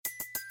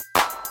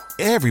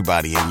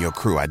Everybody in your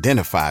crew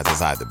identifies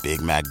as either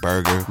Big Mac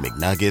Burger,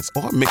 McNuggets,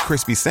 or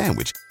McCrispy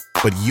Sandwich.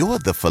 But you're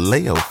the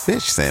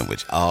Filet-O-Fish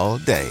Sandwich all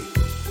day.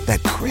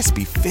 That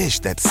crispy fish,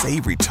 that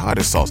savory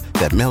tartar sauce,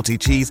 that melty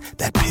cheese,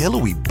 that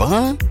pillowy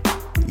bun.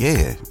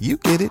 Yeah, you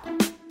get it.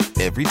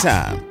 Every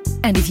time.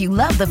 And if you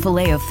love the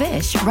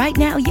Filet-O-Fish, right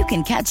now you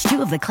can catch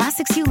two of the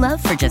classics you love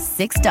for just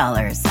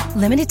 $6.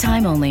 Limited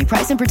time only.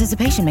 Price and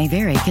participation may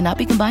vary. Cannot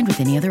be combined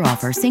with any other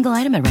offer. Single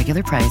item at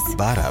regular price.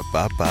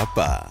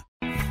 Ba-da-ba-ba-ba.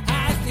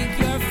 I think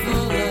you're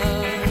full of,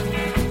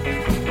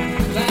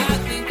 I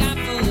think I'm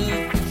full of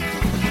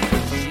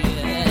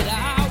shit.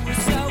 I was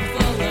so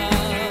full of,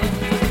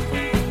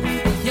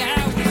 yeah,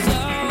 I was so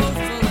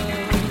full of.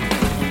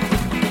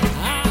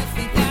 I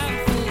think I'm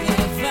full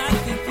of, I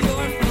think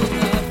you're full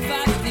of, I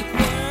think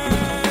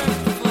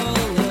we're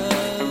full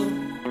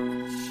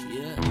of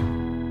shit.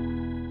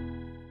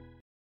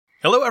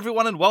 Hello,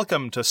 everyone, and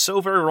welcome to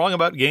So Very Wrong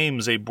About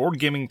Games, a board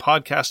gaming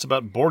podcast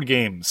about board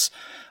games.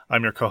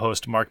 I'm your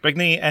co-host, Mark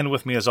Bigney, and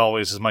with me, as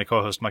always, is my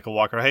co-host, Michael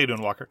Walker. How you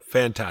doing, Walker?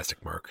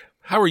 Fantastic, Mark.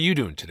 How are you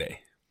doing today?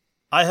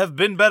 I have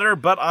been better,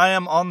 but I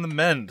am on the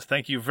mend.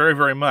 Thank you very,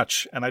 very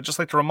much. And I'd just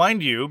like to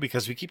remind you,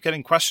 because we keep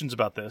getting questions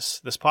about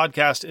this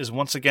podcast is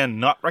once again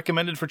not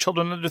recommended for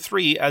children under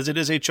 3, as it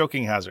is a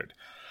choking hazard.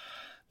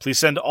 Please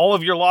send all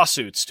of your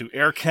lawsuits to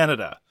Air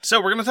Canada.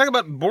 So we're going to talk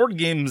about board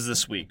games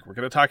this week. We're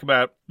going to talk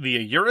about the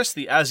Eurus,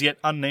 the as yet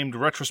unnamed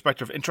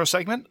retrospective intro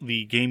segment,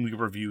 the game we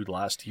reviewed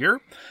last year.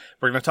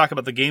 We're going to talk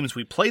about the games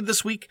we played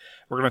this week.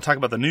 We're going to talk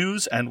about the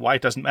news and why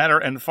it doesn't matter.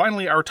 And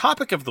finally, our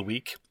topic of the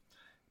week,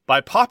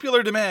 by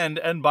popular demand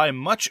and by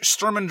much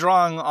Sturm und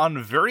Drang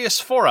on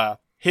various fora,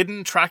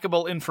 hidden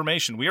trackable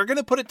information. We are going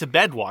to put it to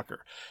bed,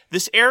 Walker.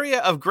 This area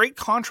of great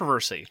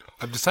controversy.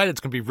 I've decided it's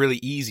going to be really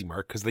easy,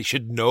 Mark, because they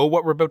should know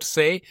what we're about to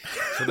say.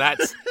 So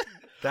that's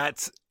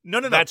No.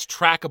 That's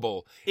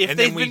trackable. If and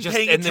they've then we been just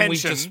paying and then we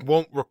attention- just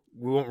won't record.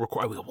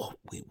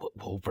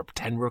 We'll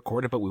pretend we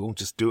record it, but we won't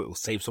just do it. We'll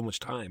save so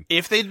much time.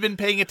 If they'd been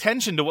paying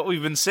attention to what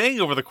we've been saying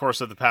over the course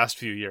of the past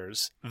few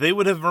years, they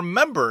would have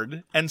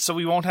remembered, and so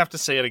we won't have to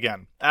say it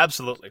again.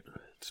 Absolutely.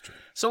 It's true.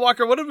 So,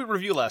 Walker, what did we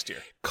review last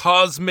year?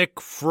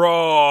 Cosmic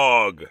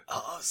Frog.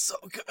 Oh, so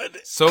good.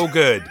 So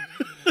good.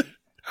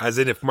 As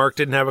in, if Mark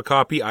didn't have a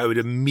copy, I would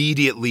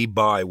immediately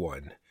buy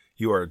one.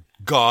 You are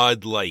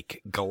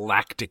godlike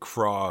galactic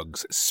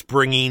frogs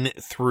springing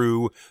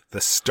through the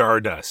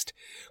stardust,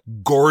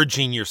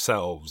 gorging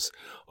yourselves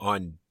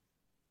on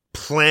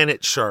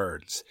planet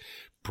shards,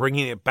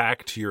 bringing it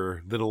back to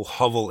your little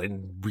hovel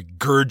and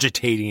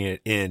regurgitating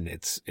it in.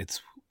 It's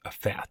a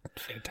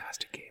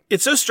fantastic game.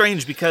 It's so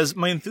strange because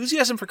my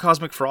enthusiasm for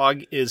Cosmic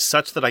Frog is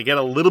such that I get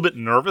a little bit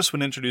nervous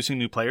when introducing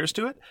new players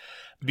to it,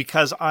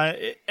 because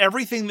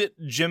everything that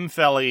Jim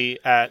Felly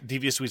at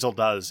Devious Weasel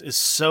does is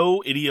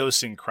so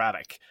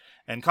idiosyncratic.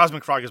 And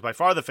Cosmic Frog is by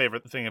far the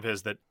favorite thing of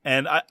his,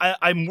 and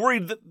I'm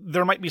worried that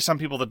there might be some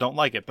people that don't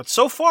like it. But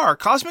so far,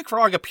 Cosmic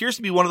Frog appears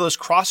to be one of those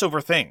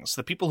crossover things.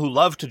 The people who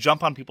love to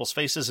jump on people's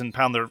faces and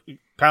pound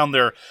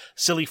their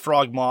silly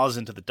frog maws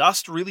into the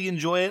dust really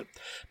enjoy it.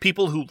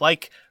 People who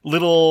like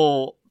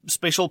little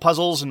spatial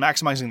puzzles and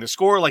maximizing their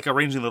score, like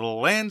arranging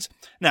little lands.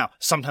 Now,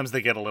 sometimes they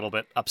get a little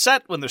bit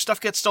upset when their stuff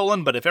gets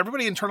stolen, but if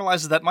everybody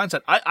internalizes that mindset,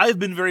 I've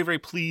been very, very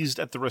pleased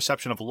at the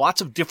reception of lots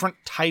of different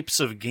types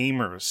of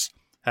gamers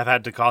have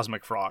had to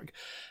Cosmic Frog.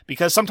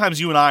 Because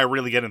sometimes you and I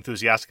really get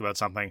enthusiastic about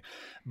something,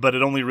 but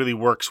it only really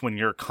works when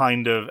you're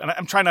kind of, and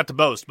I'm trying not to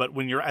boast, but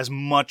when you're as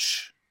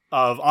much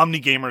of omni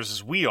gamers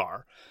as we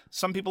are.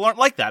 Some people aren't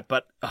like that,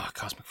 but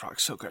Cosmic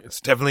Frog's so good.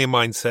 It's definitely a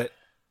mindset.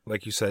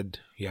 Like you said,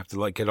 you have to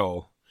like it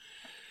all.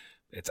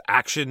 It's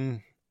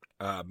action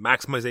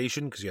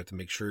maximization, because you have to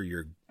make sure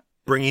you're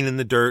bringing in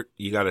the dirt.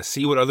 You got to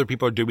see what other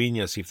people are doing.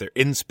 You got to see if they're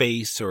in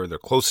space or they're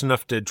close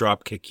enough to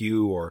drop kick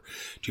you, or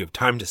do you have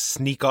time to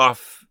sneak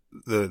off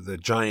the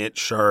giant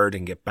shard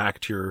and get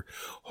back to your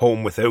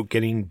home without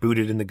getting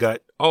booted in the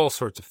gut. All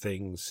sorts of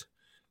things.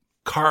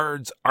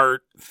 Cards,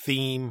 art,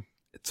 theme,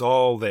 it's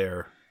all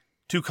there.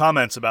 2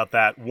 comments about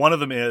that. One of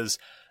them is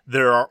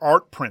there are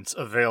art prints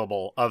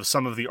available of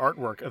some of the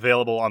artwork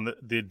available on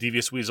the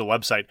Devious Weasel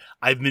website.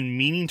 I've been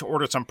meaning to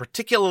order some,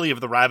 particularly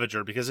of the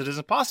Ravager, because it is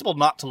impossible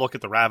not to look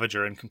at the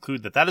Ravager and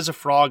conclude that that is a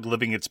frog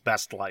living its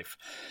best life.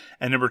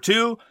 And number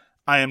 2,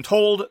 I am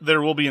told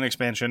there will be an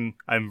expansion.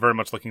 I'm very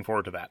much looking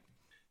forward to that.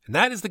 And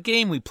that is the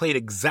game we played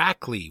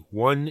exactly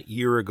 1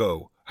 year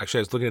ago. Actually,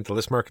 I was looking at the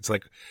list, Mark. It's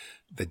like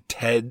the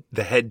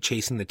head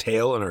chasing the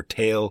tail, and our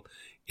tail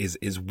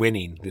is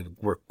winning.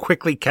 We're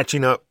quickly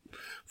catching up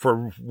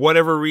for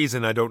whatever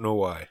reason. I don't know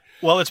why.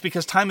 Well, it's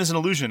because time is an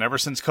illusion. Ever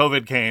since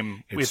COVID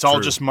came, it's true.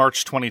 all just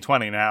March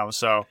 2020 now.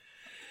 So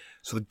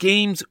the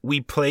games we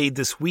played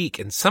this week,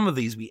 and some of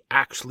these we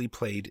actually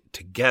played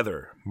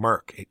together.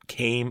 Mark, it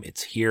came,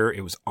 it's here,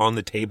 it was on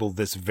the table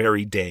this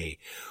very day.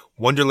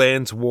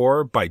 Wonderland's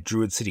War by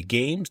Druid City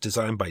Games,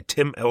 designed by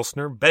Tim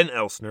Elsner, Ben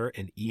Elsner,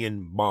 and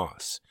Ian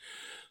Moss.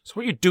 So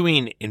what you're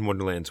doing in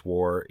Wonderland's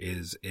War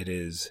is it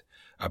is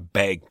a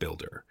bag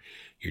builder.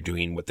 You're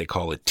doing what they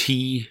call a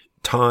tea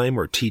time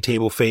or tea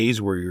table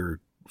phase, where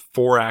you're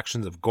 4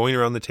 actions of going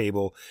around the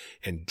table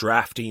and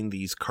drafting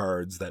these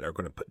cards that are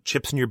going to put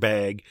chips in your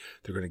bag.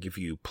 They're going to give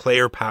you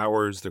player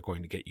powers. They're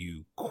going to get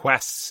you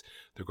quests.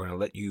 They're going to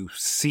let you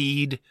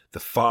seed the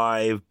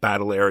 5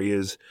 battle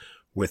areas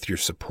with your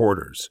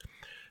supporters.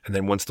 And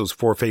then once those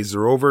 4 phases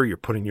are over, you're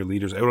putting your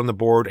leaders out on the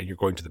board and you're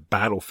going to the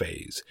battle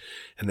phase.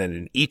 And then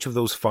in each of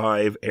those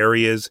 5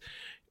 areas,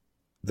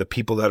 the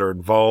people that are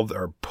involved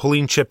are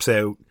pulling chips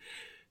out,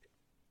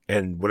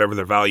 and whatever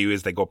their value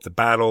is, they go up the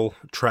battle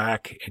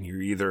track, and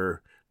you're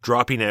either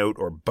dropping out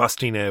or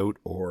busting out,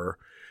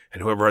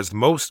 and whoever has the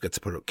most gets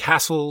to put out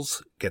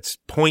castles, gets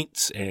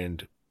points,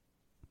 and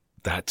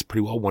that's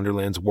pretty well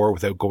Wonderland's War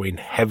without going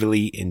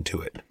heavily into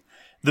it.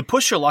 The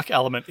push your luck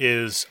element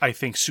is, I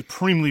think,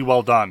 supremely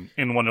well done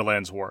in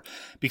Wonderland's War,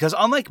 because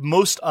unlike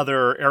most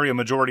other area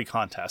majority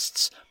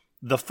contests,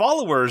 the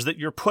followers that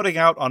you're putting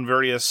out on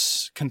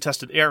various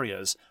contested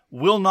areas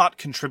will not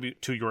contribute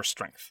to your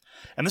strength.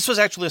 And this was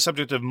actually a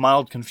subject of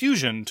mild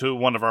confusion to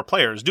one of our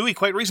players. Dewey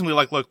quite recently,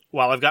 look,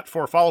 while I've got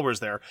 4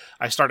 followers there,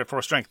 I start at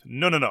 4 strength.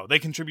 No. They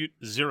contribute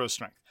 0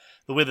 strength.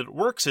 The way that it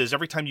works is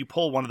every time you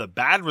pull one of the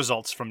bad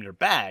results from your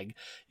bag,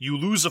 you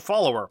lose a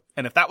follower.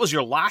 And if that was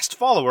your last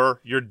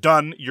follower, you're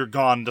done, you're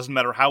gone. Doesn't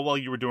matter how well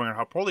you were doing or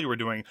how poorly you were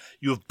doing,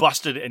 you have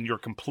busted and you're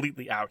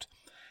completely out.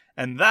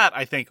 And that,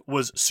 I think,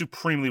 was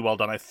supremely well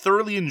done. I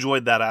thoroughly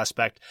enjoyed that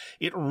aspect.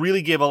 It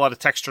really gave a lot of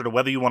texture to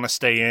whether you want to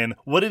stay in,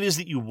 what it is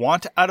that you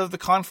want out of the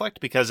conflict,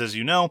 because as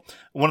you know,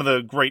 one of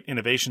the great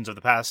innovations of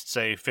the past,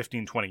 say,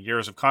 15, 20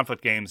 years of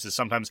conflict games is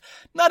sometimes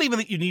not even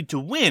that you need to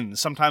win.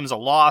 Sometimes a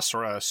loss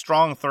or a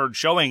strong third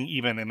showing,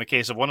 even in the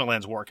case of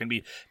Wonderland's War, can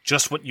be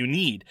just what you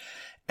need.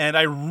 And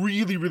I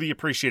really, really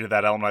appreciated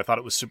that element. I thought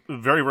it was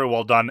very, very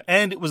well done.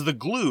 And it was the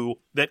glue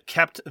that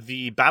kept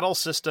the battle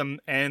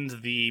system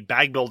and the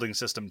bag building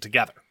system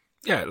together.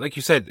 Yeah, like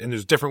you said, and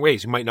there's different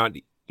ways. You might not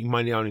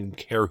even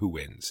care who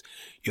wins.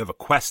 You have a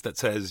quest that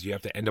says you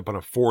have to end up on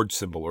a forge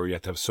symbol, or you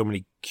have to have so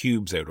many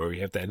cubes out, or you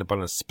have to end up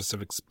on a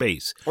specific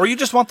space. Or you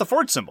just want the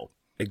forge symbol.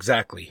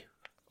 Exactly.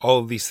 All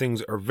of these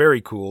things are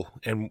very cool,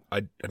 and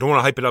I don't want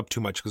to hype it up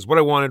too much, because what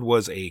I wanted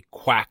was a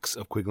Quacks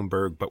of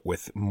Quedlinburg, but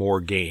with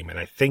more game, and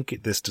I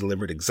think this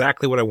delivered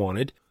exactly what I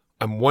wanted.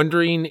 I'm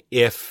wondering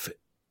if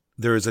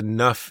there is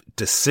enough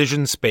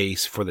decision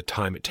space for the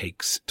time it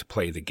takes to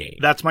play the game.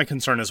 That's my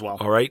concern as well.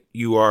 All right?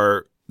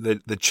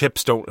 The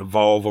chips don't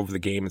evolve over the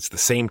game. It's the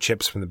same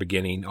chips from the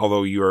beginning,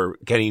 although you're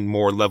getting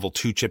more level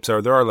 2 chips.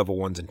 There are level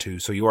 1s and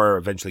 2s, so you are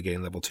eventually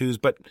getting level 2s,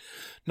 but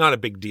not a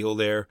big deal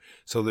there.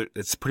 So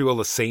it's pretty well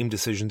the same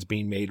decisions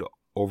being made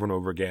over and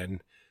over again.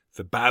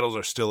 The battles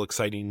are still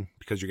exciting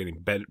because you're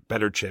getting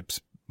better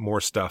chips, more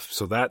stuff,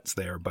 so that's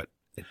there, but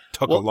it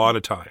took a lot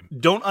of time.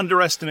 Don't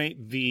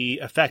underestimate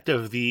the effect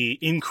of the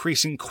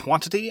increasing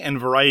quantity and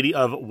variety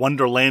of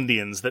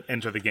Wonderlandians that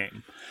enter the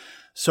game.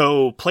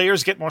 So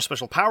players get more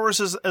special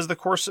powers as the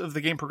course of the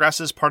game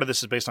progresses. Part of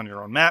this is based on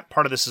your own map.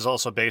 Part of this is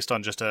also based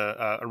on just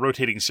a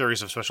rotating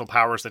series of special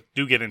powers that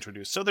do get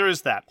introduced. So there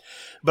is that.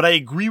 But I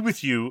agree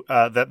with you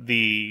that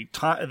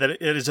that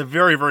it is a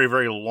very, very,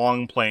 very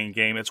long playing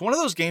game. It's one of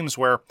those games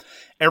where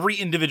every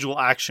individual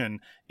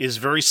action is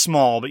very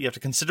small, but you have to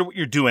consider what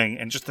you're doing,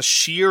 and just the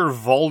sheer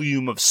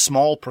volume of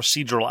small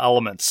procedural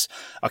elements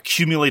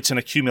accumulates,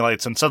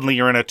 and suddenly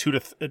you're in a 2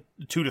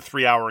 to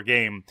 3 hour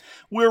game,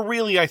 where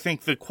really I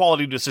think the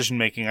quality of decision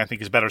making I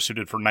think is better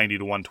suited for 90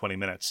 to 120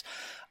 minutes.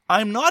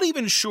 I'm not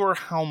even sure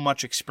how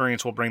much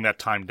experience will bring that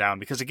time down,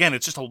 because again,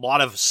 it's just a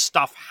lot of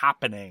stuff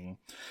happening.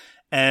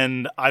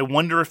 And I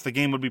wonder if the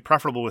game would be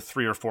preferable with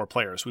 3 or 4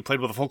 players. We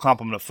played with a full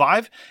complement of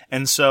 5,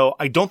 and so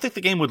I don't think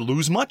the game would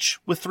lose much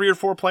with 3 or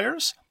 4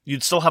 players.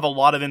 You'd still have a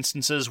lot of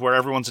instances where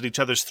everyone's at each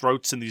other's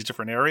throats in these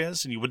different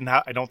areas, and you wouldn't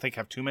I don't think,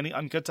 have too many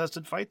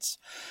uncontested fights.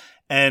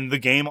 And the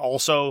game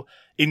also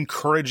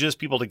encourages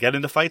people to get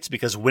into fights,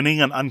 because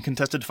winning an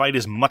uncontested fight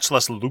is much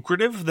less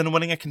lucrative than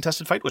winning a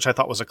contested fight, which I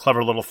thought was a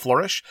clever little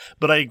flourish.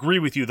 But I agree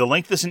with you. The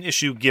length is an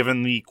issue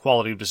given the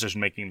quality of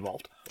decision-making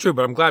involved. True,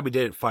 but I'm glad we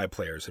did it 5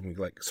 players, and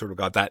we sort of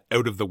got that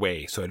out of the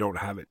way, so I don't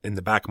have it in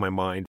the back of my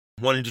mind.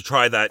 Wanted to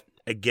try that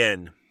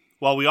again.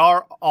 Well, we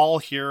are all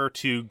here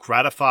to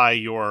gratify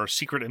your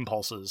secret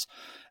impulses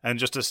and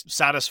just to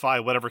satisfy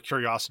whatever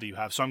curiosity you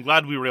have. So I'm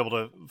glad we were able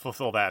to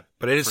fulfill that.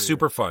 But it is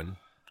super fun.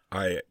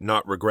 I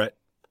not regret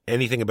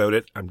anything about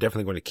it. I'm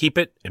definitely going to keep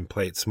it and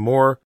play it some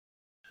more.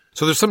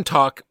 So there's some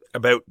talk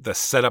about the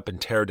setup and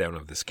teardown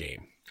of this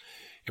game.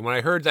 And when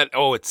I heard that,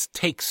 it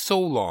takes so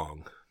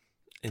long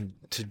and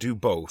to do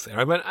both, and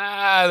I went,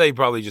 they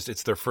probably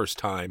it's their first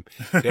time.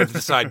 They have to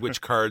decide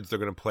which cards they're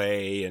going to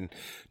play and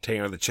take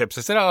out the chips.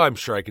 I said, I'm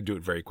sure I could do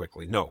it very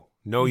quickly.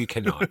 No, you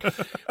cannot.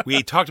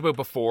 We talked about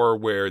before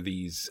where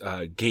these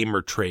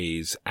gamer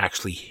trays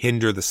actually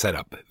hinder the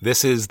setup.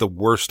 This is the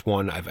worst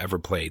one I've ever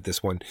played.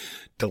 This one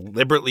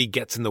deliberately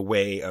gets in the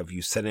way of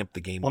you setting up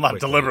the game. Well, not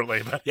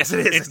deliberately, but yes,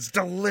 it is. It's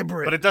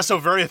deliberate, but it does so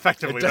very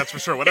effectively. That's for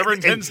sure. Whatever it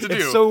intends to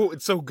do.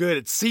 It's so good.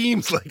 It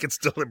seems like it's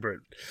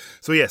deliberate.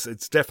 So yes,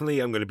 it's definitely.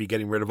 I'm going to be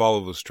getting rid of all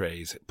of those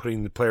trays,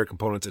 putting the player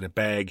components in a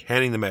bag,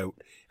 handing them out,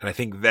 and I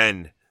think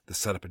then the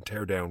setup and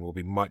teardown will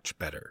be much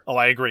better. Oh,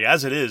 I agree.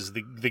 As it is,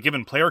 the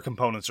given player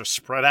components are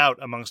spread out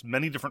amongst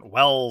many different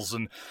wells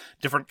and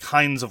different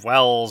kinds of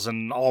wells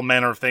and all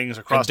manner of things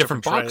across And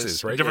different trays.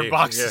 boxes, right? Different Yeah,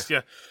 boxes,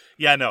 yeah.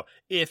 Yeah, no.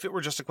 If it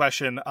were just a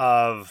question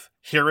of,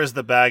 here is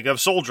the bag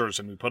of soldiers,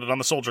 and we put it on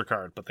the soldier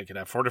card, but they could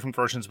have 4 different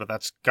versions, but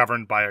that's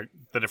governed by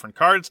the different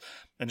cards,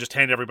 and just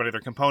hand everybody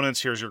their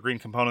components. Here's your green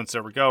components.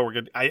 There we go. We're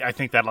good. I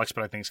think that'll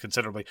expedite things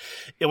considerably.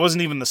 It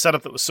wasn't even the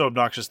setup that was so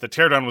obnoxious. The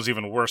teardown was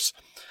even worse.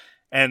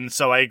 And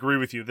so I agree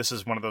with you. This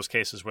is one of those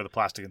cases where the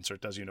plastic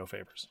insert does you no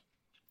favors.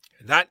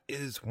 That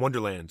is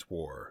Wonderland's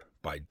War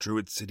by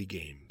Druid City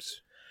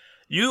Games.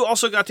 You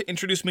also got to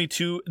introduce me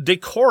to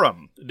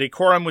Decorum.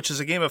 Decorum, which is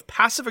a game of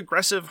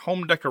passive-aggressive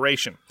home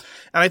decoration.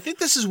 And I think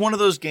this is one of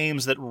those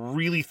games that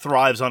really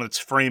thrives on its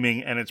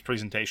framing and its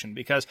presentation,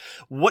 because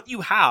what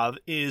you have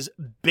is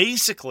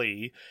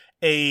basically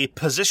a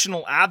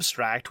positional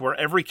abstract where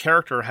every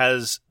character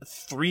has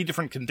 3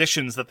 different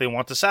conditions that they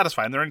want to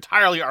satisfy, and they're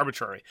entirely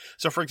arbitrary.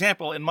 So, for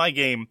example, in my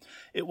game,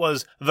 it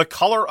was the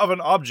color of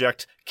an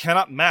object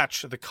cannot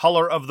match the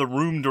color of the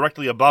room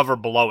directly above or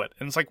below it.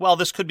 And it's like, well,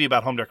 this could be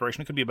about home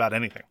decoration. It could be about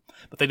anything.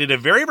 But they did a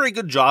very, very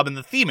good job in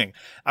the theming.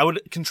 I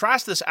would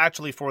contrast this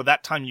actually for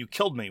That Time You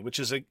Killed Me, which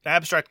is an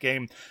abstract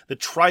game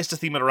that tries to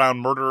theme it around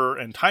murder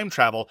and time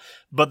travel,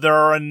 but there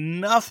are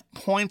enough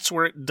points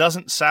where it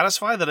doesn't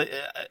satisfy that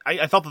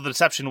I felt that the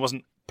deception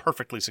wasn't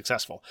perfectly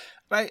successful.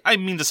 I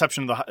mean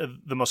deception in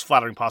the most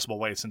flattering possible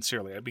way,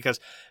 sincerely, because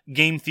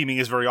game theming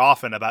is very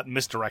often about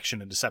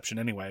misdirection and deception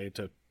anyway,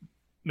 to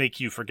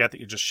make you forget that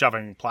you're just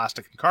shoving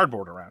plastic and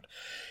cardboard around.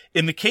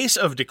 In the case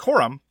of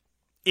Decorum,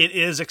 it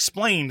is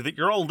explained that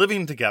you're all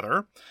living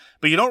together,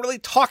 but you don't really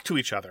talk to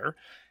each other,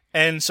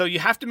 and so you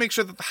have to make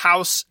sure that the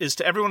house is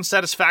to everyone's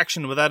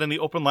satisfaction without any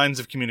open lines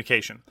of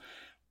communication,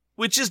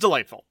 which is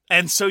delightful.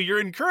 And so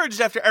you're encouraged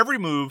after every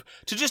move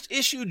to just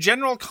issue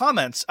general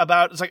comments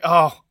about, it's like,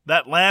 oh,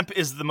 that lamp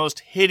is the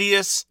most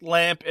hideous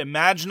lamp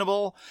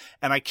imaginable,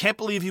 and I can't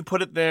believe you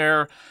put it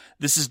there.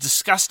 This is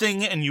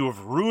disgusting, and you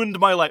have ruined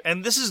my life.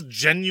 And this is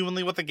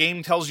genuinely what the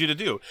game tells you to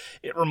do.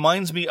 It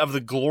reminds me of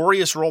the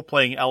glorious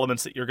role-playing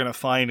elements that you're going to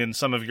find in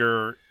some of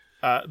your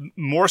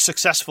more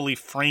successfully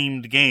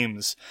framed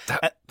games.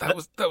 That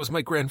was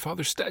my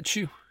grandfather's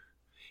statue.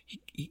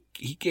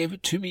 He gave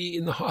it to me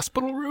in the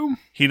hospital room.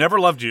 He never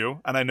loved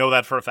you, and I know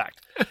that for a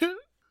fact.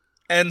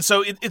 And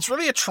so it's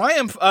really a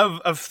triumph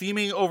of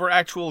theming over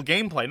actual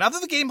gameplay. Not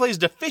that the gameplay is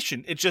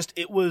deficient,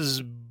 it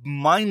was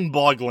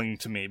mind-boggling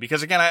to me.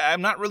 Because again,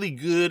 I'm not really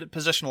good at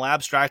positional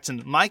abstracts,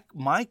 and my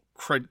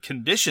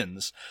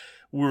conditions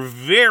were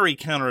very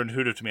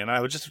counterintuitive to me. And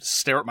I would just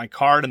stare at my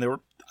card, and they were,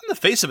 on the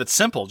face of it,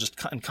 simple. Just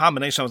in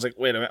combination, I was like,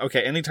 wait a minute,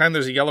 okay, anytime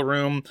there's a yellow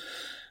room,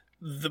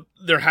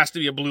 there has to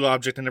be a blue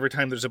object, and every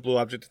time there's a blue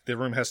object, the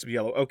room has to be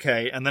yellow.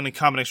 Okay, and then in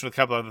combination with a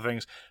couple other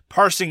things,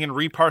 parsing and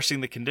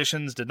reparsing the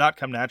conditions did not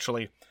come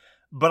naturally,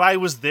 but I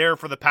was there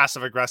for the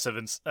passive-aggressive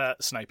and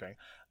sniping.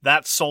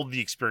 That sold the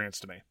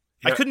experience to me.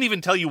 Yeah. I couldn't even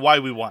tell you why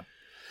we won.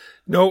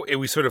 No,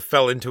 we sort of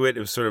fell into it.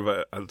 It was sort of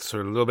a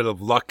little bit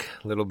of luck,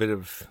 a little bit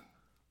of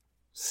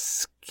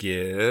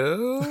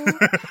skill.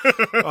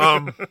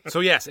 So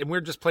yes, and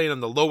we're just playing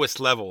on the lowest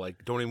level.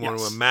 Like, don't even want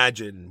to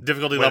imagine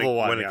difficulty level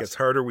 1 when it gets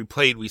harder.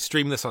 We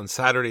streamed this on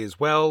Saturday as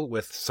well,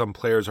 with some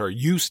players who are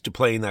used to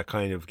playing that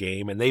kind of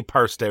game, and they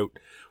parsed out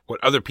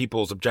what other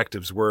people's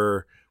objectives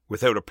were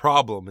without a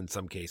problem in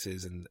some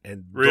cases, and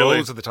really?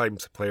 Those are the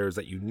types of players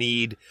that you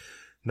need.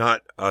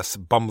 Not us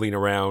bumbling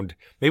around.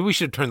 Maybe we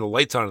should have turned the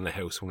lights on in the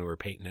house when we were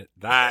painting it.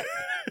 That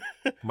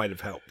might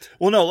have helped.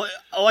 Well, no,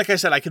 like I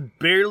said, I could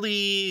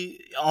barely,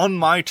 on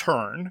my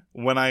turn,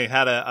 when I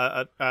had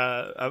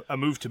a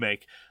move to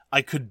make,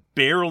 I could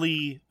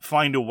barely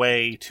find a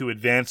way to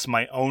advance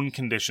my own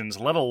conditions,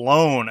 let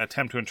alone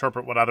attempt to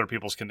interpret what other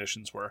people's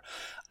conditions were.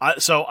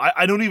 So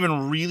I don't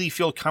even really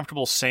feel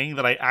comfortable saying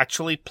that I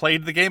actually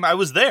played the game. I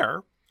was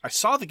there. I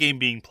saw the game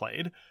being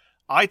played.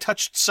 I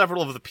touched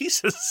several of the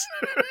pieces.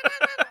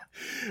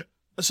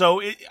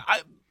 So,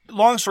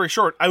 long story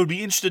short, I would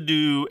be interested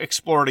to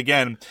explore it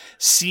again,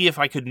 see if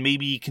I could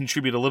maybe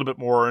contribute a little bit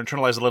more,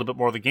 internalize a little bit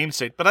more of the game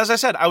state. But as I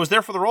said, I was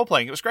there for the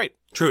role-playing. It was great.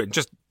 True. And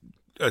just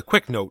a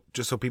quick note,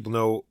 just so people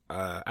know,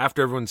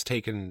 after everyone's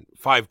taken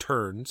 5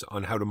 turns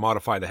on how to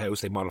modify the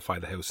house, they modify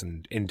the house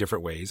in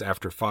different ways.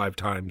 After 5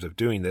 times of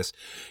doing this,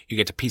 you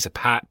get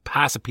to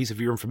pass a piece of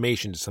your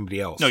information to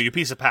somebody else. No, you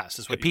piece of pass.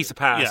 Is what a piece of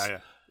pass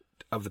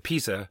of the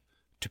pizza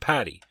to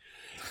Patty.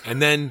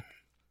 And then,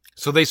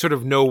 so they sort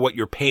of know what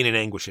your pain and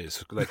anguish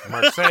is. Like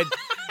Mark said,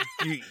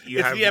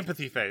 you have the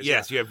empathy phase.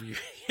 Yes, you have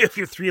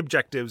your 3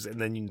 objectives, and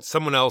then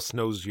someone else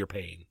knows your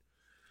pain.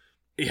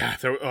 Yeah.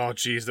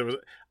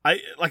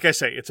 Like I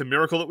say, it's a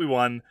miracle that we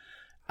won.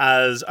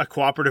 As a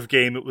cooperative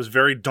game, it was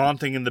very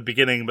daunting in the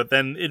beginning, but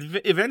then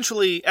it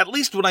eventually, at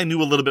least when I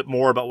knew a little bit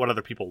more about what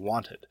other people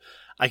wanted,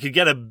 I could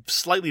get a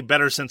slightly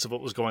better sense of what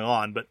was going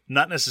on, but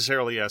not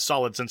necessarily a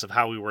solid sense of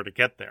how we were to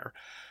get there.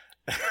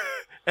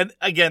 And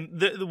again,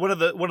 one of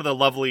the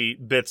lovely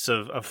bits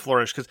of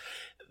Flourish, because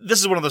this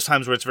is one of those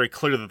times where it's very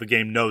clear that the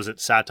game knows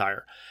it's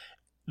satire.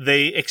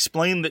 they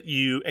explain that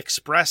you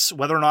express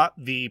whether or not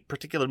the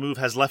particular move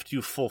has left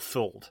you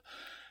fulfilled.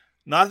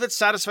 Not if it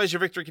satisfies your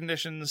victory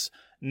conditions,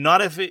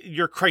 not if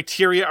your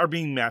criteria are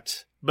being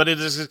met, but it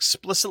is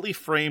explicitly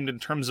framed in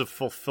terms of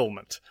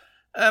fulfillment.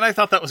 And I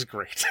thought that was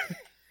great.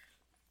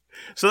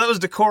 So that was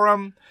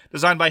Decorum,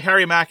 designed by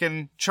Harry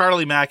Mackin,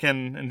 Charlie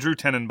Mackin, and Drew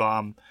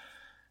Tenenbaum,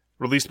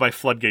 released by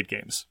Floodgate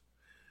Games.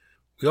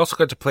 We also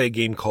got to play a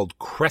game called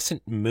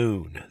Crescent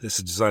Moon. This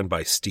is designed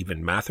by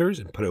Stephen Mathers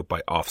and put out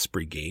by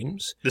Offspring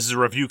Games. This is a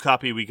review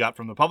copy we got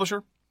from the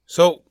publisher.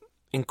 So,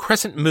 in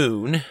Crescent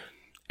Moon,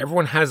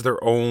 everyone has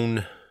their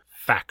own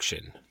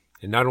faction.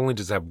 And not only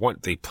does it have one,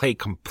 they play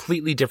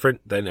completely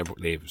different. They have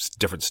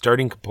different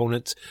starting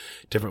components,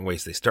 different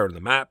ways they start on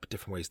the map,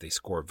 different ways they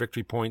score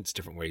victory points,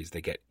 different ways they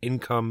get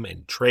income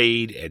and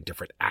trade, and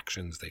different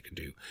actions they can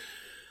do.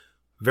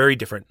 Very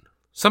different.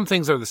 Some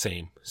things are the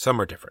same, some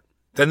are different.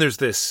 Then there's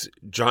this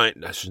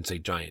giant, I shouldn't say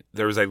giant,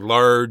 there's a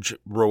large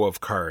row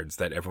of cards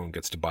that everyone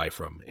gets to buy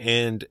from.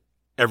 And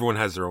everyone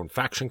has their own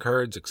faction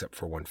cards except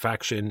for one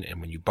faction. And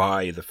when you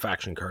buy the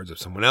faction cards of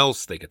someone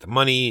else, they get the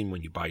money. And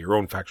when you buy your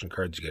own faction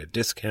cards, you get a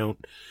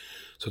discount.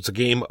 So it's a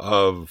game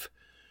of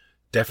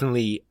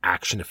definitely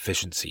action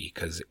efficiency,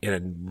 because in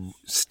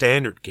a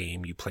standard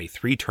game, you play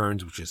 3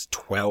 turns, which is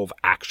 12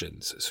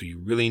 actions. So you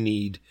really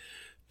need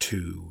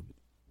to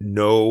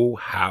know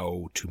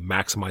how to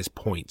maximize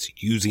points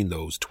using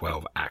those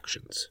 12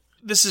 actions.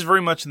 This is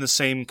very much in the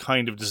same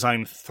kind of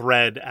design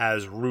thread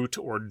as Root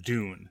or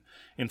Dune.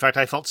 In fact,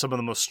 I felt some of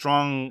the most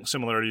strong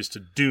similarities to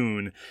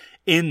Dune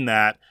in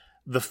that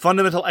the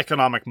fundamental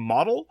economic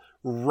model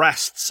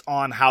rests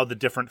on how the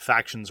different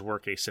factions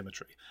work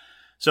asymmetry.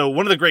 So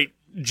one of the great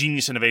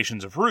genius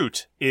innovations of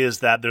Root is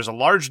that there's a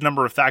large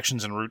number of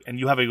factions in Root, and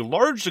you have a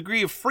large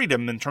degree of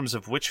freedom in terms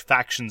of which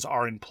factions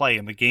are in play,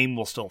 and the game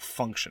will still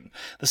function.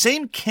 The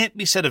same can't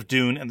be said of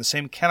Dune, and the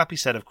same cannot be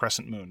said of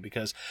Crescent Moon,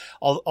 because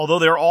although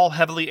they're all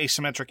heavily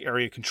asymmetric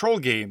area control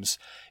games,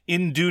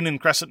 in Dune and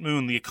Crescent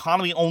Moon, the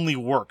economy only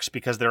works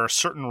because there are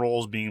certain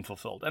roles being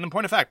fulfilled. And in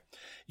point of fact,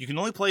 you can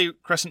only play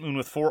Crescent Moon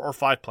with 4 or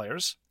 5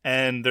 players,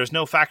 and there's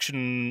no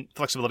faction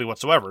flexibility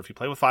whatsoever. If you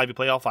play with 5, you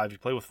play all 5. If you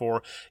play with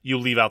 4, you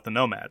leave out the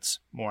nomads.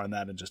 More on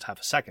that in just half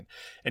a second.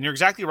 And you're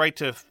exactly right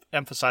to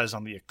emphasize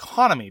on the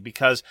economy,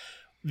 because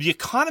the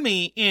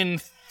economy, in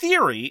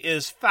theory,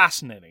 is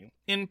fascinating.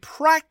 In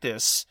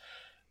practice,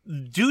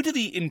 due to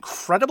the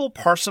incredible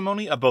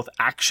parsimony of both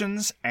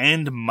actions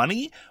and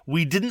money,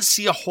 we didn't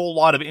see a whole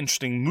lot of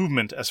interesting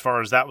movement as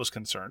far as that was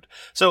concerned.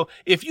 So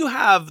if you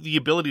have the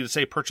ability to,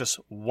 say, purchase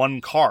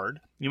 1 card,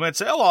 you might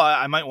say, oh, well,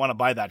 I might want to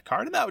buy that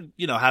card, and that would,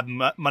 have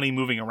money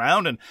moving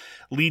around and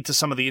lead to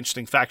some of the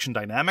interesting faction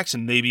dynamics,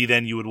 and maybe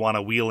then you would want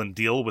to wheel and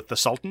deal with the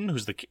Sultan,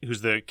 who's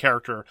the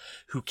character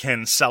who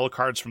can sell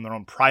cards from their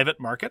own private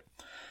market.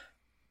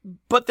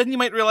 But then you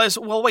might realize,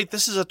 well, wait,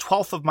 this is a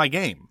 12th of my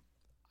game.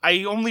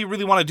 I only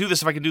really want to do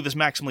this if I can do this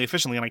maximally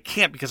efficiently, and I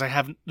can't because I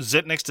have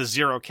next to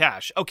 0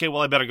 cash. Okay,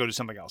 well, I better go do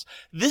something else.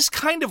 This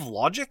kind of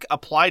logic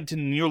applied to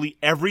nearly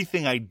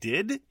everything I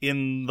did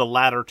in the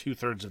latter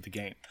 2/3 of the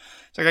game.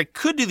 So I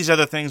could do these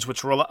other things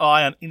which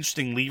rely on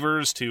interesting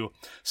levers to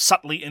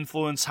subtly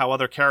influence how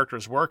other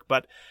characters work,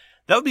 but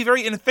that would be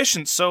very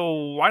inefficient, so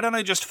why don't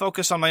I just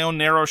focus on my own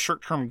narrow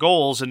short-term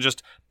goals and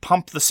just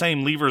pump the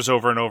same levers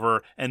over and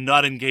over and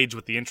not engage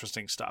with the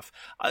interesting stuff?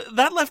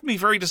 That left me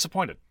very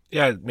disappointed.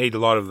 Yeah, it made a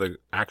lot of the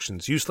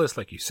actions useless,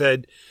 like you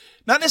said.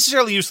 Not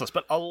necessarily useless,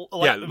 but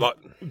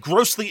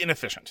grossly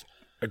inefficient.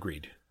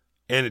 Agreed.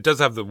 And it does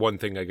have the one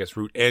thing I guess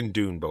Root and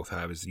Dune both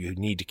have, is you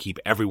need to keep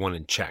everyone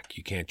in check.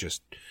 You can't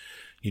just,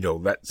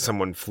 let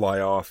someone fly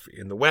off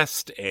in the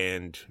west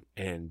and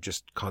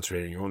just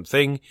concentrate on your own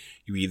thing.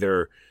 You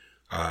either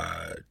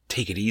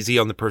take it easy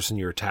on the person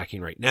you're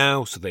attacking right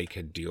now so they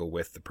can deal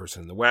with the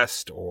person in the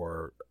west,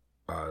 or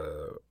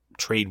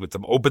trade with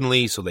them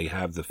openly so they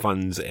have the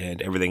funds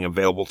and everything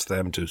available to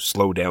them to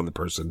slow down the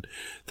person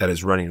that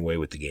is running away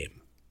with the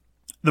game.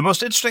 The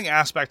most interesting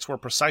aspects were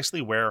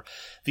precisely where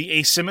the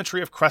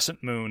asymmetry of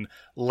Crescent Moon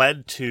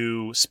led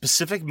to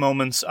specific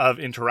moments of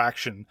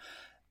interaction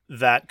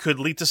that could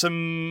lead to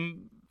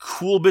some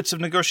cool bits of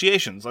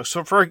negotiations.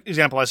 So, for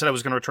example, I said I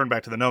was going to return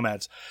back to the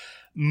nomads.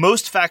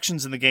 Most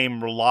factions in the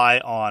game rely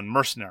on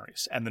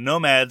mercenaries, and the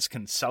nomads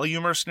can sell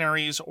you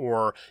mercenaries,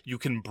 or you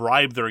can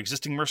bribe their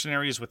existing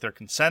mercenaries with their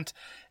consent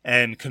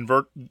and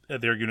convert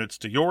their units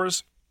to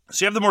yours.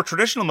 So you have the more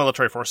traditional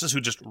military forces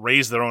who just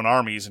raise their own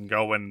armies and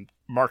go and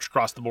march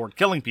across the board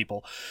killing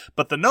people.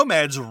 But the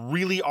nomads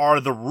really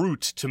are the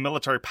route to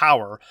military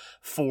power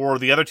for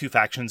the other 2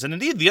 factions. And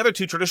indeed, the other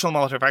 2 traditional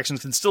military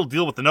factions can still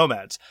deal with the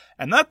nomads.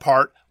 And that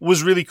part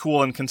was really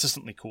cool and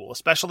consistently cool,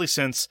 especially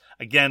since,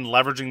 again,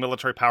 leveraging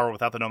military power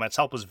without the nomads'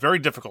 help was very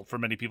difficult for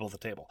many people at the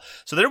table.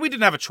 So there we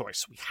didn't have a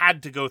choice. We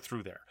had to go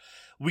through there.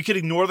 We could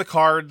ignore the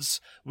cards.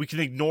 We can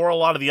ignore a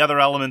lot of the other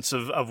elements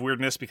of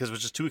weirdness because it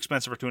was just too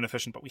expensive or too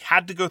inefficient. But we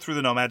had to go through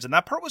the nomads, and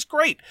that part was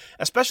great,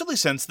 especially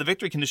since the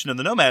victory condition of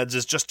the nomads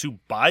is just to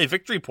buy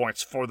victory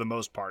points for the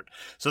most part.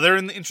 So they're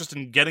interested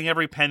in getting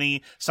every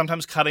penny,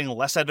 sometimes cutting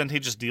less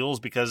advantageous deals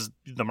because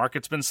the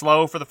market's been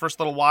slow for the first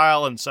little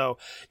while, and so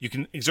you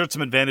can exert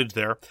some advantage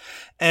there.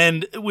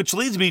 And which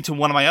leads me to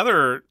one of my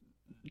other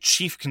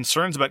chief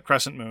concerns about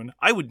Crescent Moon.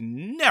 I would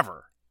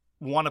never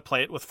want to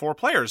play it with 4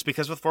 players,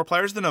 because with 4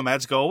 players the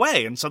nomads go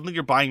away and suddenly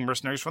you're buying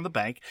mercenaries from the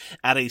bank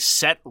at a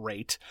set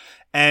rate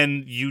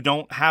and you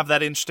don't have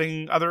that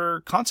interesting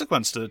other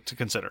consequence to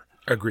consider.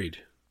 Agreed.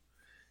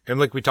 And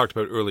like we talked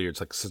about earlier, it's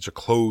like such a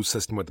closed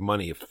system with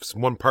money. If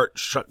one part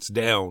shuts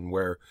down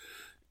where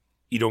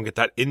you don't get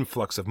that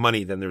influx of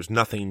money, then there's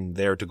nothing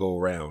there to go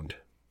around.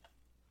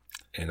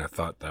 And I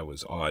thought that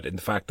was odd. And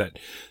the fact that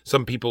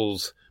some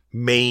people's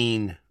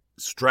main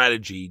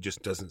strategy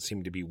just doesn't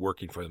seem to be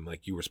working for them.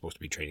 Like, you were supposed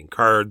to be trading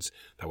cards.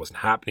 That wasn't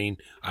happening.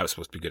 I was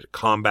supposed to be good at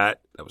combat.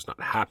 That was not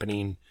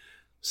happening.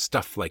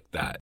 Stuff like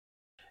that.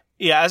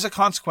 Yeah, as a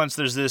consequence,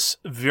 there's this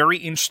very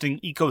interesting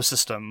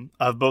ecosystem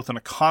of both an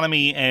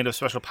economy and of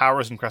special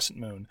powers in Crescent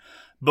Moon.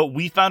 But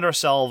we found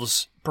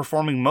ourselves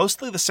performing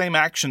mostly the same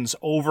actions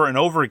over and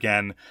over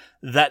again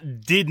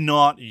that did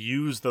not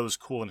use those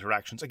cool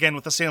interactions. Again,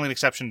 with the salient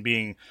exception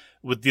being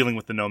with dealing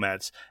with the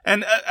nomads.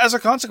 And as a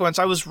consequence,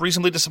 I was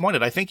reasonably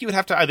disappointed. I think you would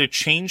have to either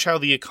change how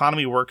the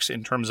economy works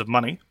in terms of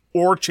money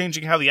or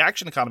changing how the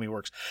action economy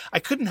works. I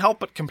couldn't help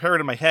but compare it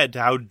in my head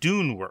to how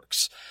Dune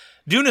works.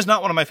 Dune is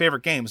not one of my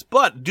favorite games,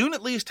 but Dune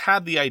at least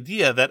had the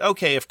idea that,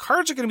 okay, if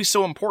cards are going to be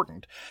so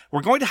important,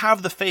 we're going to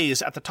have the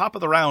phase at the top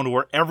of the round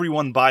where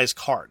everyone buys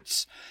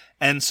cards.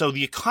 And so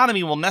the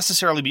economy will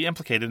necessarily be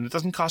implicated, and it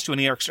doesn't cost you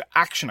any extra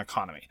action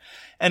economy.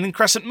 And in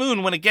Crescent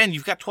Moon, when again,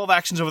 you've got 12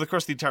 actions over the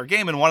course of the entire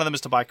game, and one of them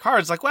is to buy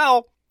cards, like,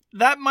 well,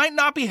 that might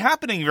not be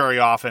happening very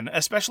often,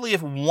 especially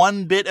if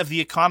one bit of the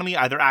economy,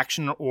 either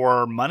action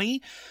or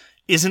money,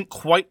 isn't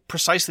quite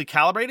precisely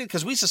calibrated,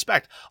 because we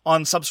suspect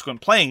on subsequent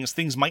playings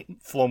things might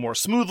flow more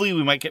smoothly,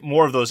 we might get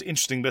more of those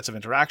interesting bits of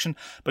interaction,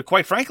 but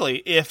quite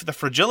frankly, if the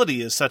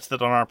fragility is such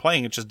that on our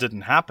playing it just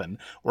didn't happen,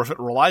 or if it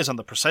relies on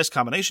the precise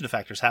combination of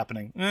factors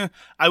happening,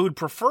 I would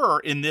prefer,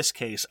 in this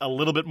case, a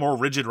little bit more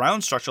rigid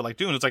round structure like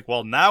Dune. It's like,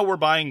 well, now we're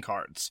buying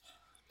cards.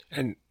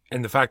 And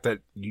the fact that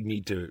you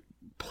need to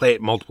play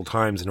it multiple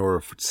times in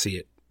order to see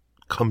it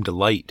come to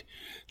light,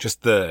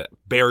 just the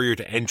barrier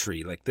to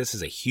entry, like, this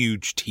is a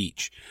huge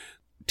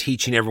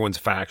teaching everyone's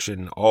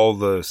faction,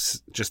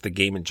 just the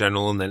game in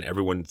general, and then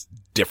everyone's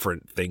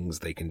different things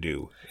they can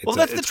do. Well,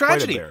 that's the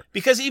tragedy,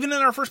 because even in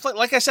our first play,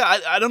 like I said,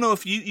 I don't know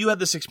if you had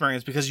this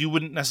experience, because you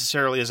wouldn't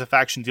necessarily as a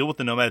faction deal with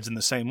the nomads in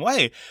the same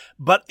way,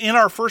 but in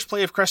our first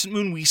play of Crescent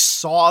Moon, we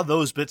saw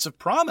those bits of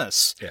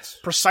promise. Yes.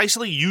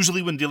 Precisely,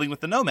 usually when dealing with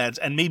the nomads,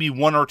 and maybe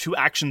 1 or 2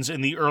 actions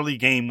in the early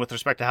game with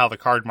respect to how the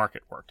card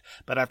market worked.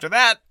 But after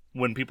that,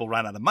 when people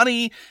ran out of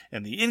money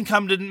and the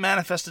income didn't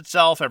manifest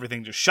itself,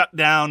 everything just shut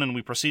down and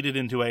we proceeded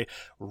into a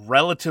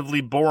relatively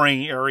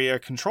boring area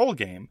control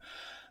game.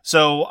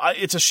 So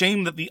it's a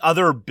shame that the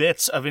other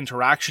bits of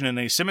interaction and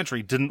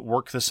asymmetry didn't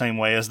work the same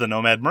way as the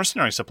Nomad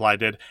Mercenary Supply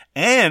did,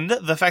 and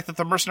the fact that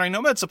the Mercenary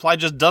Nomad Supply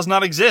just does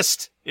not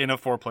exist in a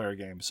 4-player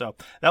game. So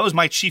that was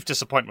my chief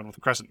disappointment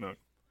with Crescent Moon.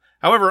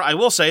 However, I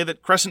will say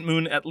that Crescent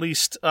Moon at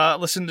least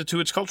listened to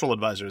its cultural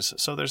advisors,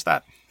 so there's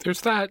that.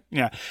 There's that.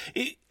 Yeah.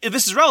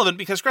 This is relevant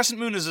because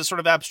Crescent Moon is a sort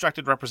of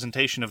abstracted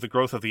representation of the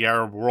growth of the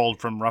Arab world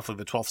from roughly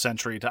the 12th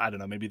century to, I don't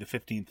know, maybe the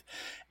 15th.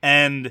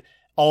 And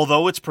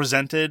although it's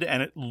presented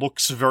and it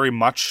looks very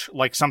much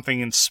like something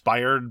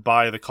inspired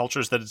by the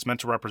cultures that it's meant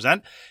to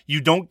represent,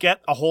 you don't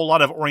get a whole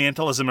lot of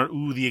Orientalism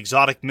or, the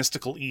exotic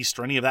mystical East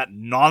or any of that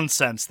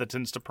nonsense that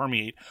tends to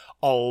permeate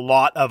a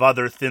lot of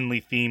other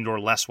thinly themed or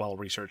less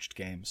well-researched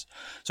games.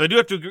 So I do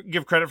have to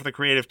give credit for the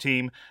creative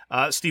team.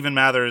 Stephen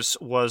Mathers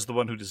was the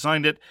one who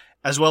designed it,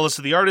 as well as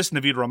to the artist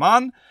Naveed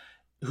Rahman,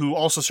 who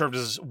also served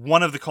as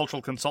one of the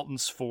cultural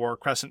consultants for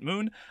Crescent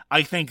Moon.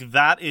 I think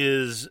that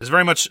is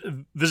very much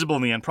visible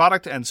in the end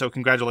product, and so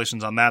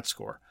congratulations on that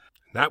score.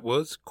 That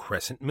was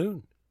Crescent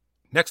Moon.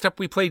 Next up,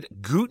 we played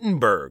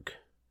Gutenberg.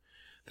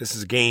 This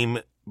is a game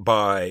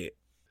by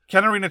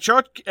Katarina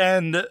Chok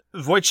and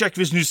Wojciech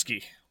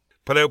Wisniewski.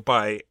 Put out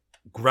by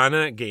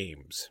Grana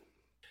Games.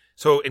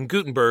 So in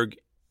Gutenberg,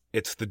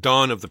 it's the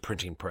dawn of the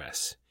printing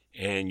press.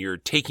 And you're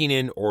taking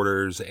in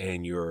orders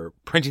and you're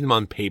printing them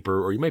on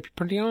paper, or you might be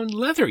printing on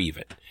leather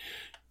even.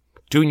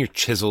 Doing your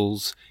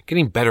chisels,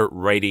 getting better at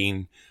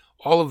writing,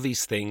 all of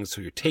these things. So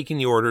you're taking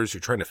the orders,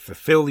 you're trying to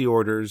fulfill the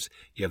orders.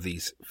 You have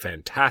these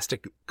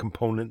fantastic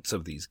components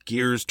of these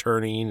gears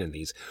turning and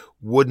these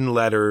wooden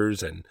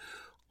letters, and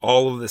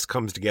all of this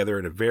comes together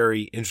in a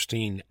very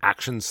interesting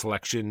action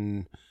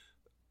selection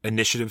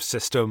initiative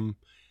system.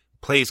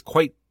 Plays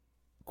quite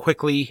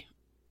quickly,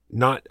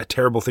 not a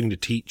terrible thing to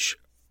teach.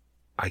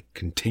 I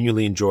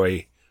continually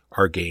enjoy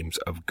our games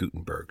of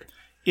Gutenberg.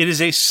 It is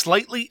a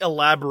slightly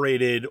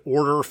elaborated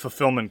order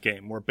fulfillment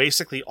game where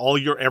basically all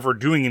you're ever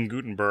doing in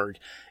Gutenberg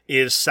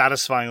is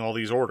satisfying all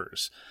these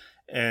orders.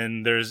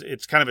 And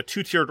it's kind of a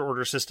 2-tiered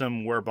order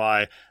system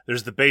whereby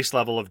there's the base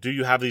level of do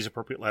you have these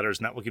appropriate letters,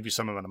 and that will give you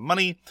some amount of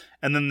money.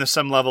 And then there's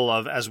some level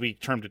of, as we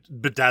termed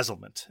it,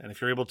 bedazzlement. And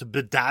if you're able to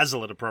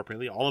bedazzle it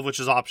appropriately, all of which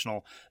is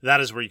optional, that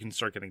is where you can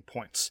start getting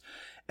points.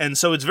 And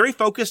so it's very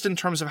focused in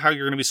terms of how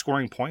you're going to be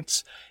scoring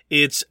points.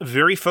 It's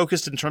very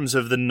focused in terms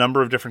of the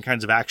number of different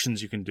kinds of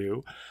actions you can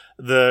do.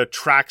 The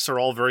tracks are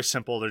all very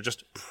simple. They're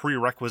just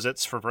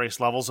prerequisites for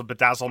various levels of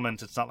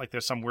bedazzlement. It's not like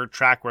there's some weird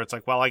track where it's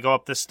like, well, I go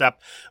up this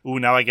step. Ooh,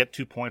 now I get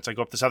 2 points. I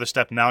go up this other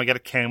step. Now I get a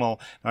camel.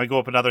 Now I go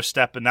up another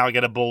step, and now I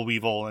get a bull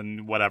weevil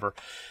and whatever.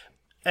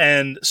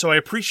 And so I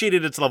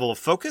appreciated its level of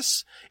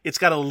focus. It's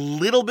got a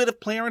little bit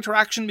of player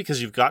interaction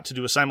because you've got to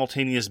do a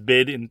simultaneous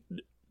bid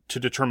to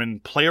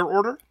determine player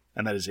order.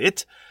 And that is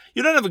it.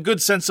 You don't have a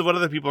good sense of what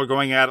other people are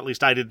going at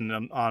least I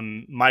didn't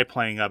on my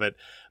playing of it.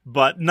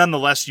 But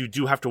nonetheless, you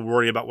do have to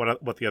worry about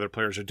what the other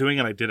players are doing,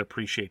 and I did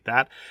appreciate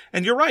that.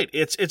 And you're right,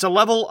 it's a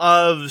level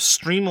of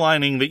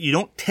streamlining that you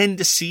don't tend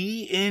to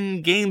see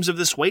in games of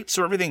this weight,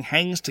 so everything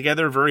hangs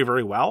together very,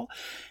 very well.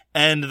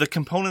 And the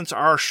components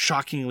are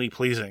shockingly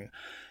pleasing.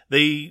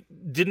 They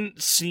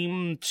didn't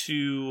seem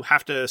to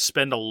have to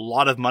spend a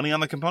lot of money on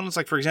the components.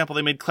 Like, for example,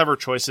 they made clever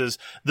choices.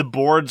 The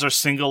boards are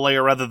single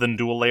layer rather than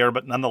dual layer,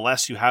 but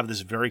nonetheless, you have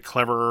this very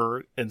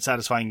clever and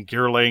satisfying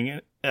gear laying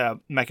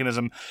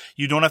mechanism.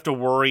 You don't have to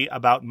worry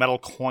about metal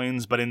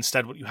coins, but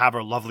instead what you have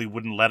are lovely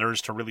wooden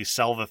letters to really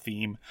sell the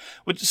theme.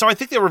 So I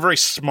think they were very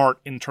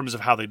smart in terms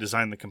of how they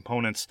designed the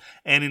components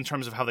and in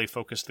terms of how they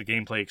focused the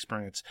gameplay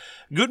experience.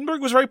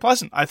 Gutenberg was very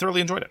pleasant. I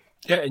thoroughly enjoyed it.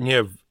 Yeah, and you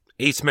have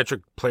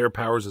asymmetric player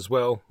powers as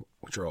well,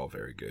 which are all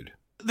very good.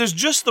 There's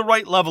just the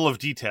right level of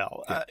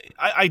detail. Yeah.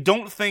 I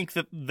don't think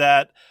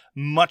that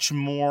much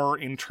more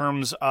in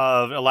terms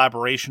of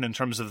elaboration, in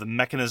terms of the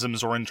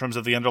mechanisms or in terms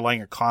of the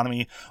underlying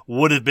economy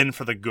would have been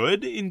for the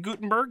good in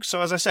Gutenberg.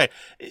 So as I say,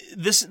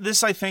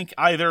 this I think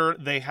either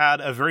they had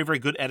a very, very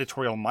good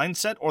editorial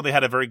mindset or they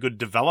had a very good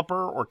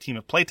developer or team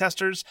of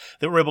playtesters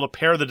that were able to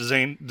pare the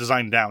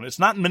design down. It's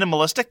not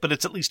minimalistic, but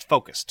it's at least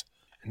focused.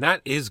 And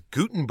that is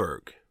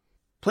Gutenberg.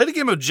 Played a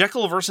game of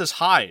Jekyll vs.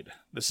 Hyde.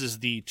 This is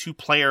the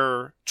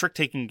 2-player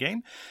trick-taking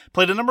game.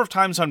 Played a number of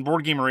times on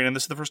Board Game Arena, and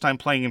this is the first time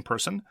playing in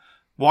person.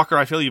 Walker,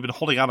 I feel you've been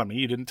holding out on me.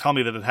 You didn't tell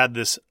me that it had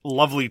this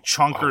lovely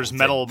Chonkers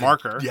metal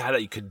marker. Yeah,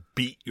 that you could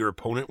beat your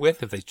opponent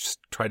with if they just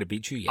try to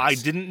beat you, yes. I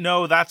didn't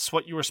know that's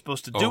what you were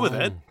supposed to do with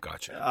it.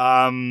 Gotcha.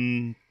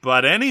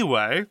 But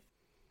anyway,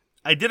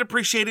 I did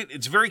appreciate it.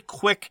 It's very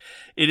quick.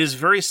 It is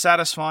very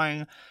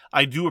satisfying.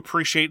 I do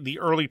appreciate the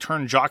early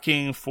turn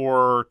jockeying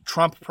for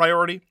trump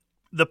priority.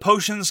 The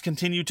potions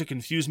continue to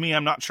confuse me.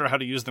 I'm not sure how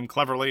to use them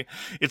cleverly.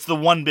 It's the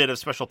one bit of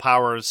special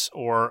powers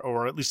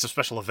or at least of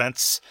special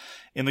events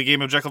in the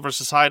game of Jekyll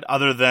vs. Hyde.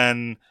 Other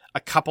than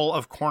a couple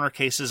of corner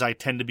cases, I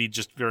tend to be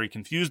just very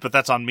confused, but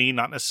that's on me,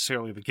 not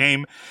necessarily the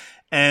game.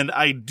 And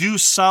I do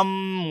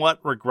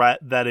somewhat regret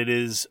that it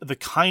is the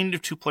kind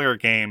of 2-player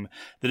game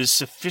that is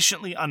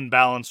sufficiently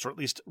unbalanced, or at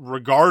least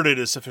regarded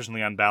as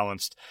sufficiently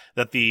unbalanced,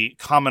 that the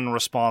common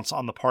response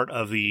on the part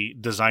of the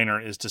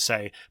designer is to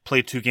say,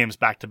 play 2 games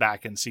back to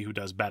back and see who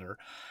does better.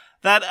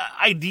 That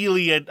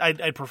ideally,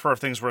 I'd prefer if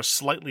things were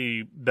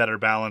slightly better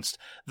balanced.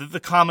 The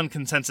common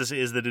consensus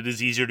is that it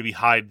is easier to be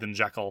Hyde than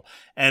Jekyll,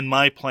 and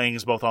my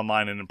playings both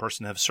online and in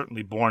person have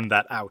certainly borne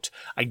that out.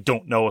 I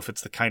don't know if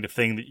it's the kind of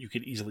thing that you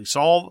could easily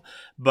solve,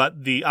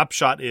 but the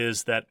upshot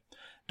is that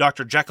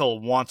Dr.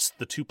 Jekyll wants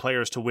the 2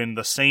 players to win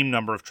the same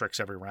number of tricks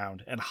every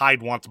round, and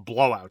Hyde wants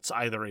blowouts,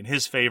 either in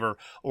his favor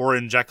or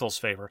in Jekyll's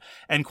favor.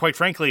 And quite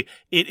frankly,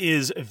 it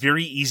is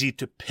very easy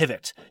to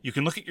pivot. You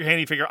can look at your hand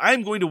and figure,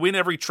 I'm going to win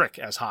every trick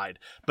as Hyde,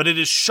 but it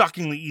is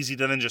shockingly easy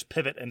to then just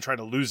pivot and try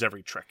to lose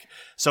every trick.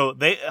 So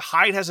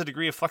Hyde has a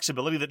degree of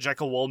flexibility that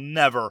Jekyll will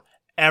never,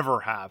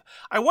 ever have.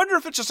 I wonder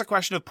if it's just a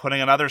question of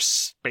putting another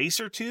space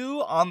or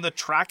 2 on the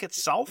track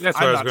itself. That's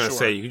what I was going to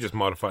say. You can just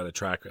modify the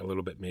track a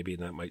little bit, maybe,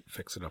 and that might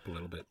fix it up a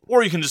little bit.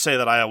 Or you can just say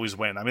that I always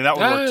win. I mean, that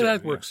would work too.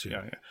 That works too.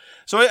 Yeah.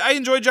 So I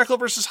enjoyed Jekyll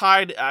vs.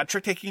 Hyde.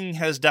 Trick-taking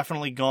has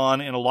definitely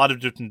gone in a lot of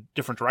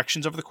different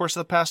directions over the course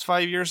of the past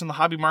 5 years in the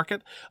hobby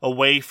market,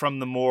 away from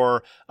the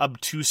more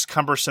obtuse,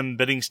 cumbersome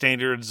bidding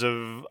standards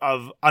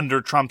of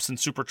under trumps and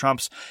super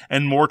trumps,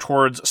 and more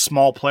towards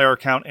small player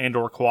count and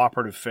or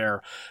cooperative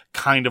fare,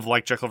 kind of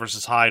like Jekyll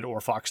vs. Hyde or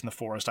Fox in the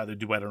Forest, either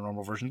duet or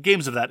normal version,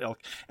 games of that ilk,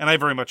 and I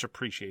very much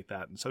appreciate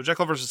that. And so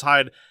Jekyll vs.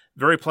 Hyde,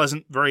 very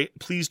pleasant, very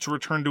pleased to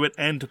return to it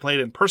and to play it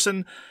in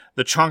person.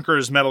 The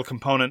Chonkers metal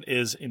component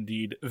is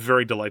indeed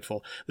very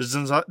delightful. This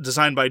is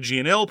designed by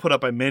G&L, put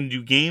up by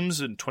Mandu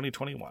Games in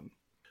 2021.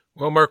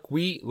 Well, Mark,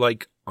 we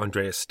like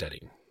Andreas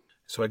Stedding,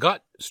 so I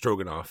got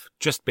Stroganoff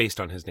just based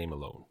on his name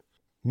alone.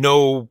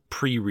 No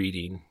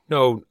pre-reading,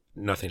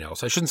 nothing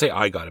else. I shouldn't say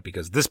I got it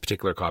because this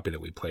particular copy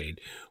that we played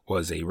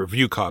was a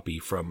review copy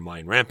from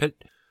Lion Rampant,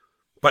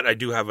 but I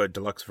do have a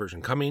deluxe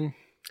version coming,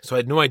 so I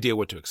had no idea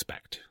what to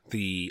expect.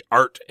 The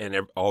art and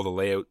all the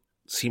layout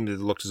seemed to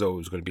look as though it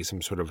was going to be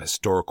some sort of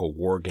historical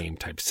war game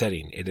type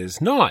setting. It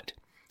is not.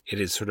 It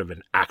is sort of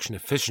an action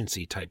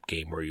efficiency type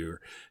game where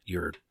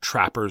you're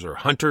trappers or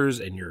hunters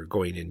and you're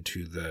going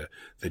into the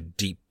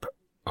deep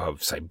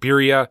of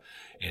Siberia,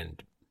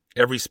 and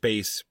every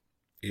space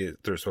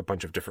there's a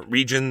bunch of different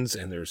regions,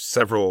 and there's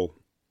several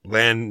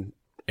land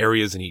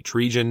areas in each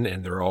region,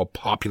 and they're all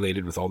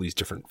populated with all these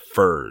different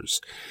furs.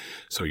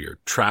 So you're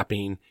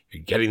trapping,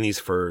 you're getting these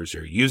furs,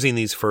 you're using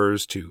these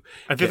furs to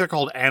I think they're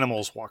called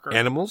animals, Walker.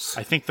 animals.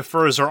 I think the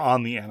furs are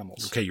on the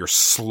animals. Okay, you're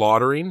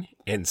slaughtering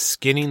and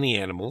skinning the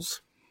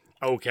animals.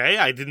 Okay,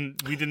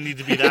 we didn't need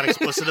to be that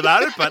explicit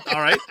about it, but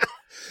all right.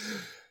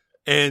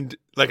 And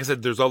like I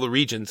said, there's all the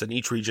regions, and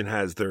each region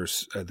has their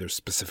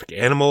specific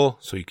animal,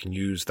 so you can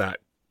use that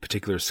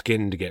particular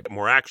skin to get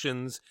more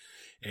actions.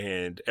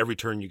 And every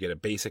turn you get a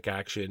basic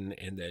action,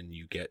 and then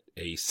you get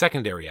a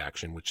secondary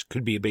action, which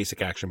could be a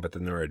basic action, but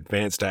then there are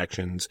advanced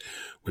actions,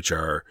 which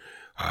are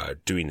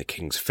doing the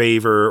king's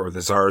favor, or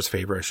the czar's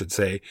favor, I should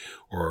say,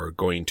 or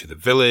going to the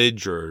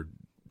village, or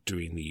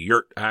doing the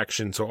yurt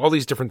action. So all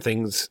these different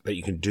things that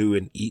you can do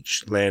in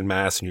each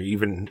landmass, and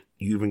you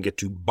even get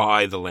to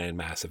buy the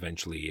landmass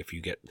eventually if you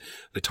get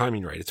the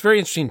timing right. It's very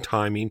interesting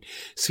timing,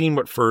 seeing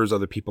what furs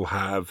other people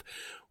have,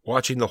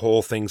 watching the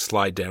whole thing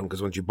slide down,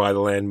 because once you buy the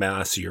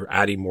landmass, you're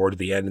adding more to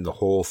the end and the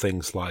whole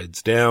thing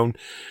slides down,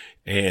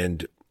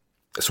 and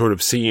sort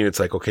of seeing it's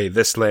like, okay,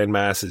 this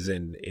landmass is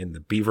in the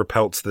beaver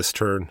pelts this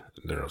turn.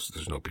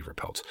 There's no beaver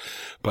pelts,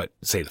 but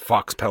say the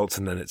fox pelts,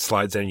 and then it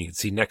slides down. You can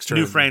see next turn.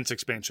 New France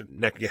expansion.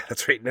 Yeah,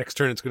 that's right. Next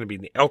turn, it's going to be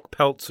in the elk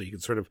pelt. So you can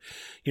sort of,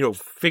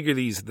 figure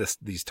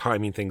these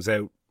timing things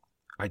out.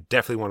 I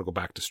definitely want to go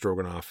back to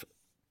Stroganoff.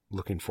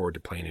 Looking forward to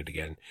playing it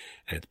again.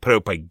 And it's put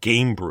out by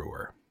Game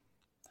Brewer.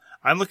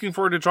 I'm looking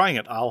forward to trying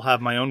it. I'll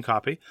have my own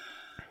copy.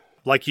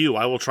 Like you,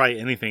 I will try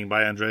anything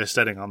by Andreas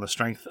Stedding on the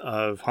strength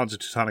of Hansa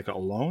Teutonica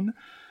alone.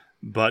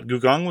 But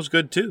Gugong was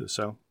good too,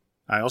 so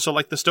I also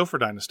like the Stouffer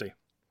Dynasty.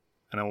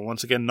 And I will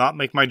once again not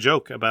make my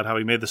joke about how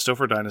he made the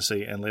Stouffer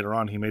Dynasty and later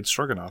on he made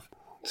Stroganoff.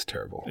 It's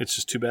terrible. It's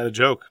just too bad a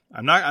joke.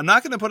 I'm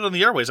not going to put it on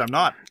the airways. I'm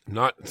not.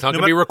 It's not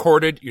going to be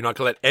recorded. You're not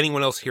going to let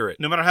anyone else hear it.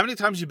 No matter how many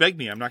times you beg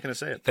me, I'm not going to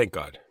say it. Thank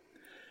God.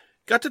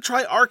 Got to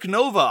try Ark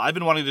Nova. I've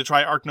been wanting to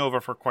try Ark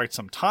Nova for quite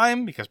some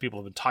time because people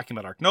have been talking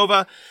about Ark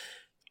Nova.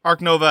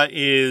 Ark Nova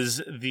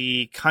is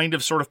the kind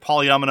of sort of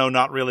polyomino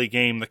not really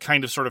game, the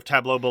kind of sort of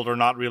tableau builder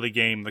not really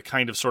game, the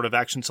kind of sort of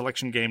action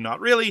selection game not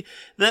really,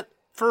 that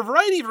for a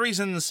variety of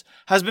reasons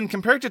has been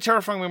compared to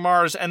Terraforming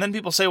Mars, and then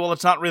people say, well,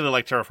 it's not really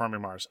like Terraforming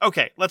Mars.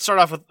 Okay, let's start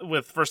off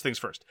with first things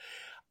first.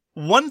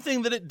 One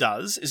thing that it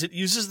does is it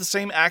uses the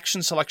same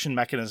action selection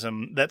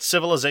mechanism that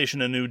Civilization: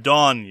 A New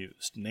Dawn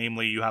used.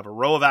 Namely, you have a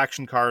row of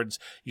action cards,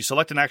 you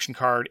select an action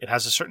card, it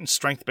has a certain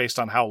strength based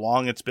on how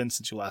long it's been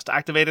since you last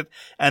activated,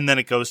 and then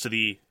it goes to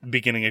the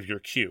beginning of your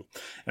queue.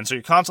 And so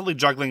you're constantly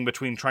juggling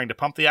between trying to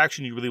pump the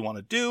action you really want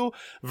to do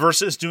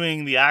versus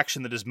doing the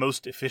action that is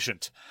most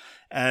efficient.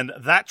 And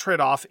that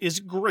trade-off is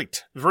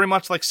great. Very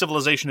much like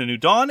Civilization: A New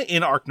Dawn,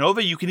 in Ark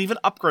Nova, you can even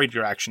upgrade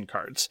your action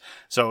cards.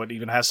 So it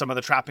even has some of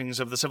the trappings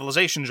of the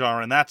Civilization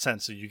genre in that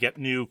sense. So you get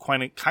new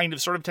kind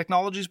of sort of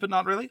technologies, but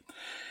not really.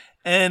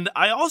 And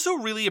I also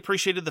really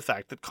appreciated the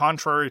fact that,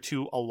 contrary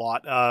to a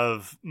lot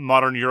of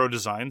modern Euro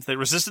designs, they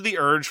resisted the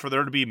urge for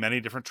there to be many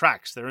different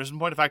tracks. There is, in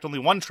point of fact, only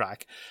one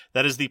track.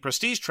 That is the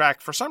Prestige track.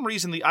 For some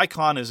reason, the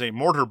icon is a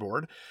mortar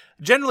board.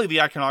 Generally,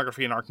 the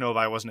iconography in Ark Nova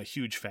I wasn't a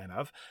huge fan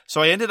of.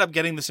 So I ended up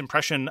getting this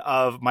impression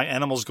of my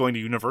animals going to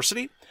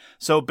university.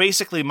 So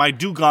basically, my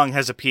Dugong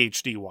has a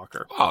PhD,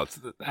 Walker. Oh,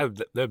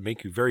 that would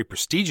make you very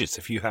prestigious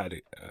if you had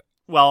it.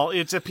 Well,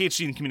 it's a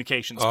PhD in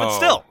communications, but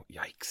still.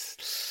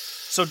 Yikes.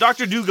 So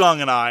Dr. Dugong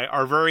and I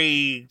are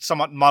very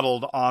somewhat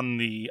muddled on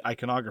the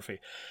iconography.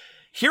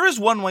 Here is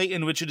one way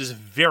in which it is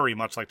very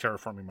much like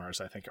Terraforming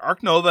Mars, I think.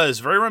 Ark Nova is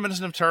very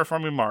reminiscent of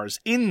Terraforming Mars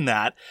in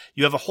that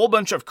you have a whole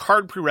bunch of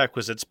card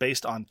prerequisites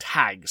based on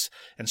tags.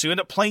 And so you end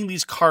up playing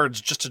these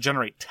cards just to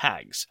generate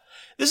tags.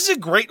 This is a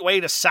great way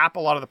to sap a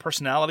lot of the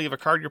personality of a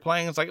card you're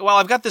playing. It's like, well,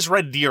 I've got this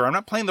red deer. I'm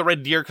not playing the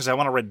red deer because I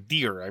want a red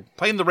deer. I'm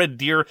playing the red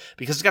deer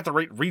because it's got the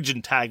right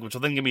region tag, which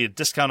will then give me a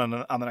discount on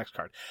the next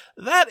card.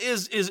 That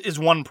is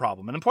one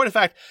problem. And in point of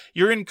fact,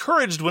 you're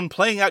encouraged when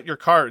playing out your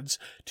cards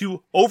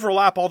to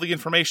overlap all the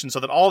information so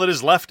that all that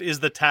is left is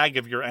the tag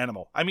of your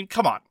animal. I mean,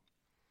 come on.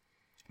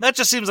 That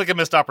just seems like a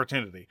missed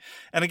opportunity.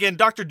 And again,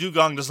 Dr.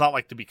 Dugong does not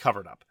like to be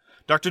covered up.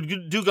 Dr.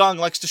 Dugong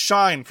likes to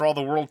shine for all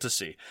the world to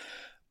see.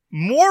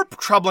 More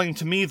troubling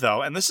to me,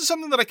 though, and this is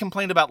something that I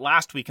complained about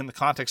last week in the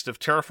context of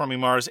Terraforming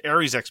Mars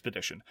Ares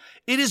Expedition.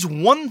 It is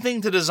one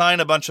thing to design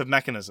a bunch of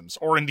mechanisms,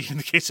 or indeed in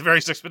the case of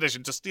Ares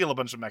Expedition, to steal a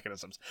bunch of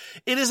mechanisms.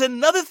 It is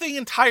another thing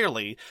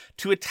entirely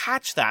to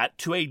attach that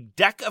to a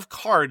deck of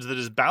cards that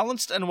is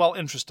balanced and well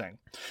interesting.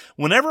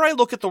 Whenever I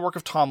look at the work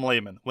of Tom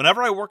Lehman,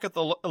 whenever I look at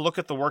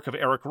the work of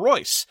Eric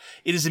Royce,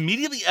 it is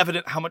immediately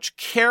evident how much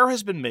care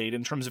has been made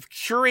in terms of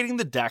curating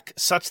the deck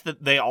such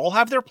that they all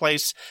have their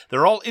place,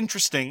 they're all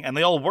interesting, and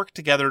they all work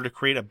together to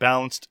create a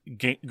balanced,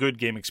 good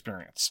game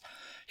experience.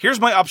 Here's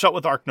my upshot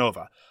with Ark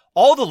Nova.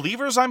 All the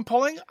levers I'm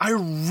pulling, I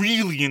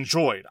really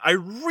enjoyed. I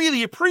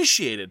really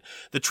appreciated.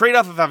 The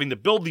trade-off of having to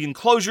build the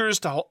enclosures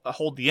to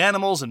hold the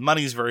animals, and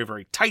money is very,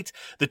 very tight.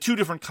 The two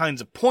different kinds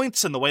of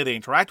points and the way they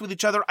interact with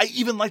each other. I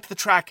even liked the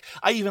track.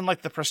 I even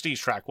liked the prestige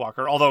track,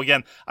 Walker. Although,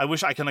 again, I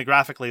wish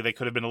iconographically they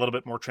could have been a little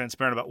bit more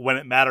transparent about when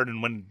it mattered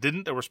and when it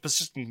didn't. There was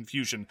persistent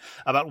confusion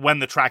about when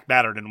the track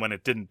mattered and when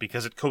it didn't,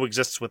 because it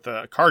coexists with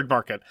the card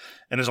market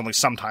and is only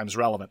sometimes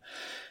relevant.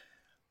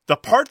 The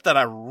part that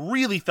I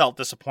really felt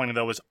disappointed,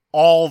 though, is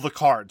all the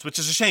cards, which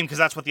is a shame because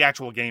that's what the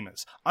actual game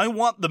is. I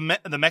want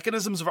the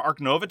mechanisms of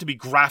Ark Nova to be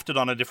grafted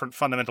on a different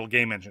fundamental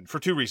game engine for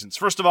two reasons.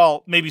 First of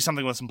all, maybe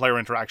something with some player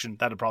interaction.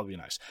 That'd probably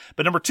be nice.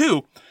 But number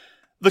two,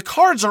 the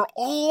cards are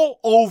all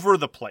over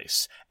the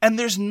place, and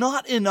there's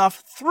not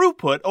enough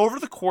throughput over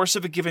the course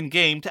of a given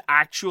game to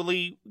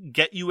actually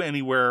get you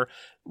anywhere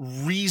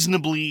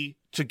reasonably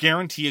to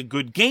guarantee a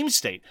good game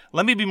state.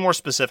 Let me be more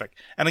specific.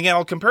 And again,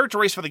 I'll compare it to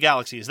Race for the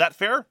Galaxy. Is that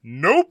fair?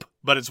 Nope.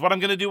 But it's what I'm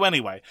going to do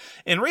anyway.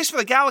 In Race for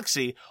the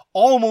Galaxy,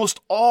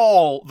 almost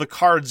all the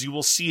cards you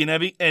will see in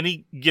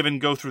any given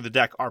go through the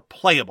deck are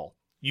playable.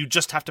 You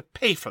just have to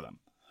pay for them.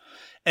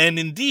 And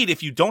indeed,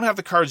 if you don't have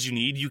the cards you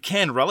need, you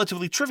can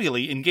relatively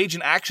trivially engage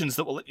in actions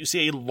that will let you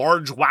see a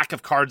large whack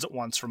of cards at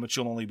once from which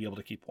you'll only be able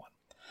to keep one.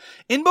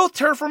 In both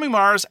Terraforming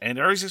Mars and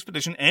Ares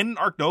Expedition and in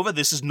Ark Nova,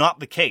 this is not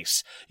the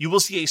case. You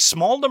will see a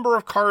small number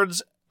of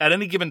cards at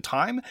any given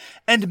time,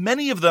 and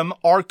many of them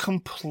are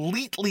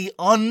completely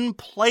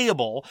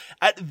unplayable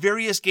at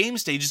various game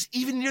stages,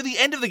 even near the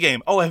end of the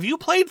game. Oh, have you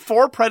played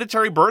 4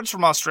 predatory birds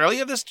from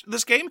Australia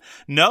this game?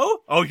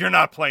 No? Oh, you're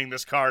not playing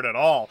this card at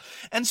all.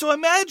 And so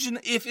imagine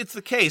if it's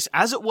the case,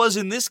 as it was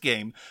in this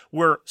game,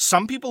 where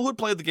some people who had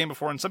played the game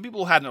before and some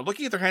people who hadn't are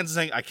looking at their hands and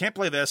saying, I can't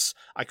play this,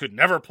 I could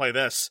never play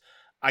this,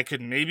 I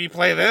could maybe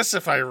play this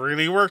if I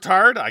really worked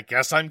hard. I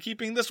guess I'm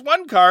keeping this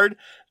one card.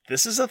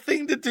 This is a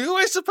thing to do,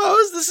 I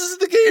suppose. This is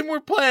the game we're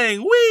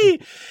playing. Whee!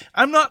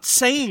 I'm not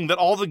saying that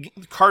all the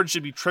cards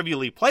should be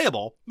trivially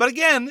playable, but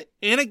again,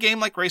 in a game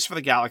like Race for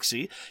the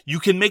Galaxy, you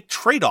can make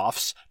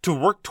trade-offs to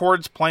work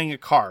towards playing a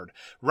card,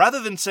 rather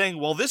than saying,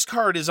 well, this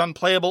card is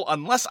unplayable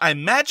unless I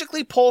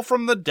magically pull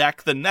from the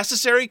deck the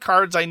necessary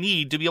cards I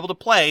need to be able to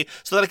play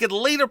so that I could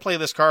later play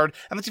this card,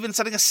 and that's even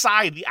setting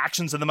aside the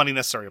actions and the money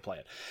necessary to play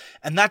it.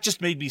 And that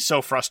just made me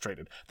so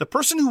frustrated. The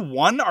person who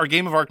won our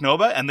game of Ark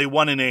Nova, and they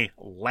won in a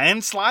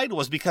landslide,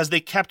 was because they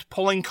kept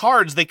pulling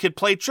cards they could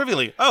play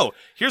trivially. Oh,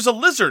 here's a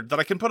lizard that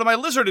I can put in my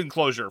lizard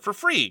enclosure for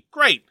free.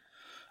 Great.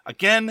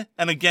 Again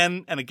and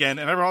again and again,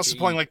 and everyone else is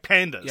pulling like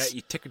pandas. Yeah,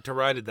 you ticket to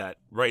ride that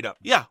right up.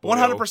 Yeah,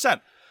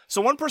 100%.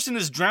 So one person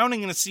is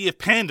drowning in a sea of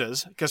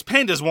pandas, because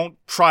pandas won't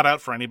trot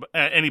out for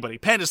anybody.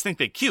 Pandas think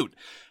they're cute.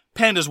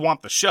 Pandas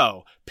want the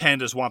show.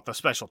 Pandas want the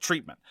special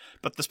treatment.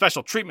 But the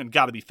special treatment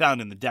got to be found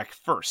in the deck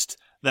first,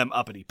 them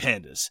uppity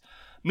pandas.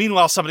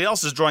 Meanwhile, somebody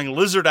else is drawing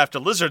lizard after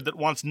lizard that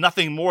wants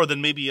nothing more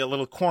than maybe a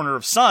little corner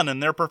of sun,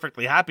 and they're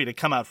perfectly happy to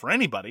come out for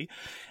anybody.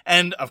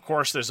 And, of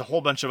course, there's a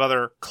whole bunch of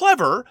other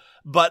clever,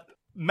 but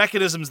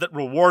mechanisms that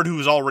reward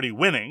who's already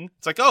winning.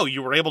 It's like, oh,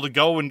 you were able to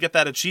go and get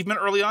that achievement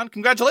early on?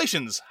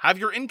 Congratulations! Have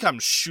your income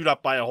shoot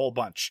up by a whole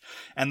bunch.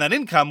 And that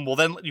income will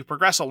then let you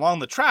progress along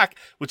the track,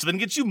 which then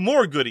gets you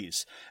more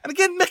goodies. And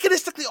again,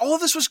 mechanistically, all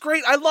of this was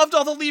great. I loved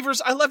all the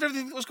levers. I loved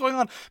everything that was going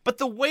on. But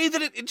the way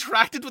that it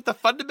interacted with the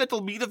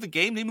fundamental meat of the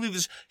game, namely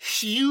this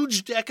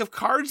huge deck of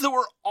cards that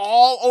were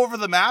all over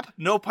the map,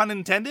 no pun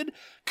intended,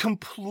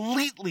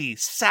 completely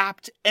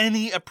sapped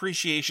any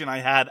appreciation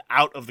I had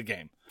out of the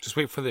game. Just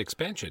wait for the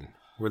expansion,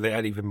 where they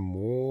add even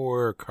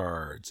more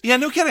cards. Yeah,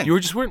 no kidding. You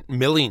just weren't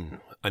milling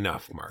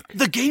enough, Mark.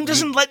 The game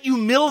doesn't let you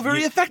mill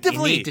very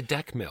effectively. You need to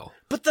deck mill.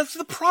 But that's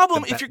the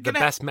problem. If you're the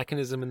best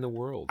mechanism in the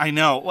world. I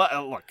know.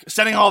 Well, look,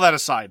 setting all that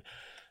aside,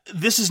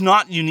 this is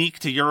not unique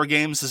to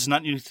Eurogames. This is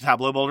not unique to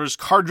Tableau Builders.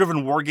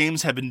 Card-driven war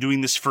games have been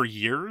doing this for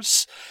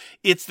years.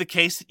 It's the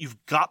case that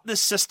you've got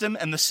this system,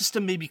 and the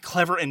system may be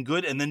clever and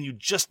good, and then you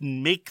just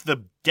make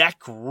the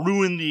deck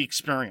ruin the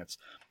experience.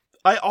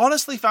 I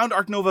honestly found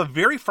Ark Nova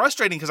very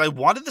frustrating because I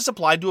wanted this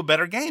applied to a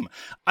better game.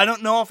 I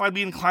don't know if I'd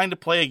be inclined to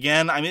play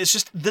again. I mean, it's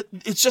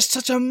just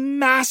such a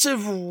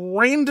massive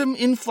random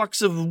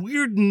influx of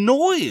weird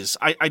noise.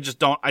 I just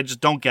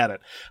don't get it.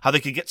 How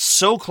they could get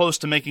so close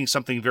to making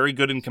something very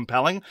good and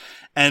compelling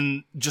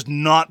and just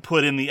not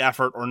put in the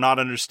effort or not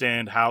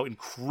understand how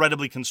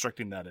incredibly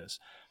constricting that is.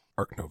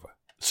 Ark Nova.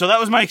 So that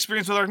was my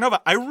experience with Ark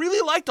Nova. I really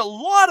liked a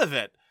lot of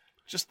it.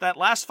 Just that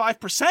last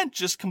 5%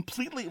 just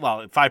completely,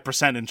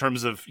 5% in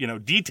terms of,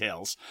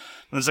 details.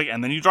 And it's like,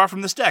 and then you draw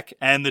from this deck,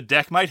 and the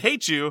deck might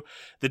hate you,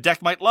 the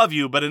deck might love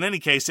you, but in any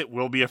case, it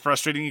will be a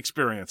frustrating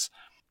experience.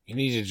 You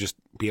need to just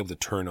be able to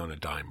turn on a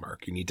dime,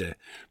 Mark. You need to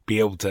be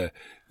able to,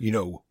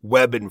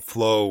 web and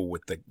flow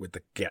with the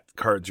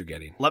cards you're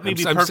getting.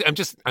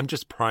 I'm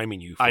just priming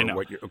you for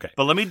what you're okay.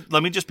 But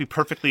let me just be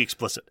perfectly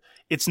explicit.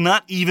 It's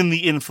not even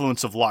the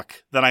influence of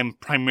luck that I'm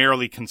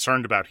primarily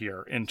concerned about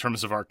here in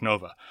terms of Ark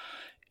Nova.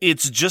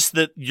 It's just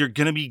that you're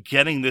going to be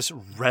getting this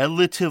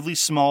relatively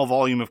small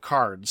volume of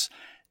cards,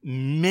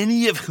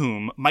 many of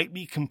whom might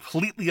be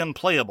completely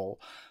unplayable,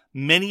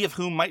 many of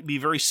whom might be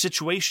very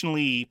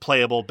situationally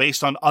playable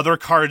based on other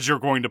cards you're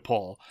going to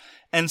pull,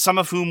 and some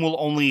of whom will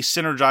only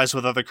synergize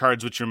with other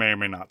cards which you may or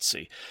may not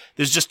see.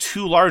 There's just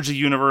too large a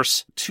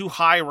universe, too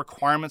high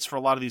requirements for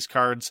a lot of these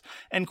cards,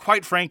 and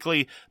quite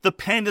frankly, the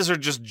pandas are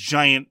just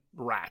giant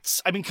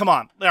rats. I mean, come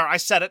on. There, I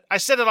said it. I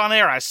said it on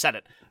air. I said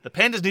it. The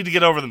pandas need to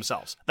get over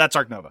themselves. That's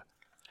Arc Nova.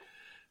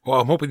 Well,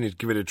 I'm hoping to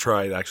give it a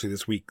try. Actually,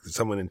 this week,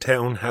 someone in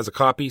town has a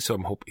copy, so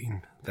I'm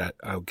hoping that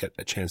I'll get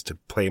a chance to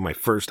play my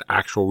first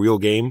actual real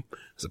game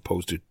as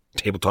opposed to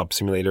Tabletop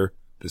Simulator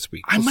this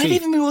week. I might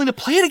even be willing to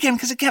play it again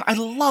because, again, I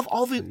love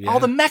all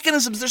the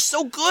mechanisms. They're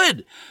so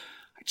good.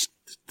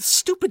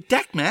 Stupid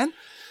deck, man.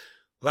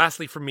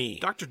 Lastly, for me,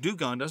 Dr.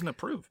 Dugon doesn't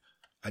approve.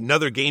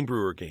 another Game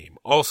Brewer game,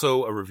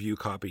 also a review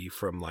copy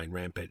from Line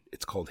Rampant.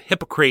 It's called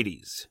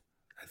Hippocrates.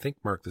 I think,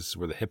 Mark, this is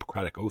where the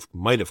Hippocratic Oath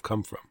might have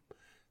come from.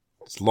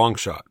 It's a long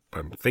shot,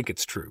 but I think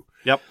it's true.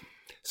 Yep.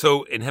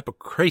 So in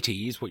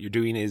Hippocrates, what you're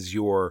doing is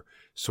you're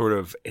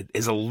it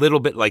is a little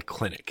bit like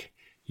Clinic.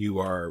 You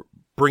are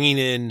bringing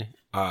in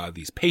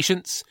these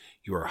patients,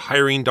 you are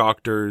hiring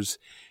doctors,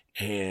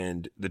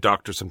 and the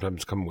doctors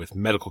sometimes come with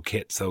medical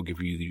kits. They'll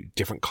give you the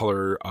different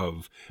color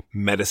of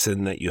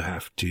medicine that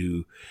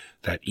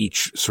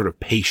each sort of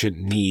patient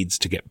needs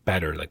to get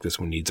better. Like this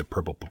one needs a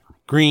purple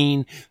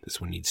green,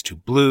 this one needs 2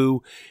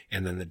 blue,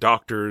 and then the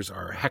doctors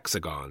are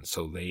hexagons,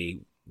 so they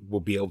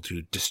will be able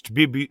to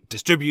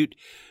distribute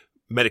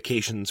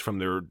medications from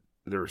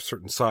their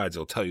certain sides.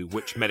 They'll tell you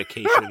which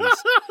medications.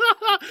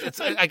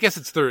 I guess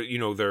it's their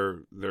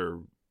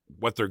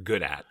what they're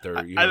good at.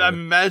 I'm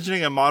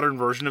imagining a modern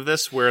version of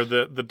this where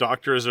the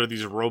doctors are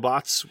these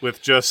robots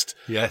with just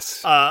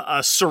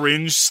a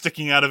syringe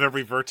sticking out of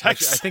every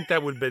vertex. Actually, I think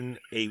that would have been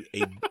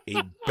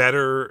a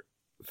better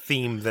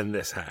theme than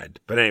this had.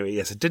 But anyway,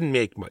 yes, it didn't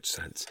make much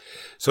sense.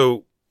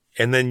 So,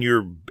 and then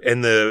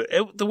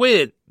the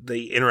way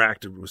they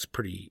interacted was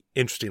pretty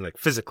interesting, like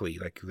physically,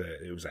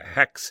 it was a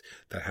hex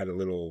that had a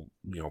little,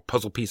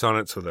 puzzle piece on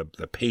it. So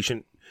the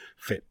patient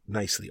fit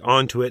nicely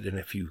onto it. And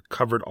if you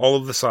covered all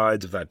of the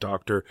sides of that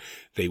doctor,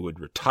 they would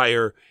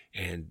retire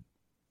and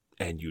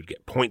you'd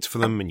get points for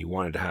them. And you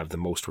wanted to have the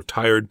most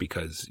retired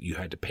because you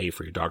had to pay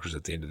for your doctors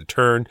at the end of the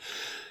turn.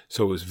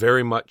 So it was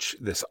very much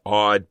this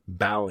odd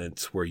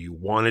balance where you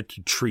wanted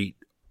to treat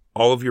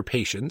all of your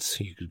patients.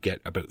 You could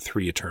get about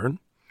 3 a turn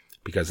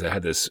because it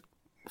had this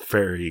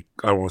very,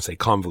 I don't want to say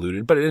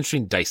convoluted, but an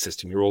interesting dice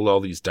system. You rolled all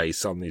these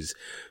dice on these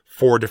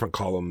 4 different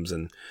columns,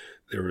 and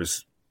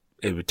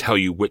it would tell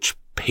you which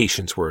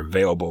patients were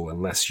available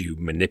unless you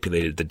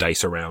manipulated the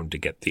dice around to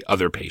get the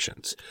other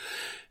patients.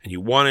 And you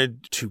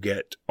wanted to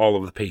get all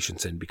of the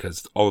patients in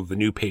because all of the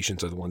new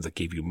patients are the ones that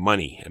gave you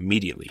money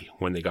immediately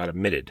when they got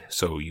admitted.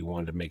 So you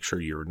wanted to make sure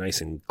you were nice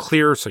and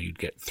clear. So you'd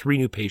get 3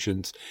 new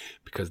patients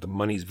because the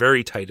money's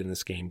very tight in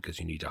this game because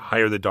you need to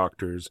hire the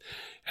doctors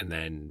and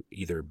then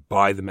either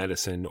buy the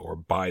medicine or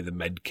buy the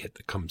med kit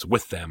that comes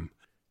with them.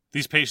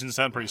 These patients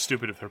sound pretty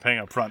stupid if they're paying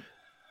up front.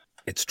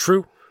 It's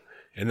true.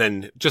 And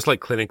then just like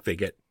Clinic, they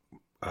get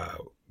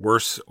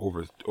worse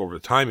over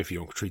time. If you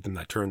don't treat them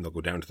that turn, they'll go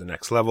down to the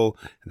next level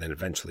and then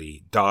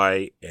eventually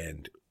die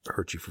and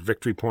hurt you for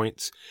victory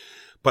points.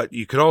 But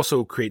you could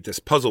also create this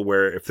puzzle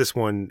where if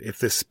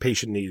this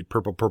patient needed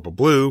purple,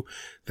 blue,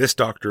 this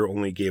doctor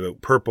only gave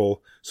out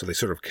purple. So they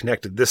sort of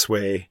connected this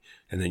way.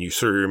 And then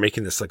you're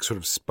making this sort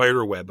of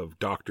spider web of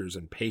doctors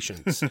and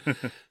patients.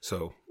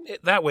 So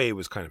that way it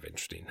was kind of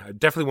interesting. I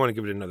definitely want to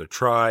give it another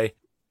try.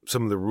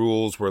 Some of the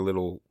rules were a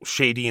little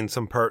shady in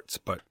some parts,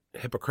 but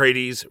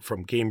Hippocrates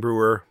from Game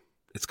Brewer,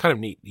 it's kind of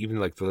neat. Even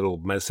like the little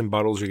medicine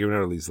bottles you're giving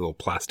out are these little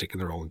plastic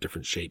and they're all in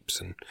different shapes.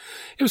 And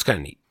it was kind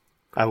of neat.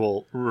 I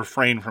will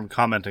refrain from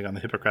commenting on the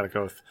Hippocratic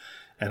Oath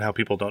and how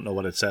people don't know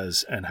what it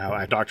says and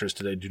how doctors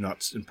today do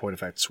not, in point of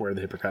fact, swear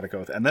the Hippocratic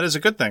Oath. And that is a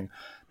good thing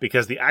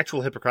because the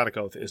actual Hippocratic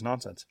Oath is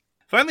nonsense.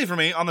 Finally, for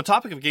me, on the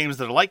topic of games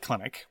that are like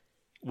Clinic,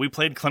 we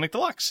played Clinic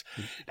Deluxe.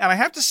 And I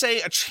have to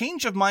say, a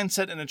change of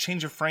mindset and a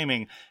change of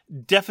framing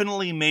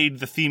definitely made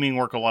the theming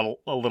work a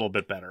little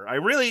bit better.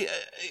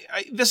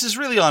 This is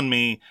really on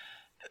me.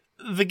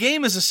 The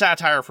game is a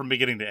satire from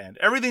beginning to end.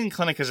 Everything in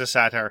Clinic is a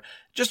satire.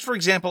 Just for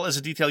example, as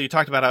a detail, you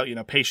talked about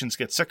how, patients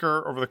get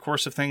sicker over the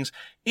course of things.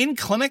 In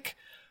Clinic,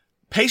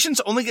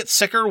 patients only get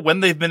sicker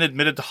when they've been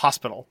admitted to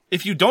hospital.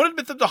 If you don't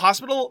admit them to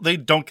hospital, they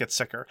don't get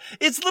sicker.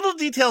 It's little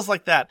details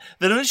like that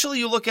initially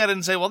you look at it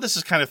and say, well, this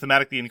is kind of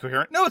thematically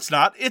incoherent. No, it's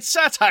not. It's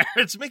satire.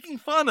 It's making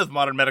fun of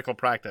modern medical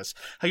practice.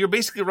 How you're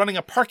basically running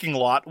a parking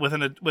lot with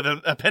an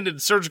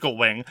appended surgical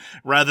wing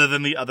rather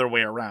than the other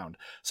way around.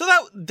 So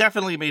that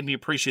definitely made me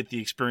appreciate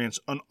the experience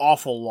an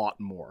awful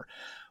lot more.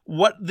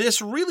 What this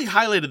really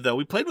highlighted, though,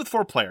 we played with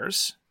 4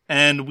 players,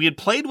 and we had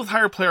played with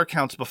higher player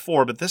counts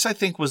before, but this, I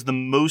think, was the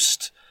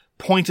most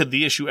pointed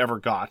the issue ever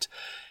got.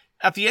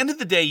 At the end of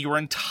the day, you're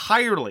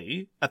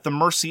entirely at the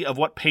mercy of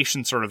what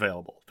patients are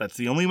available. That's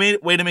the only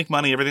way to make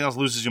money. Everything else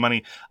loses you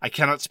money. I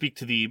cannot speak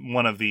to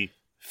one of the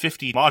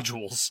 50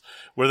 modules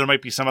where there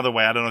might be some other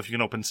way. I don't know if you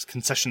can open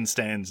concession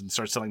stands and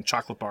start selling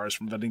chocolate bars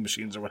from vending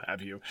machines or what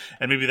have you.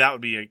 And maybe that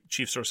would be a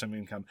chief source of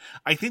income.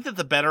 I think that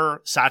the better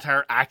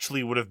satire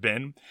actually would have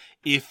been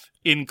if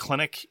in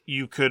clinic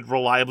you could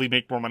reliably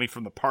make more money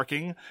from the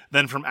parking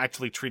than from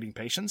actually treating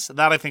patients.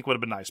 That I think would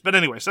have been nice. But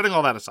anyway, setting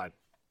all that aside.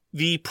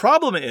 The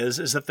problem is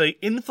that the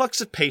influx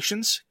of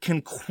patients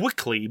can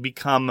quickly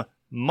become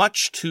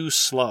much too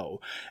slow.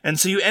 And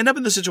so you end up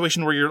in the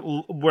situation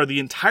where the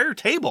entire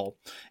table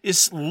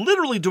is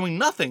literally doing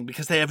nothing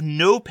because they have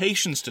no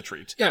patients to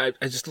treat. Yeah,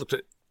 I just looked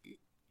at,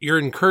 you're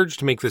encouraged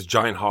to make this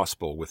giant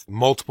hospital with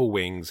multiple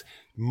wings,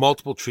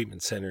 multiple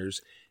treatment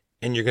centers,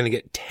 and you're going to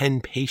get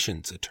 10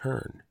 patients a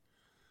turn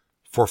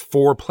for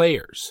 4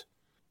 players.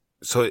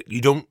 So you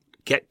don't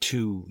get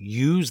to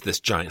use this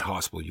giant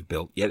hospital you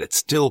built, yet it's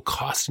still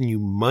costing you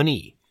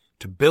money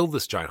to build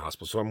this giant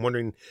hospital. So I'm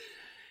wondering,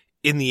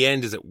 in the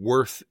end, is it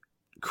worth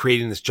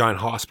creating this giant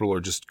hospital or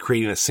just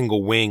creating a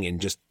single wing and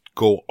just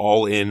go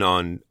all in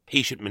on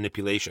patient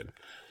manipulation?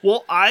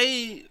 Well,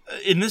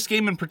 in this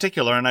game in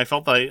particular, and I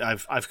felt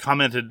that I've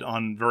commented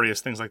on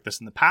various things like this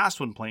in the past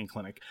when playing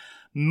Clinic,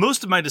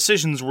 most of my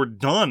decisions were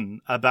done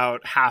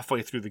about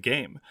halfway through the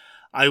game.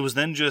 I was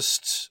then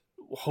just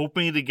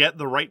hoping to get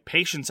the right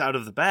patients out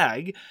of the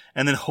bag,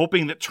 and then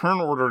hoping that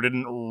turn order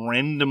didn't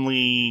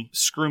randomly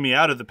screw me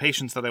out of the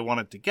patients that I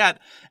wanted to get,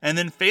 and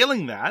then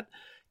failing that,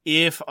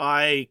 if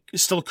I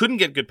still couldn't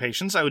get good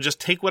patients, I would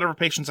just take whatever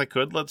patients I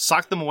could,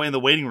 sock them away in the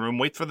waiting room,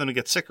 wait for them to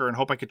get sicker, and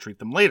hope I could treat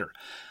them later.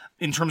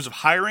 In terms of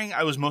hiring,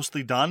 I was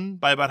mostly done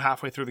by about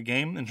halfway through the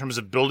game. In terms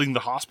of building the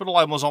hospital,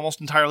 I was almost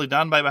entirely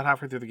done by about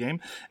halfway through the game.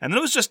 And then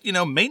it was just,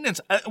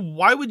 maintenance.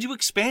 Why would you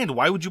expand?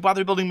 Why would you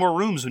bother building more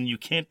rooms when you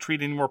can't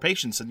treat any more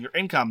patients and your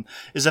income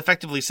is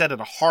effectively set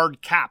at a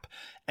hard cap?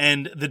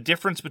 And the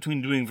difference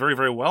between doing very,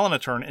 very well on a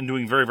turn and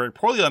doing very, very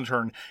poorly on a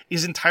turn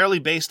is entirely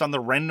based on the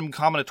random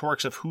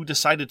combinatorics of who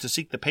decided to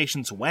seek the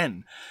patients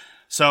when.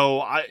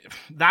 So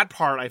that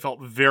part I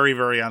felt very,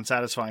 very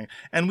unsatisfying.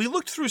 And we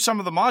looked through some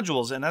of the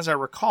modules, and as I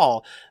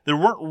recall, there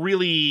weren't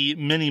really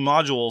many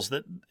modules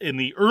that in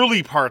the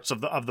early parts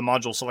of the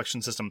module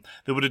selection system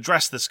that would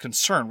address this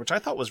concern, which I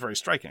thought was very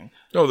striking.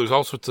 No, there's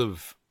all sorts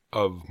of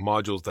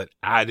modules that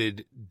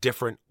added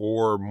different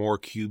or more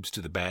cubes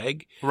to the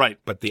bag. Right.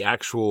 But the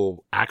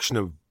actual action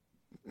of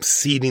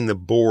seeding the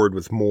board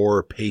with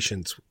more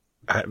patients,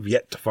 I have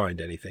yet to find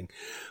anything.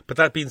 But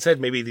that being said,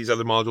 maybe these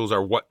other modules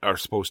are what are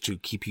supposed to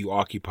keep you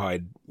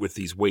occupied with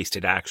these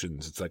wasted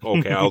actions. It's like,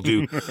 okay, I'll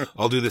do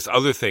this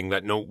other thing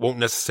that won't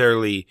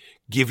necessarily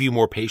give you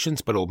more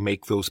patients, but it'll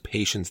make those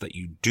patients that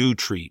you do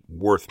treat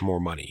worth more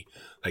money.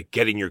 Like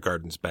getting your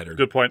gardens better.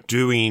 Good point.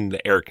 Doing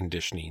the air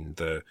conditioning,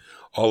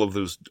 all of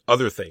those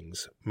other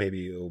things.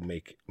 Maybe it'll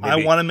make.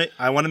 I want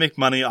to make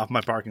money off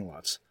my parking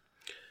lots.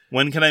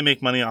 When can I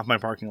make money off my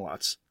parking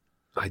lots?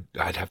 I'd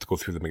have to go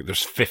through them.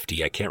 There's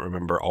 50. I can't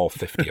remember all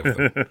 50 of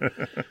them.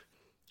 And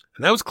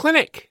that was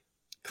Clinic.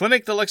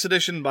 Clinic Deluxe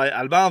Edition by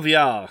Alban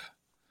Viard.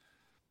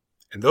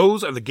 And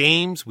those are the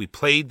games we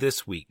played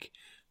this week.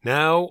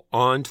 Now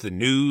on to the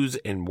news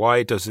and why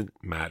it doesn't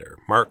matter.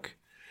 Mark,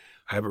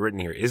 I have it written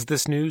here. Is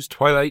this news?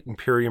 Twilight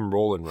Imperium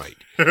roll and write.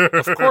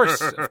 Of course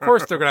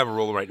they're going to have a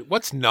roll and write.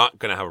 What's not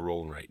going to have a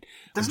roll and write?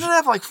 Doesn't it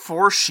have like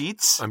 4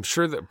 sheets? I'm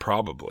sure that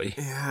probably.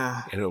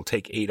 Yeah. And it'll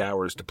take 8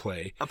 hours to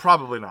play.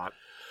 Probably not.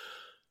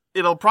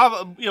 It'll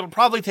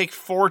probably take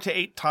 4 to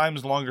 8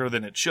 times longer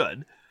than it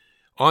should.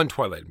 On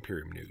Twilight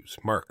Imperium news,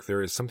 Mark,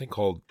 there is something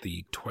called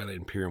the Twilight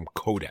Imperium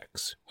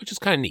Codex, which is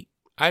kind of neat.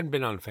 I hadn't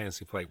been on a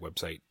Fantasy Flight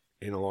website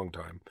in a long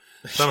time.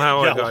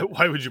 Somehow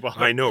why would you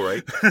bother? I know,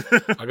 right?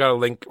 I got a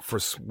link for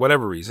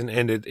whatever reason,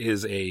 and it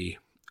is a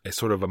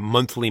sort of a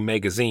monthly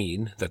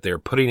magazine that they're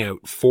putting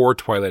out for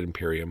Twilight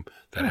Imperium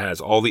that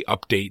has all the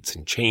updates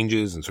and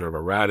changes and sort of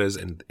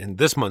erratas. And in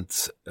this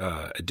month's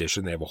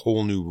edition, they have a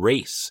whole new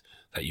race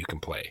that you can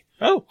play.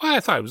 Oh. Well, I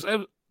thought it was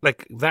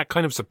like that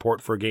kind of support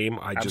for a game.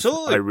 I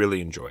really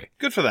enjoy.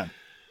 Good for them.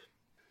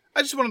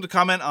 I just wanted to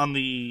comment on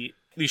the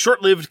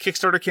short-lived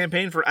Kickstarter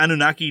campaign for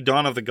Anunnaki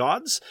Dawn of the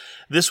Gods.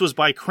 This was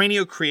by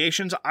Cranio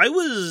Creations. I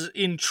was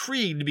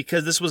intrigued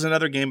because this was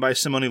another game by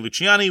Simone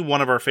Luciani,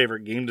 one of our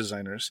favorite game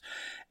designers.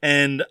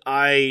 And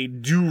I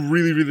do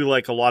really, really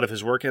like a lot of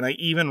his work, and I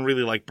even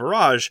really like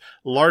Barrage,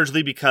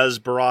 largely because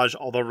Barrage,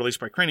 although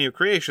released by Cranio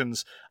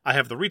Creations, I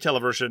have the retail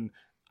version.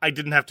 I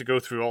didn't have to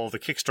go through all the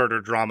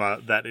Kickstarter drama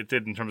that it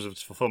did in terms of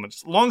its fulfillment.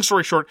 Long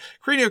story short,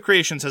 Cranio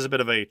Creations has a bit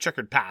of a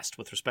checkered past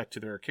with respect to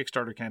their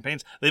Kickstarter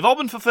campaigns. They've all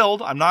been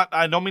fulfilled.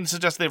 I don't mean to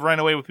suggest they've ran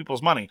away with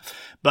people's money,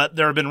 but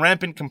there have been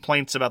rampant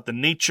complaints about the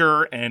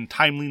nature and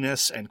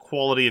timeliness and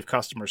quality of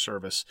customer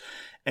service.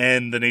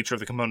 and the nature of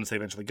the components they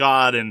eventually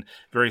got, and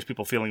various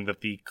people feeling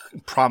that the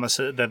promise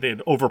that they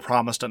had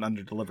overpromised and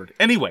underdelivered.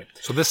 Anyway,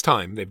 So this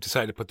time they've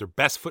decided to put their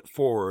best foot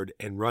forward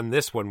and run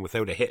this one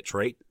without a hitch,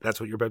 right? That's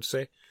what you're about to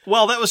say?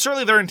 well, that was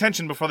certainly their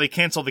intention before they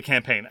canceled the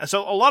campaign.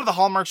 So a lot of the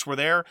hallmarks were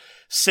there,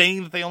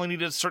 saying that they only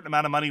needed a certain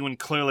amount of money when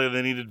clearly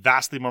they needed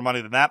vastly more money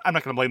than that. I'm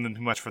not going to blame them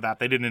too much for that.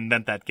 They didn't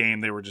invent that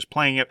game; they were just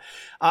playing it.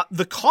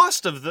 The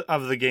cost of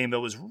the game though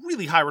was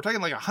really high. We're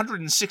talking like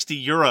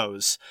 160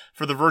 euros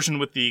for the version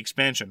with the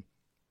expansion.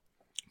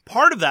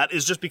 Part of that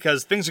is just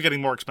because things are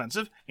getting more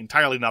expensive,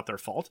 entirely not their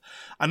fault.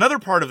 Another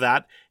part of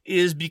that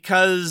is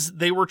because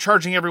they were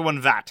charging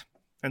everyone VAT.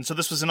 And so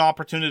this was an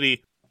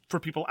opportunity for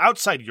people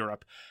outside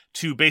Europe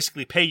to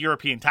basically pay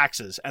European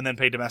taxes and then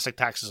pay domestic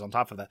taxes on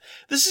top of that.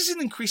 This is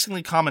an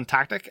increasingly common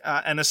tactic,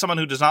 and as someone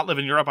who does not live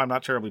in Europe, I'm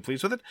not terribly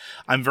pleased with it.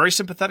 I'm very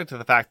sympathetic to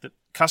the fact that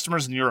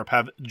customers in Europe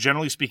have,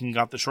 generally speaking,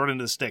 got the short end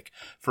of the stick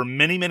for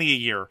many, many a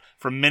year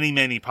from many,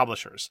 many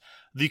publishers.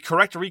 The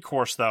correct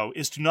recourse, though,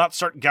 is to not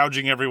start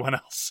gouging everyone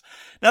else.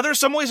 Now, there are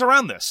some ways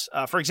around this.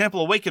 For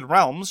example, Awakened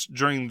Realms,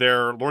 during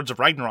their Lords of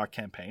Ragnarok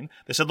campaign,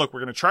 they said, look,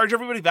 we're going to charge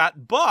everybody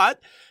VAT, but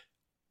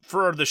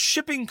for the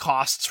shipping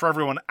costs for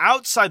everyone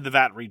outside the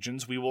VAT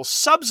regions, we will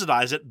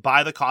subsidize it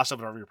by the cost of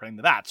whatever you're paying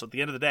the VAT. So at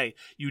the end of the day,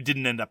 you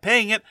didn't end up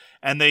paying it,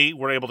 and they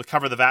were able to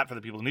cover the VAT for the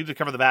people who needed to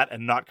cover the VAT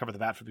and not cover the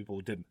VAT for people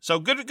who didn't. So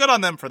good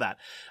on them for that.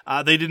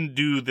 They didn't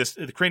do this.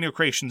 The Cranio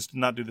Creations did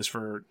not do this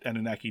for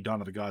Anunnaki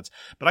Dawn of the Gods.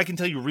 But I can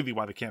tell you really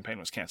why the campaign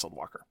was canceled,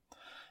 Walker.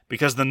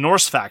 Because the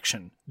Norse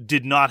faction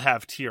did not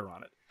have tier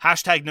on it.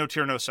 Hashtag no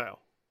tier, no sale.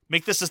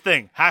 Make this a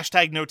thing.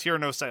 Hashtag no tier,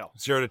 no sale.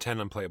 0 to 10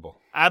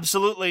 unplayable.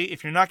 Absolutely.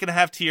 If you're not going to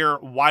have tier,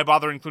 why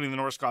bother including the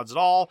Norse gods at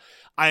all?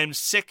 I am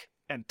sick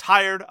and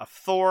tired of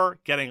Thor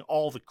getting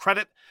all the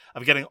credit,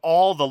 of getting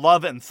all the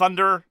love and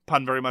thunder,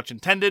 pun very much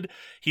intended.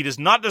 He does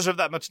not deserve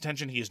that much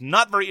attention. He is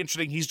not very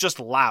interesting. He's just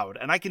loud.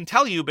 And I can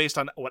tell you, based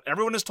on what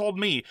everyone has told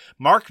me,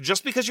 Mark,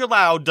 just because you're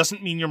loud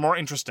doesn't mean you're more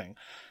interesting.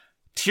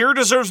 Tier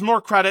deserves more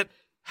credit.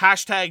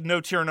 Hashtag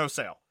no tier, no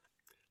sale.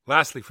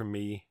 Lastly from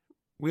me,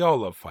 we all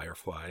love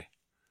Firefly.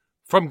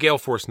 From Gale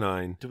Force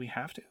 9. Do we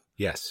have to?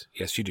 Yes,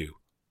 you do.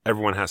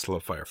 Everyone has to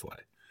love Firefly.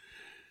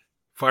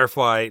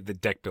 Firefly, the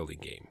deck building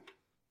game.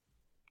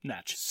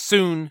 Natch.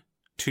 Soon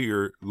to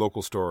your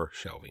local store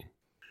shelving.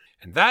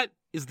 And that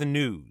is the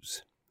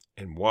news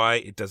and why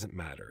it doesn't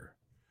matter.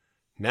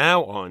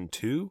 Now on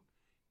to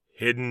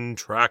Hidden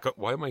Track.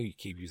 Why am I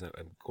keep using that?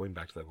 I'm going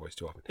back to that voice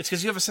too often. It's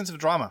because you have a sense of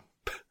drama.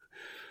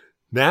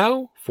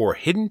 Now for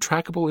hidden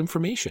trackable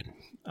information.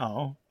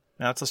 Oh,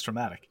 now it's less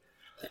dramatic.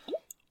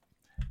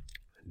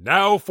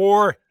 Now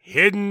for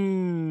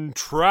hidden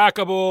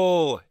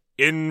trackable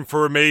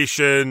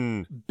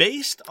information.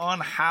 Based on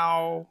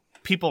how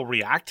people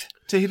react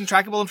to hidden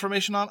trackable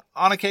information on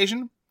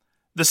occasion,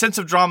 the sense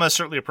of drama is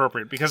certainly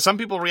appropriate, because some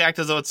people react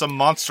as though it's some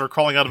monster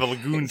crawling out of a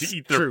lagoon to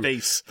eat their True.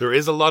 face. There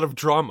is a lot of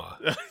drama.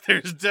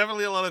 There's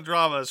definitely a lot of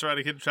drama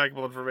surrounding hidden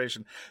trackable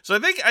information. So I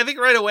think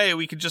right away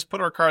we could just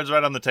put our cards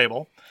right on the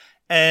table.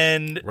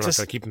 And We're not going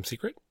to keep them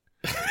secret?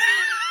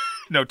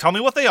 no, tell me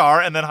what they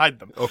are and then hide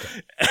them.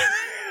 Okay.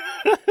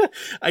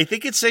 I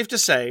think it's safe to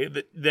say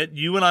that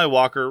you and I,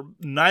 Walker,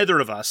 neither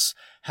of us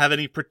have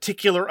any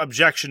particular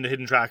objection to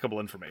hidden trackable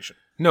information.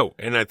 No,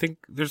 and I think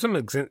there's some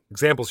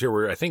examples here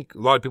where I think a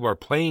lot of people are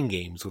playing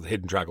games with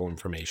hidden trackable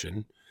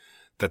information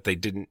that they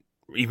didn't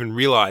even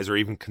realize or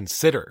even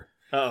consider.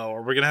 Uh-oh,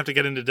 are we going to have to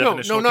get into No,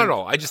 definitional? not at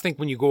all. I just think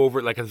when you go over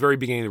it, like at the very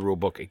beginning of the rule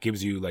book, it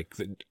gives you like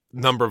the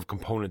number of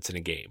components in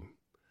a game.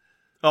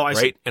 Oh, I right?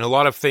 see. And a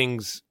lot of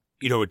things,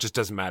 it just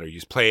doesn't matter. You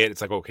just play it.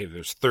 It's like, okay,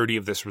 there's 30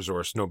 of this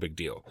resource, no big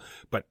deal.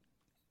 But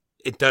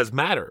it does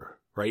matter,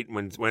 right?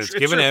 When it's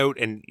given true. out,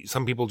 and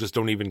some people just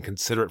don't even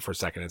consider it for a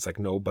second. It's like,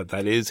 no, but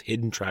that is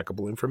hidden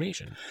trackable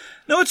information.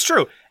 No, it's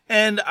true.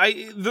 And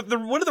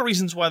one of the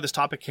reasons why this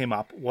topic came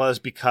up was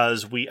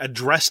because we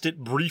addressed it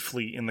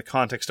briefly in the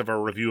context of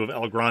our review of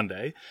El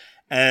Grande,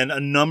 and a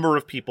number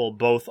of people,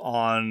 both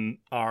on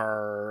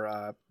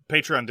our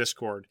Patreon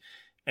Discord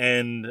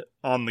and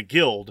on the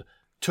Guild,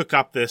 took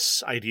up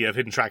this idea of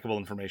hidden trackable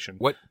information.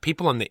 What,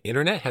 people on the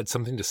internet had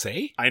something to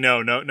say? I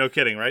know, no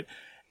kidding, right?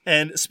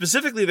 And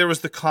specifically, there was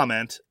the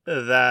comment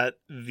that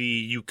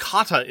the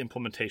Yukata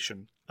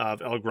implementation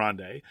of El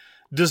Grande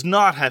does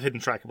not have hidden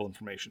trackable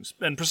information.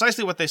 And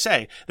precisely what they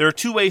say, there are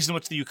two ways in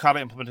which the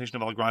Yukata implementation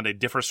of El Grande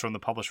differs from the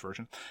published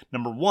version.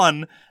 Number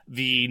one,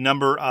 the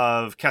number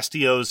of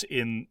Castillos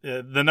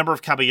the number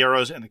of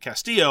Caballeros in the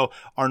Castillo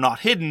are not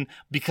hidden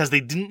because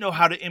they didn't know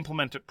how to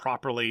implement it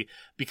properly,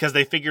 because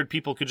they figured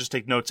people could just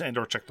take notes and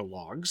or check the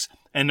logs.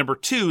 And number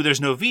two,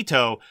 there's no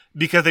veto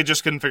because they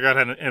just couldn't figure out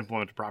how to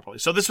implement it properly.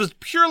 So this was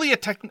purely a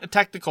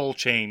technical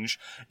change,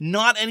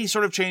 not any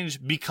sort of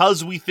change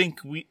because we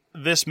think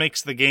this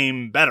makes the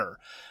game better,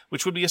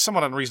 which would be a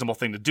somewhat unreasonable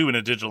thing to do in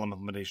a digital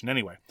implementation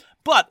anyway.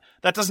 But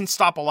that doesn't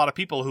stop a lot of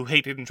people who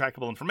hate hidden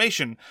trackable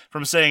information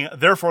from saying,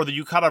 therefore, the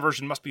Yukata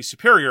version must be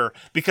superior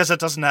because it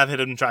doesn't have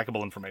hidden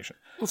trackable information.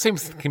 Well, same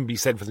thing can be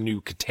said for the new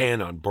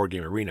Catan on Board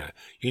Game Arena.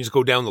 You can just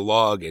go down the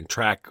log and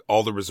track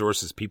all the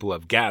resources people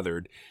have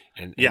gathered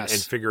and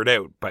Yes. figure it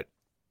out. But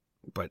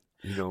But,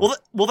 you know,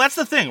 Well, that's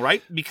the thing,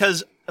 right?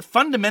 Because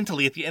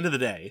fundamentally, at the end of the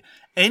day,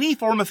 any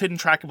form of hidden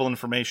trackable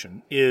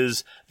information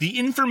is the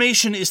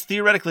information is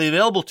theoretically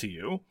available to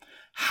you.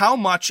 How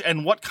much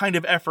and what kind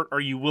of effort are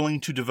you willing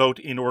to devote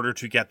in order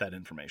to get that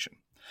information?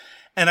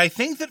 And I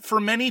think that for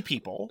many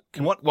people,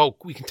 well,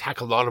 we can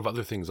tack a lot of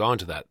other things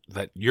onto that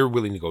you're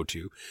willing to go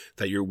to,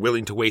 that you're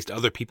willing to waste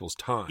other people's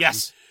time.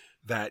 yes,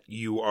 That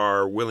you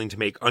are willing to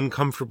make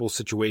uncomfortable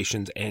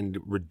situations and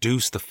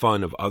reduce the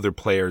fun of other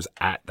players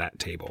at that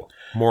table.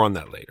 More on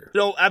that later.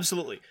 no,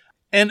 absolutely.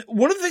 And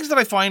one of the things that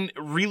I find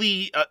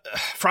really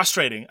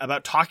frustrating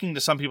about talking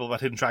to some people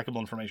about hidden trackable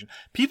information,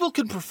 people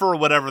can prefer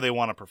whatever they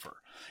want to prefer.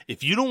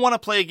 If you don't want to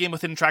play a game with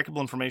hidden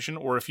trackable information,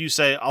 or if you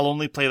say, I'll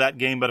only play that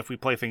game, but if we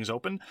play things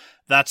open,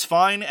 that's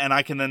fine. And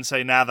I can then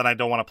say, nah, then I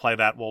don't want to play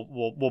that.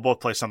 We'll both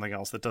play something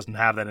else that doesn't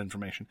have that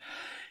information.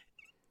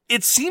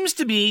 It seems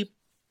to be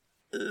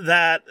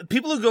that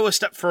people who go a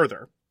step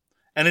further,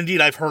 and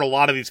indeed I've heard a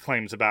lot of these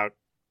claims about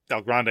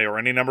El Grande or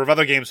any number of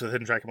other games with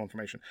hidden trackable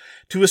information,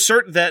 to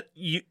assert that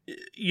you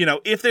know,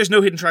 if there's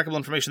no hidden trackable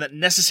information, that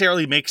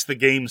necessarily makes the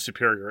game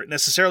superior. It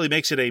necessarily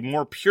makes it a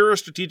more pure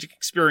strategic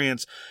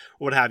experience,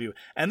 or what have you.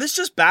 And this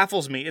just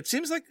baffles me. It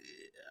seems like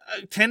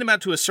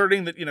tantamount to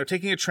asserting that, you know,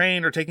 taking a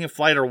train or taking a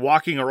flight or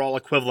walking are all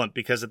equivalent,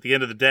 because at the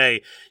end of the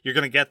day, you're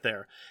going to get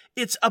there.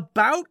 It's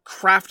about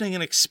crafting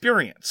an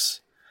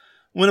experience.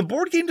 When a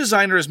board game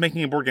designer is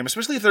making a board game,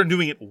 especially if they're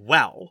doing it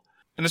well,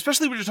 and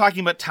especially when you're talking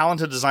about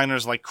talented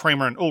designers like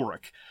Kramer and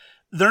Ulrich,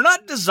 they're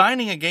not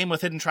designing a game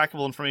with hidden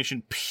trackable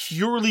information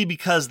purely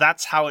because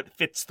that's how it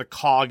fits the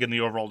cog in the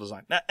overall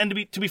design. And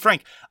to be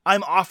frank,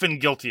 I'm often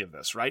guilty of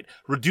this, right?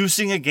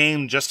 Reducing a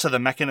game just to the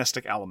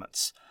mechanistic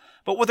elements.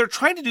 But what they're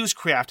trying to do is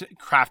craft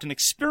an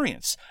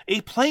experience,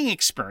 a playing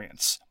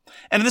experience.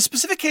 And in the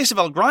specific case of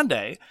El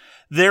Grande,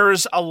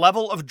 there's a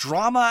level of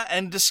drama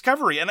and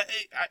discovery. And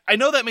I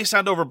know that may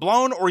sound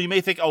overblown, or you may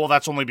think, oh, well,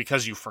 that's only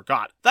because you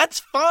forgot. That's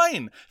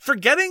fine.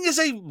 Forgetting is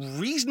a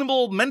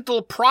reasonable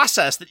mental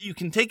process that you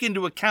can take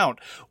into account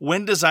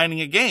when designing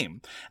a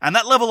game. And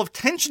that level of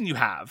tension you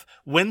have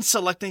when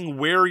selecting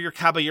where your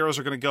caballeros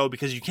are going to go,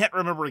 because you can't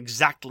remember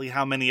exactly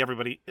how many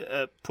everybody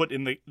put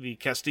in the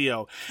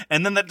Castillo.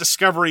 And then that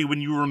discovery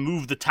when you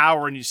remove the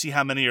tower and you see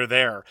how many are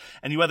there,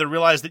 and you either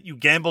realize that you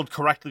gambled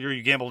correctly or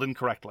you gambled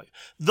incorrectly.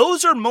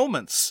 Those are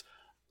moments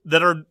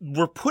that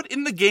were put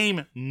in the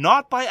game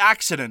not by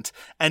accident,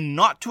 and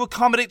not to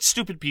accommodate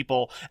stupid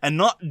people, and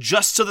not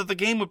just so that the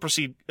game would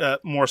proceed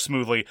more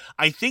smoothly.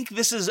 I think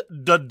this is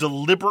the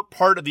deliberate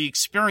part of the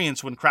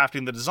experience when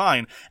crafting the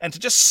design, and to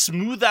just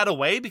smooth that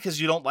away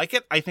because you don't like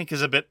it, I think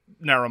is a bit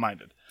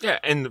narrow-minded. Yeah,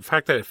 and the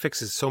fact that it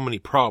fixes so many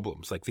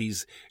problems, like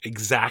these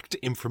exact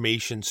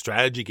information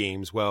strategy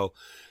games. Well,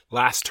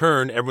 last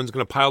turn, everyone's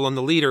going to pile on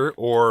the leader,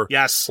 or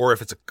Yes. or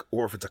if it's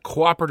a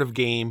cooperative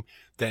game,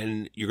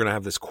 then you're going to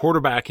have this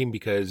quarterbacking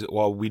because,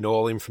 well, we know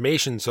all the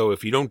information. So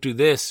if you don't do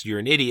this, you're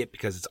an idiot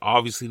because it's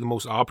obviously the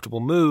most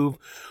optimal move.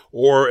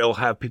 Or it'll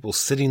have people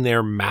sitting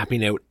there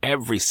mapping out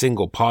every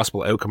single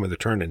possible outcome of the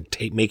turn and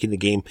making the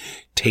game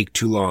take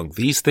too long.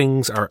 These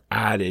things are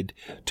added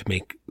to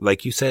make,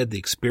 like you said, the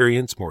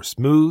experience more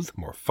smooth,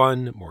 more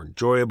fun, more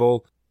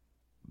enjoyable,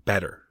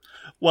 better.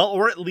 Well,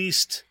 or at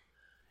least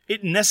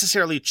it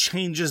necessarily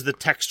changes the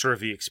texture of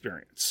the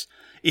experience.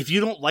 If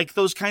you don't like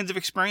those kinds of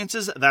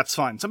experiences, that's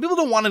fine. Some people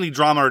don't want any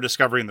drama or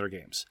discovery in their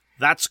games.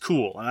 That's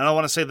cool. And I don't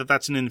want to say that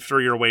that's an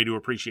inferior way to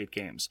appreciate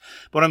games.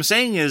 But what I'm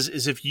saying is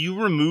if you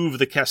remove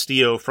the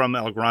Castillo from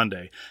El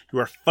Grande, you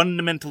are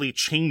fundamentally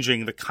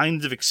changing the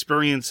kinds of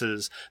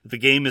experiences that the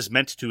game is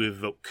meant to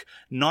evoke,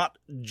 not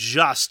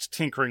just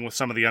tinkering with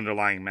some of the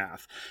underlying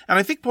math. And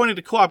I think pointing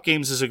to co-op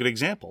games is a good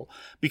example,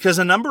 because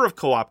a number of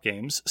co-op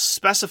games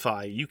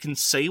specify you can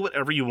say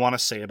whatever you want to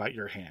say about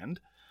your hand,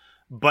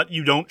 but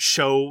you don't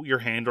show your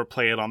hand or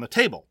play it on the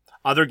table.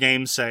 Other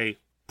games say,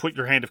 put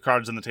your hand of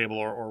cards on the table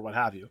or what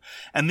have you.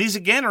 And these,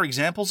 again, are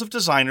examples of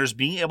designers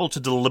being able to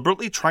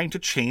deliberately trying to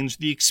change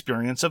the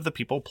experience of the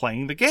people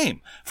playing the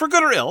game. For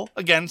good or ill.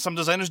 Again, some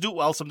designers do it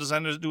well, some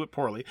designers do it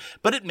poorly,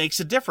 but it makes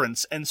a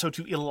difference. And so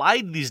to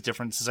elide these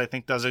differences, I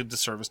think, does a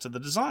disservice to the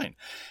design.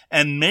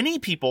 And many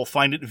people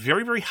find it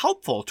very, very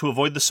helpful to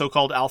avoid the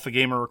so-called alpha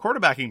gamer or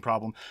quarterbacking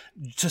problem,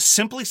 to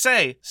simply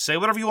say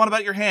whatever you want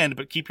about your hand,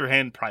 but keep your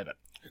hand private.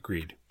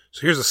 Agreed.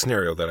 So here's a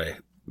scenario that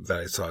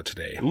I saw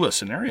today. Ooh, a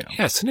scenario.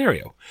 Yeah,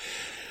 scenario.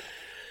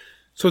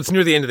 So it's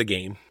near the end of the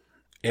game,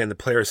 and the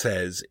player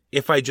says,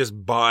 if I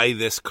just buy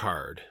this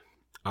card,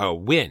 I'll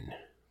win.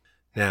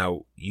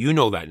 Now, you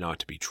know that not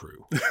to be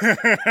true.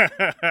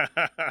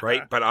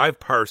 Right? But I've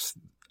parsed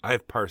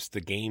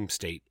the game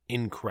state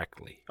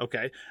incorrectly.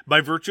 Okay.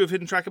 By virtue of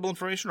hidden trackable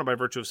information or by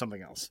virtue of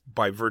something else?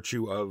 By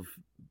virtue of,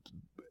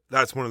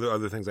 that's one of the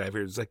other things I have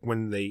here. It's like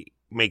when they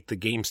make the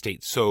game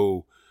state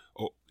so,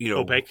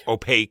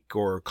 opaque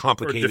or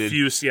complicated, or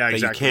diffuse, yeah, that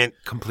exactly. you can't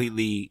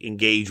completely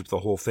engage with the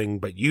whole thing,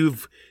 but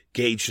you've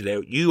gauged it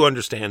out. You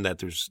understand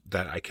that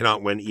that I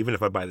cannot win even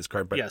if I buy this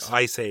card, but Yes.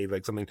 I say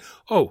like something,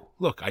 oh,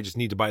 look, I just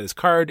need to buy this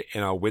card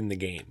and I'll win the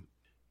game.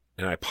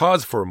 And I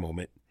pause for a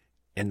moment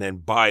and then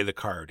buy the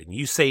card, and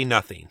you say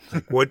nothing.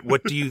 Like,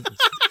 what do you do?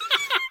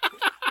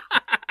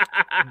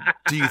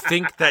 You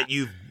think that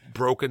you've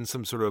broken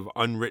some sort of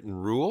unwritten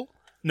rule?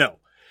 No,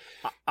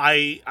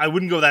 I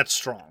wouldn't go that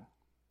strong.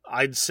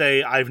 I'd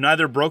say I've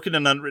neither broken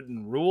an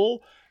unwritten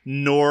rule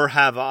nor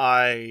have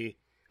I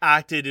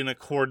acted in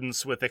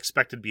accordance with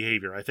expected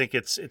behavior. I think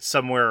it's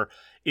somewhere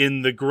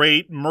in the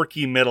great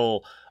murky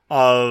middle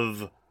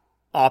of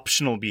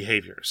optional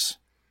behaviors.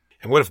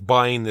 And what if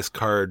buying this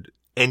card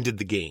ended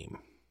the game?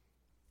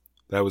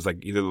 That was like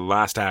either the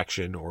last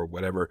action or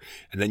whatever,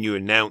 and then you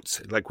announce,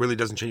 it like really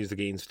doesn't change the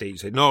game state. You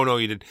say, no,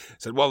 you did. I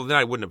said, well, then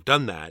I wouldn't have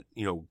done that.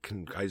 You know,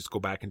 can I just go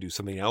back and do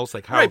something else?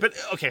 Like how? Right, but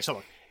okay, so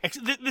look,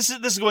 this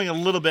is going a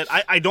little bit.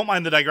 I don't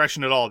mind the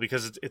digression at all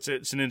because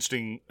it's an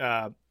interesting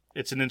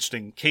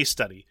case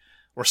study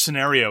or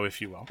scenario,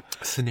 if you will.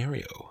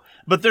 Scenario.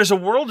 But there's a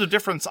world of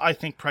difference, I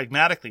think,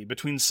 pragmatically,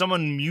 between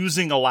someone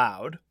musing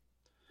aloud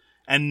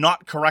and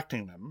not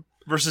correcting them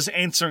versus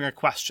answering a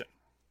question.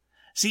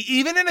 See,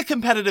 even in a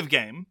competitive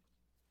game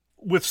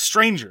with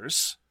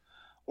strangers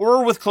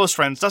or with close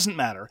friends, doesn't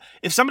matter.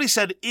 If somebody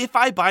said, if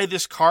I buy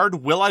this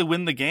card, will I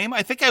win the game?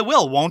 I think I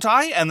will, won't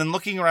I? And then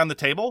looking around the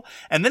table.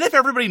 And then if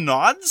everybody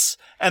nods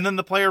and then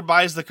the player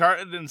buys the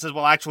card and says,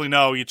 well, actually,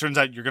 no, it turns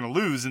out you're going to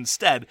lose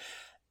instead.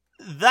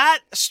 That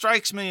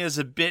strikes me as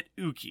a bit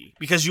ooky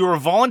because you were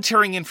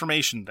volunteering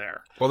information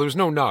there. Well, there was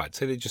no nod.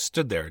 Say they just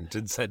stood there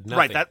and said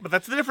nothing. Right, but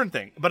that's the different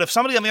thing. But if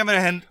somebody, on the other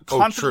hand,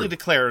 confidently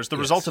declares the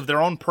result of their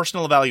own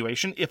personal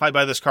evaluation, if I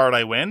buy this card,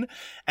 I win,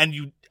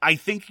 and I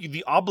think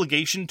the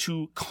obligation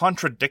to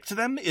contradict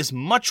them is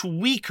much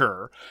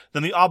weaker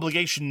than the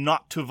obligation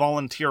not to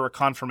volunteer a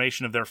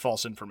confirmation of their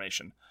false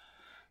information.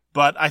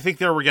 But I think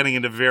there we're getting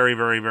into very,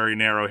 very, very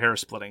narrow hair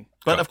splitting.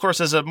 But of course,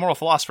 as a moral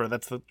philosopher,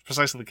 that's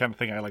precisely the kind of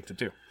thing I like to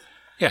do.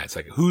 Yeah, it's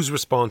like, who's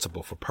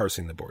responsible for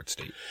parsing the board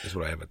state is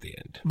what I have at the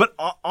end. But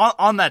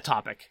on that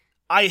topic,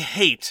 I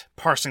hate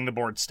parsing the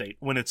board state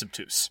when it's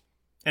obtuse.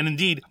 And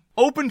indeed,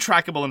 open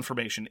trackable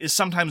information is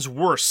sometimes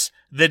worse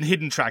than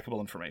hidden trackable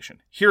information.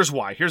 Here's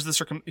why. Here's the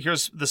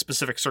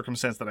specific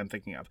circumstance that I'm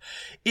thinking of.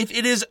 If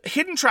it is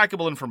hidden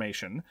trackable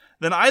information,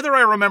 then either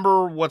I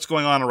remember what's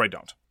going on or I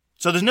don't.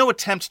 So there's no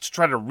attempt to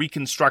try to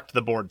reconstruct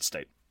the board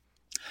state.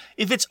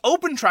 If it's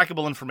open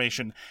trackable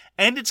information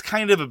and it's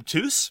kind of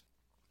obtuse,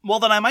 well,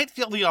 then I might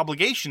feel the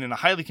obligation in a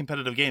highly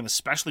competitive game,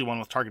 especially one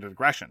with targeted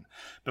aggression,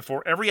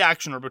 before every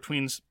action or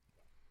between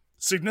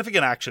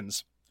significant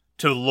actions,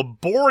 to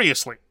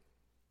laboriously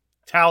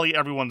tally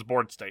everyone's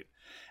board state.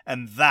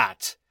 And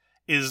that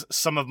is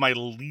some of my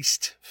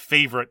least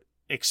favorite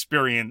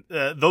experience.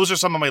 Those are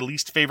some of my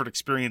least favorite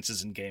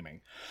experiences in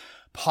gaming.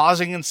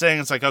 Pausing and saying,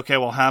 it's like, okay,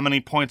 well, how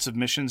many points of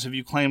missions have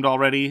you claimed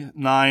already?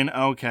 9.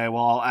 Okay,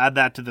 well, I'll add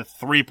that to the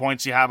 3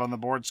 points you have on the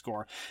board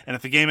score. And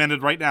if the game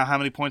ended right now, how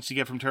many points do you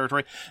get from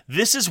territory?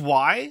 This is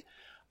why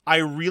I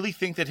really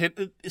think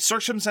that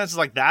circumstances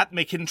like that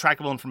make hidden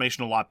trackable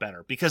information a lot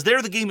better. Because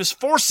there the game is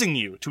forcing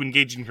you to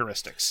engage in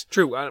heuristics.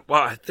 True.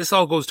 Well, this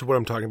all goes to what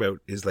I'm talking about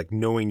is like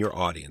knowing your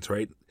audience,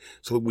 right?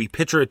 So we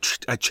picture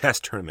a chess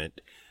tournament,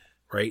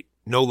 right?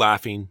 No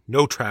laughing,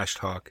 no trash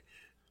talk.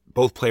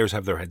 Both players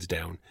have their heads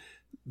down.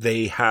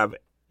 They have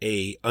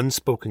a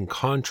unspoken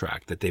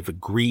contract that they've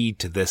agreed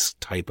to this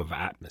type of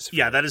atmosphere.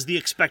 Yeah, that is the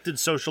expected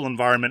social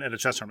environment at a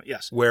chess tournament.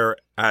 Yes. Where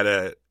at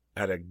a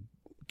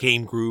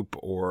game group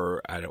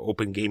or at an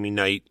open gaming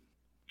night,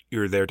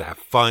 you're there to have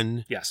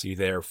fun. Yes. You're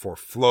there for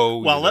flow.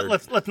 Well,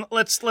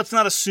 let's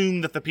not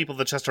assume that the people at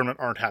the chess tournament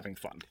aren't having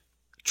fun.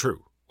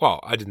 True. Well,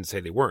 I didn't say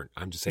they weren't.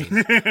 I'm just saying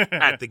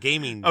at the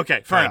gaming.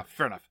 Okay, fair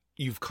enough.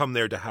 You've come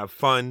there to have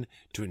fun,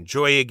 to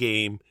enjoy a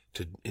game,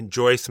 to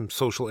enjoy some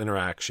social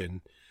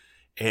interaction.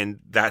 And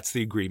that's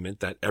the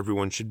agreement that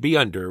everyone should be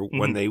under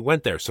when they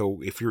went there.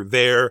 So if you're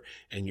there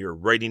and you're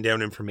writing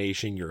down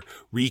information, you're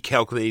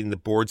recalculating the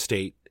board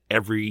state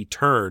every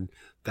turn,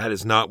 that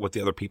is not what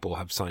the other people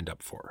have signed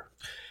up for.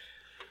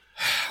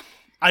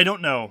 I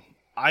don't know.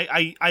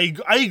 I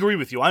agree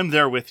with you. I'm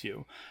there with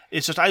you.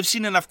 It's just I've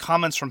seen enough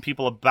comments from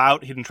people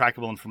about hidden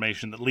trackable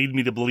information that lead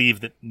me to believe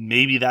that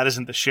maybe that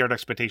isn't the shared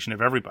expectation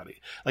of everybody.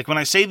 Like when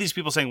I say these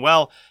people saying,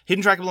 well,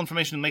 hidden trackable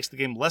information makes the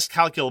game less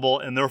calculable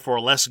and therefore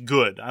less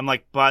good. I'm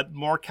like, but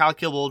more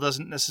calculable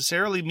doesn't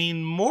necessarily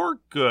mean more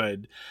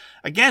good.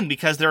 Again,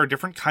 because there are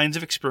different kinds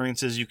of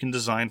experiences you can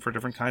design for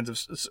different kinds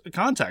of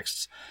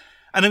contexts.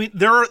 And I mean,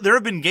 there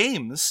have been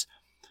games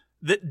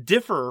that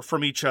differ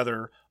from each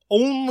other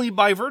only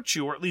by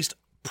virtue, or at least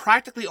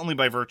practically only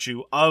by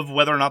virtue of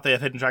whether or not they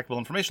have hidden trackable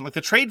information. Like the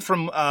trade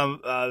from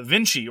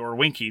Vinci or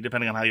Winky,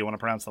 depending on how you want to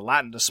pronounce the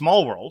Latin, to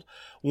Small World,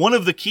 one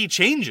of the key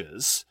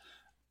changes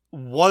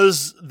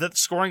was that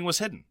scoring was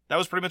hidden. That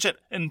was pretty much it.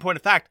 And in point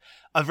of fact,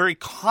 a very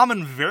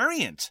common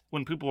variant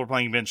when people were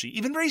playing Vinci,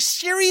 even very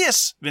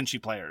serious Vinci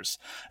players,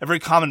 a very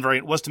common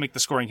variant was to make the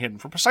scoring hidden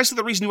for precisely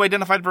the reason you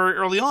identified very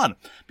early on,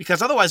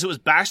 because otherwise it was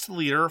bash the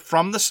leader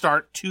from the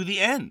start to the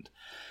end.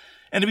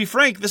 And to be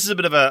frank, this is a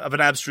bit of an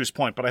abstruse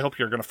point, but I hope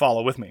you're going to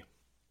follow with me.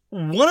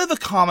 One of the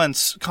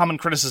common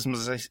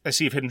criticisms I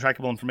see of hidden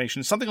trackable information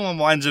is something along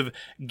the lines of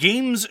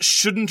games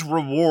shouldn't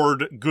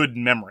reward good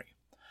memory.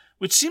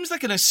 which seems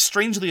like a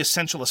strangely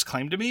essentialist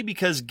claim to me,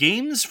 because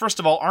games,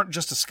 first of all, aren't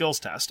just a skills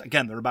test.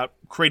 Again, they're about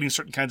creating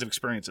certain kinds of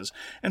experiences.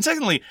 And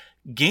secondly,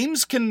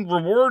 games can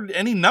reward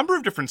any number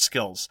of different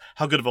skills.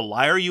 How good of a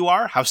liar you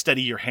are, how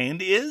steady your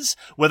hand is,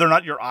 whether or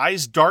not your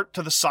eyes dart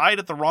to the side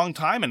at the wrong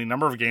time. Any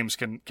number of games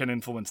can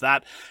influence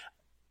that.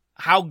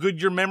 How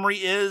good your memory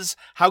is,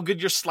 how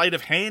good your sleight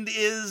of hand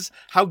is,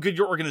 how good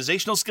your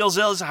organizational skills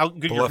is, how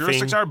good your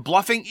heuristics are,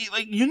 bluffing,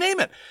 like, you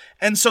name it.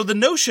 And so the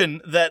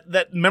notion that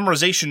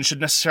memorization should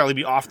necessarily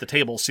be off the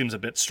table seems a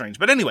bit strange.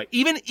 But anyway,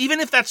 even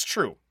if that's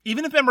true,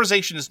 even if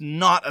memorization is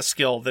not a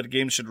skill that a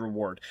game should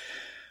reward,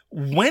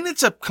 when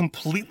it's a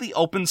completely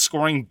open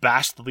scoring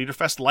bash the leader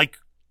fest like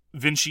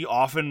Vinci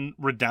often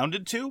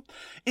redounded to,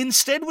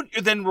 instead what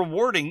you're then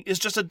rewarding is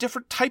just a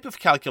different type of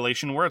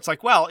calculation where it's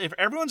like, well, if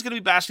everyone's going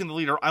to be bashing the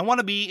leader,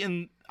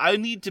 I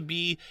need to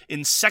be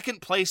in second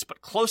place,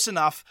 but close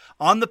enough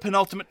on the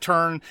penultimate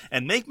turn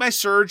and make my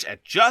surge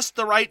at just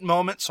the right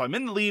moment so I'm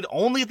in the lead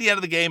only at the end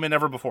of the game and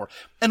never before.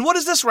 And what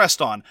does this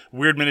rest on?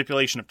 Weird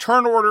manipulation of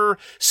turn order,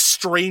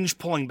 strange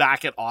pulling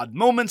back at odd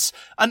moments,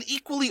 an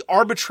equally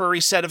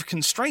arbitrary set of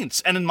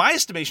constraints, and in my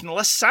estimation, a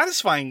less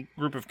satisfying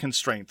group of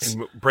constraints.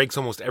 And breaks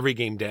almost every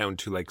game down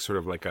to like sort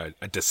of like a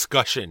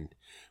discussion,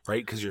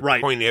 right? Because you're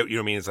Right. pointing out, you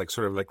know what I mean? It's like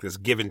sort of like this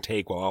give and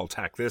take. Well, I'll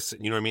attack this.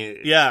 You know what I mean?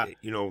 Yeah.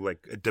 You know,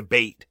 like a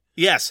debate.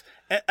 Yes,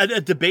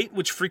 a debate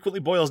which frequently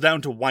boils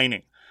down to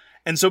whining.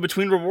 And so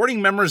between rewarding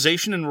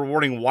memorization and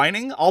rewarding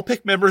whining, I'll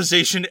pick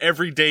memorization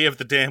every day of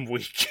the damn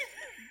week.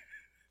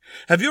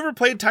 Have you ever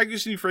played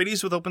Tigris and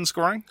Euphrates with open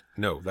scoring?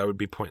 No, that would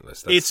be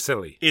pointless. That's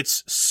silly.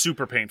 It's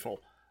super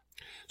painful.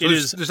 So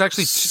there's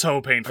actually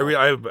so painful.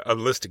 I have a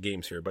list of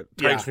games here, but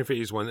Tigris and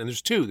Euphrates is one, and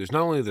there's two. There's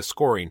not only the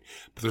scoring,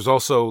 but there's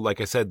also,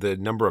 like I said, the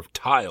number of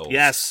tiles.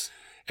 Yes.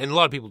 And a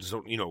lot of people just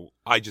don't,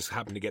 I just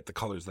happen to get the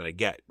colors that I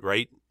get,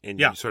 right? And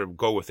you sort of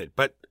go with it.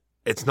 But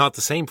it's not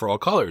the same for all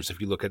colors.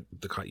 If you look at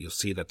you'll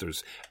see that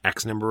there's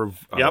X number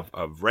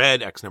of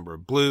red, X number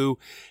of blue,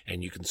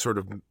 and you can sort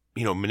of,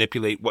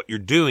 manipulate what you're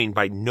doing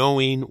by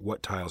knowing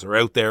what tiles are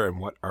out there and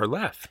what are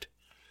left.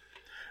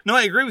 No,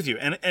 I agree with you.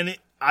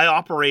 I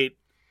operate,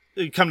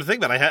 come to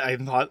think that I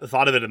hadn't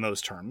thought of it in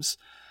those terms.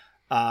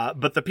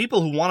 But the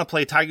people who want to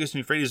play Tigris and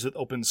Euphrates with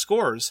open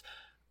scores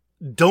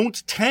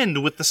don't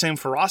tend with the same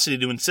ferocity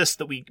to insist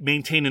that we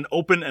maintain an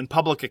open and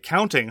public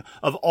accounting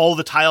of all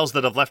the tiles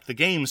that have left the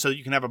game so that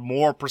you can have a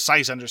more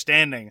precise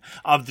understanding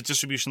of the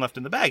distribution left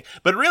in the bag.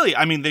 But really,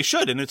 they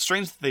should, and it's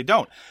strange that they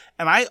don't.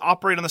 And I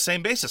operate on the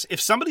same basis. If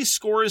somebody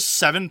scores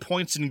 7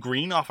 points in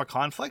green off a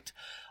conflict,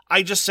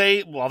 I just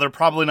say, well, they're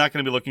probably not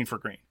going to be looking for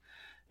green.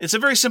 It's a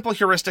very simple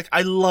heuristic.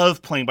 I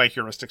love playing by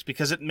heuristics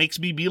because it makes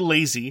me be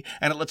lazy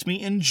and it lets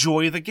me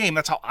enjoy the game.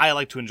 That's how I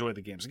like to enjoy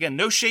the games. Again,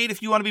 no shade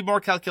if you want to be more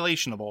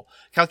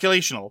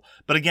calculational,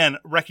 but again,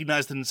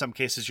 recognize that in some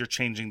cases you're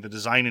changing the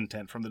design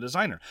intent from the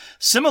designer.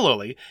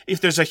 Similarly,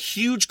 if there's a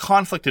huge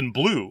conflict in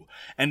blue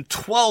and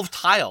 12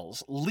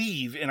 tiles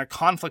leave in a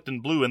conflict in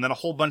blue and then a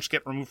whole bunch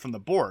get removed from the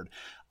board,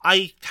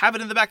 I have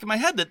it in the back of my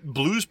head that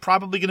blue's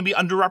probably going to be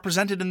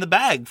underrepresented in the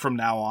bag from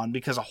now on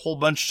because a whole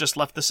bunch just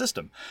left the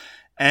system.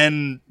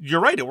 And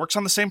you're right, it works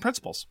on the same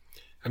principles.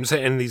 I'm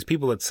saying, and these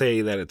people that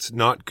say that it's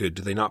not good,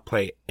 do they not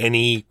play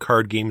any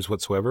card games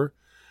whatsoever?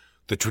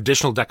 The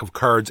traditional deck of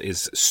cards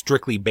is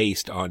strictly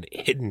based on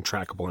hidden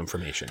trackable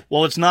information.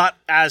 Well, it's not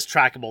as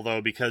trackable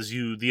though, because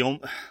the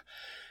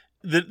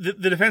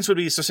defense would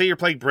be, so say you're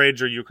playing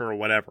bridge or euchre or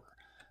whatever.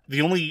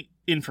 The only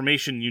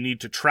information you need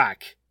to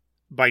track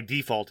by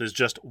default is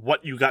just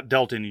what you got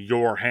dealt in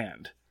your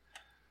hand.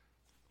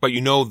 But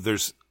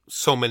there's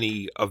so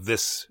many of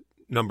this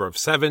number of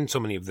 7, so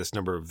many of this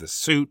number of this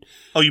suit.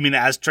 Oh, you mean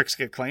as tricks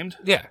get claimed?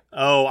 Yeah.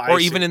 Oh, I Or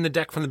see. even in the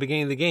deck from the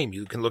beginning of the game,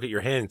 you can look at your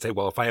hand and say,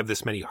 well, if I have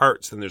this many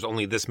hearts, then there's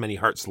only this many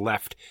hearts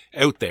left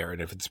out there.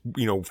 And if it's,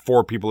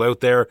 4 people out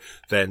there,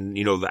 then,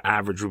 the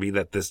average would be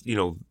that this,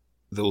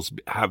 those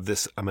have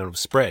this amount of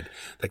spread.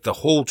 Like the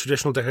whole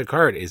traditional deck of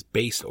card is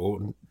based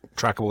on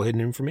trackable hidden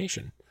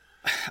information.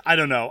 I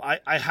don't know.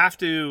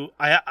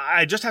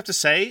 I just have to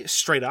say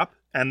straight up,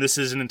 and this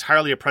is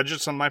entirely a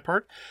prejudice on my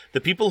part,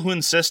 the people who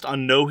insist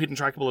on no hidden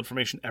trackable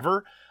information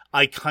ever,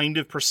 I kind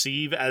of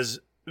perceive as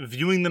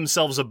viewing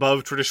themselves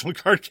above traditional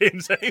card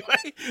games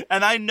anyway.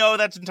 And I know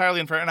that's entirely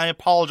unfair, and I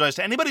apologize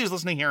to anybody who's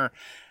listening here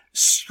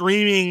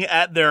screaming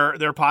at their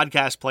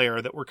podcast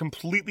player that we're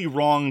completely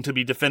wrong to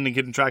be defending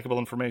hidden trackable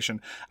information.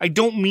 I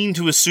don't mean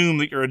to assume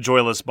that you're a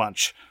joyless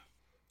bunch.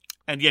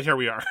 And yet here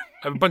we are.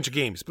 I have a bunch of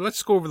games, but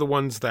let's go over the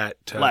ones that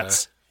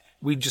Let's.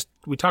 we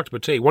talked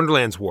about today.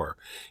 Wonderland's War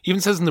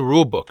even says in the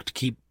rule book to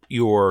keep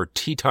your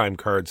tea time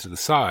cards to the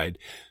side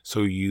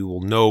so you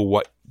will know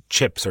what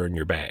chips are in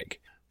your bag.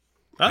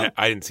 Oh.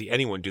 I didn't see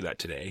anyone do that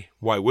today.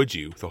 Why would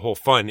you? The whole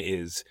fun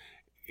is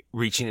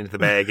reaching into the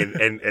bag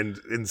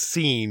and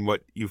seeing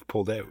what you've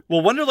pulled out.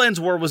 Well, Wonderland's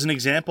War was an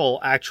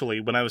example,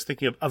 actually, when I was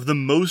thinking of the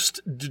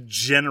most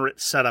degenerate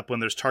setup when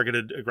there's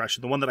targeted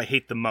aggression, the one that I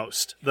hate the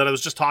most, that I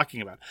was just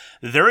talking about.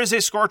 There is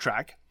a score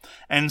track,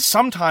 and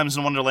sometimes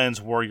in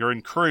Wonderland's War, you're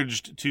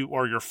encouraged to,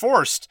 or you're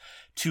forced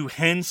to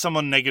hand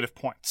someone negative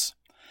points.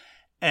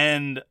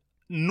 And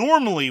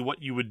normally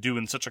what you would do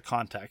in such a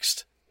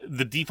context,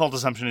 the default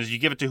assumption is you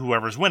give it to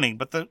whoever's winning,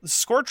 but the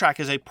score track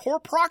is a poor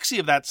proxy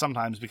of that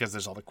sometimes because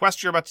there's all the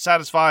quests you're about to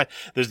satisfy,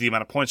 there's the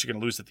amount of points you're going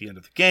to lose at the end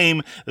of the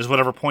game, there's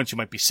whatever points you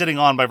might be sitting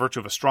on by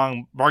virtue of a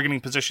strong bargaining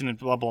position, and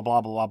blah, blah,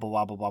 blah, blah, blah,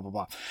 blah, blah, blah, blah,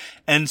 blah.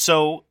 And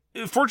so,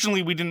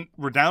 fortunately, we didn't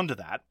redound to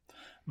that.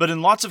 But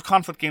in lots of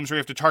conflict games where you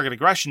have to target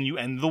aggression, you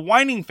end the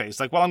whining phase.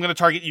 Like, well, I'm going to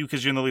target you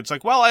because you're in the lead. It's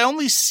like, well, I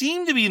only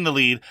seem to be in the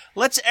lead.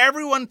 Let's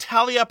everyone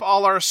tally up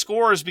all our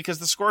scores because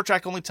the score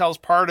track only tells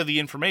part of the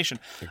information.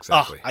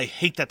 Exactly. I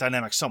hate that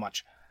dynamic so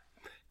much.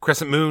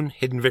 Crescent Moon,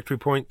 hidden victory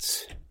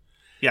points.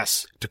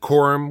 Yes.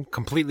 Decorum,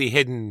 completely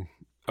hidden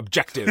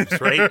objectives,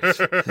 right?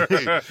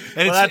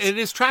 And it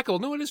is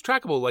trackable. No, it is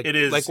trackable. Like It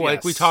is, like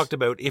we yes. talked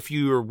about. If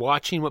you are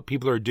watching what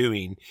people are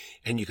doing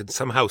and you can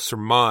somehow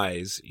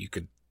surmise, you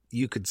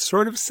could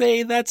sort of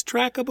say that's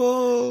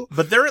trackable.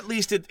 But there, at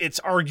least, it's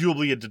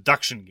arguably a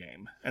deduction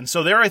game. And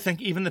so there, I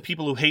think even the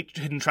people who hate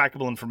hidden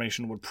trackable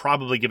information would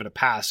probably give it a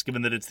pass,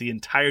 given that it's the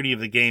entirety of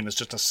the game is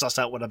just to suss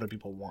out what other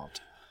people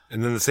want.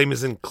 And then the same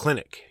as in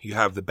Clinic. You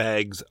have the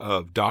bags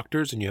of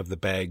doctors and you have the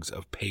bags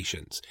of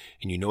patients.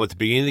 And you know at the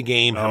beginning of the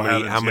game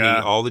how many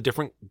all the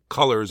different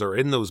colors are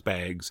in those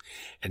bags.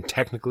 And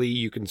technically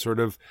you can sort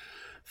of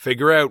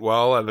figure out,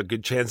 well, I have a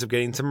good chance of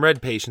getting some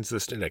red patients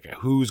this day. Like,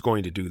 who's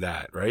going to do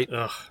that, right?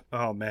 Ugh.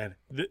 Oh, man.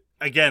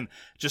 Again,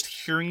 just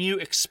hearing you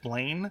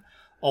explain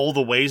all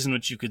the ways in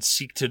which you could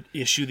seek to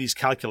issue these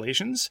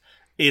calculations,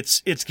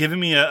 it's given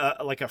me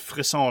a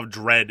frisson of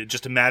dread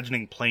just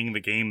imagining playing the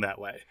game that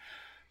way.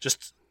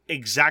 Just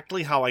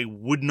exactly how I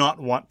would not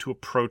want to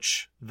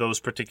approach those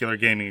particular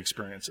gaming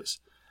experiences.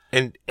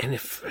 And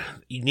if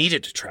you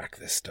needed to track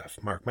this stuff,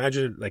 Mark,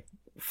 imagine like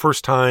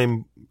first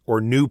time or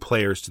new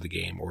players to the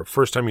game, or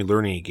first time you're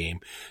learning a game,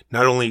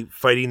 not only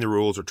fighting the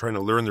rules or trying to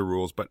learn the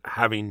rules, but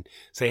having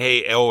say,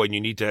 hey, and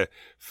you need to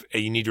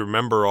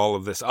remember all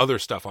of this other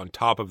stuff on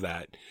top of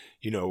that.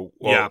 You know,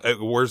 well,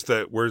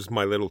 where's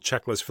my little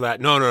checklist for that?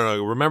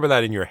 No. Remember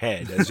that in your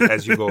head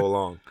as you go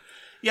along.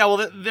 Yeah,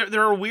 well,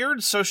 there are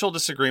weird social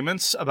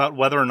disagreements about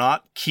whether or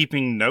not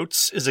keeping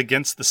notes is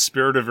against the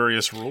spirit of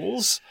various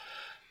rules.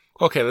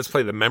 Okay, let's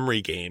play the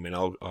memory game, and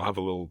I'll have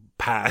a little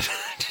pad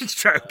to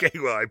try. Okay,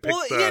 well, I picked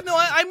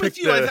I'm with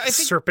you. I think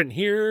serpent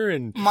here,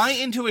 and my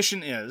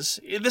intuition is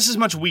this is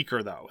much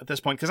weaker though at this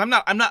point because I'm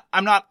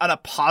not a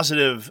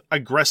positive,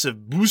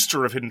 aggressive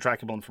booster of hidden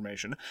trackable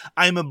information.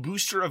 I'm a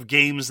booster of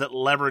games that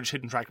leverage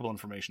hidden trackable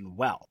information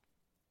well.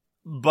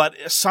 But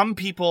there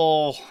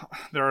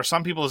are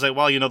some people who say,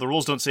 well, the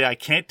rules don't say I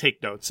can't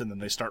take notes, and then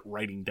they start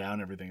writing down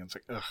everything. It's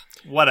like, ugh,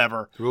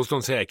 whatever. The rules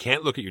don't say I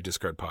can't look at your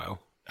discard pile.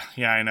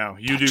 Yeah, I know.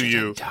 You do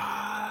you.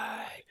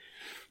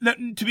 Now,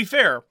 to be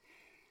fair,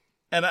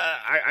 and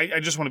I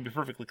just want to be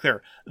perfectly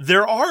clear,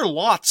 there are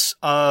lots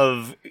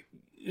of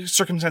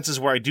circumstances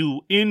where I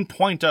do, in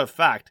point of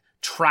fact,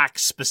 track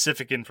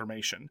specific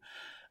information.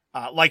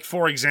 Like,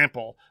 for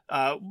example,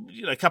 a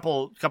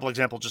couple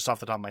examples just off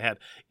the top of my head.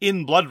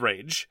 In Blood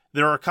Rage,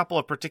 there are a couple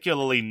of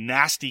particularly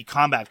nasty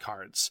combat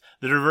cards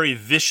that are very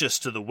vicious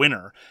to the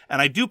winner,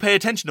 and I do pay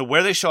attention to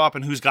where they show up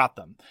and who's got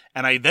them,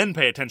 and I then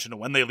pay attention to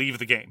when they leave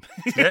the game.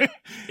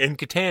 In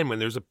Catan, when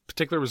there's a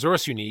particular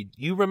resource you need,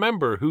 you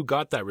remember who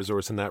got that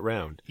resource in that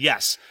round.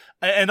 Yes.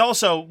 And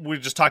also, we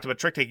just talked about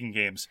trick-taking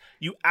games.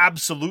 You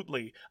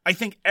absolutely, I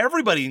think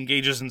everybody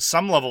engages in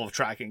some level of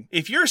tracking.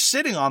 If you're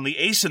sitting on the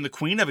ace and the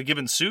queen of a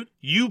given suit,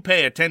 you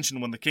pay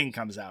attention when the king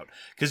comes out,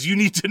 because you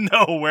need to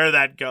know where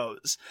that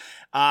goes.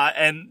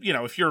 And,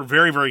 if you're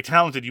very, very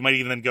talented, you might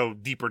even go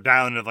deeper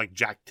down into like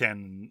Jack 10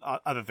 and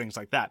other things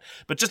like that.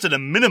 But just at a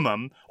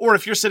minimum, or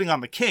if you're sitting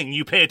on the king,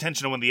 you pay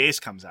attention to when the ace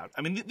comes out.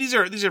 I mean, these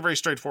are very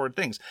straightforward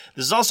things.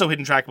 This is also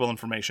hidden trackable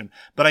information,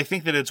 but I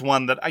think that it's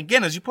one that,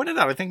 again, as you pointed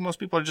out, I think most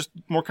people are just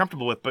more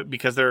comfortable with, but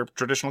because they're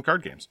traditional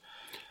card games.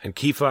 And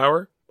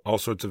Keyflower, all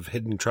sorts of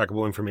hidden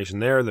trackable information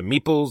there. The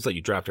meeples that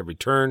you draft every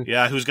turn.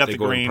 Yeah, who's got they the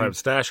go green? In private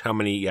stash. How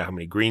many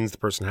greens the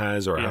person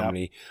has, or how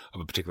many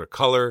of a particular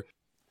color.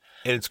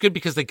 And it's good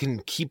because they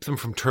can keep them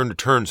from turn to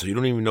turn, so you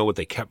don't even know what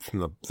they kept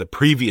from the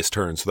previous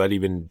turn. So that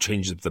even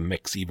changes the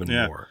mix even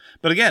more.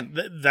 But again,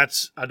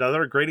 that's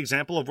another great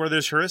example of where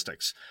there's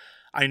heuristics.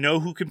 I know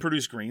who can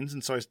produce greens,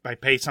 and so I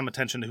pay some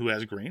attention to who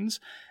has greens.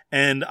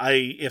 And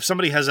if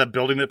somebody has a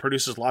building that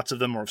produces lots of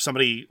them, or if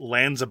somebody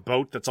lands a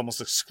boat that's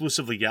almost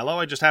exclusively yellow,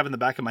 I just have in the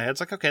back of my head, it's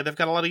like, okay, they've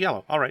got a lot of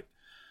yellow. All right.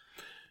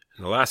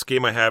 And the last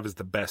game I have is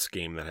the best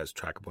game that has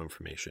trackable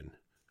information.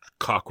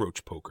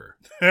 Cockroach poker.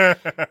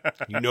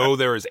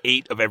 There is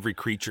 8 of every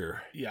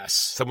creature. Yes.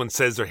 Someone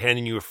says they're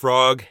handing you a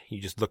frog, you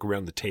just look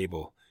around the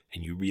table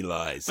and you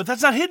realize. But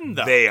that's not hidden,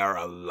 though. They are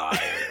a liar.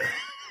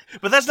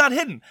 But that's not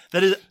hidden.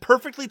 That is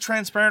perfectly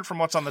transparent from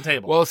what's on the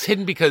table. Well, it's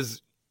hidden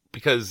because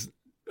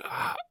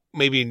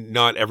maybe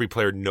not every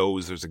player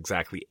knows there's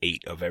exactly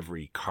 8 of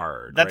every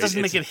card. That right?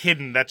 doesn't make it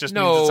hidden. That just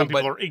means that some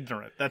people are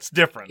ignorant. That's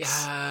different.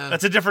 Yeah.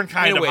 That's a different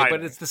kind of hiding.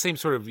 But it's the same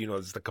sort of,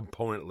 it's the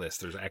component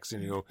list. There's X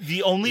and,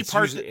 the only it's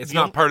part... usually, it's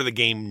not part of the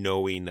game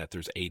knowing that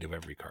there's 8 of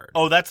every card.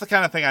 Oh, that's the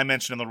kind of thing I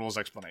mentioned in the rules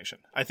explanation.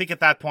 I think at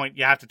that point,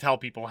 you have to tell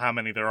people how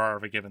many there are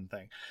of a given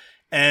thing.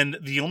 And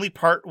the only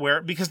part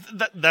where, because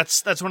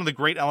that's one of the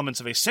great elements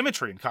of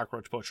asymmetry in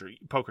cockroach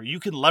poker. You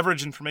can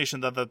leverage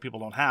information that other people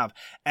don't have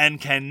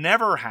and can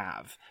never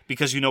have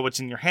because you know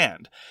what's in your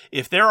hand.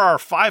 If there are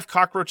 5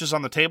 cockroaches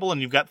on the table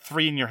and you've got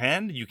 3 in your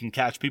hand, you can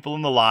catch people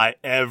in the lie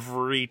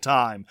every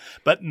time.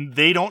 But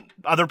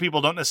other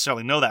people don't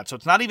necessarily know that. So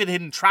it's not even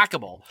hidden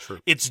trackable. True.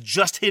 It's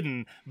just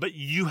hidden, but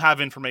you have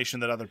information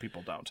that other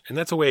people don't. And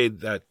that's a way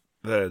that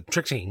the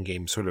trick-taking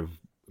games sort of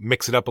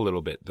mix it up a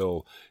little bit.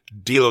 They'll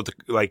deal out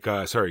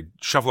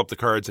shuffle up the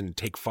cards and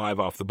take 5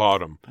 off the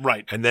bottom.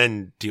 Right. And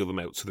then deal them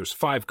out. So there's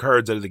 5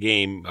 cards out of the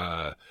game.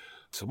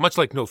 So much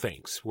like No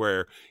Thanks,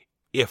 where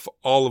if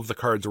all of the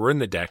cards were in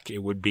the deck, it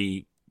would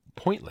be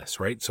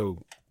pointless, right?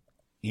 So,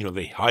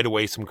 they hide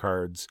away some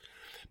cards,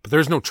 but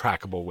there's no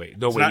trackable way.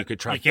 No way you could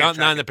track. Not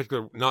in the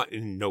particular, not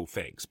in No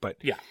Thanks, but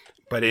yeah.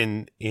 But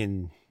in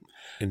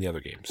the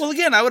other games. Well,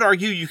 again, I would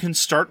argue you can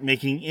start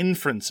making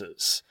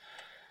inferences.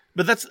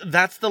 But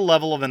that's the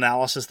level of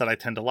analysis that I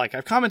tend to like.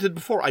 I've commented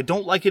before, I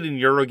don't like it in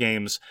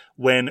Eurogames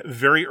when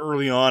very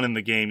early on in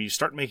the game you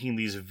start making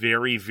these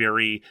very,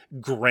 very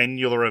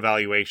granular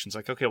evaluations.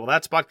 Like, okay, well,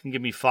 that spot can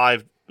give me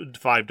 $5.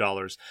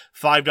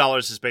 $5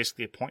 is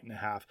basically a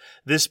 1.5.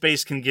 This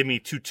base can give me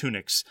 2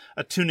 tunics.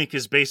 A tunic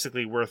is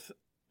basically worth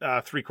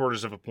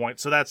 3/4 of a point,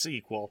 so that's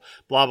equal,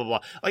 blah, blah,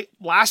 blah. Like,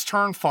 last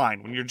turn,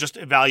 fine. When you're just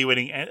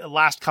evaluating,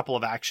 last couple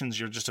of actions,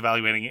 you're just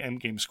evaluating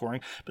endgame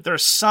scoring. But there are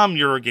some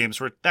Euro games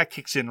where that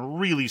kicks in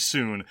really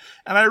soon,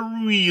 and I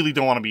really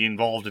don't want to be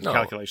involved in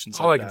calculations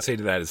all like I that. can say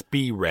to that is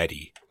be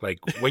ready. Like,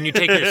 when you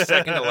take your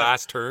second to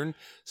last turn,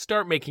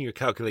 start making your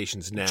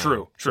calculations now.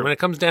 True. So when it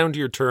comes down to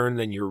your turn,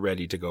 then you're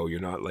ready to go.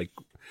 You're not, like,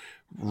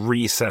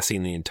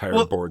 reassessing the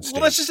entire board state.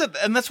 Well, that's just it.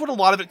 And that's what a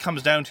lot of it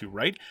comes down to,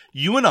 right?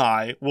 You and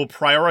I will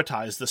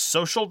prioritize the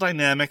social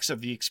dynamics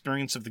of the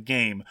experience of the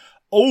game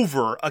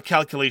over a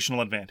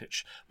calculational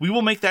advantage. We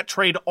will make that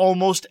trade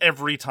almost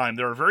every time.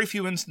 There are very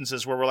few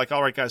instances where we're like,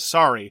 all right, guys,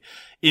 sorry.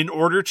 In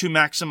order to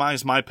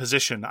maximize my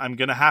position, I'm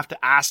going to have to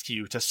ask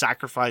you to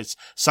sacrifice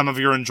some of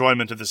your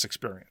enjoyment of this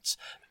experience.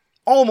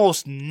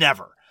 Almost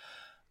never.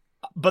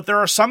 But there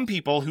are some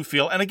people who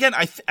feel, and again,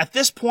 at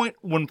this point,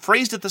 when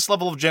phrased at this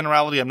level of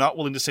generality, I'm not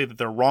willing to say that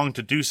they're wrong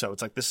to do so.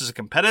 It's like, this is a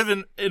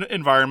competitive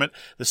environment.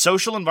 The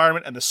social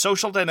environment and the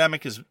social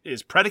dynamic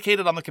is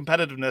predicated on the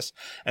competitiveness,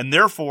 and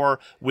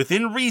therefore,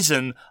 within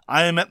reason,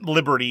 I am at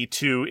liberty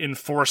to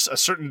enforce a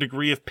certain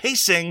degree of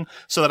pacing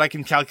so that I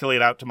can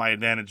calculate out to my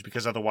advantage,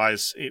 because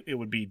otherwise it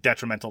would be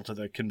detrimental to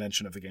the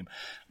convention of the game.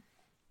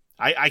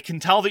 I can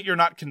tell that you're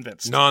not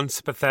convinced.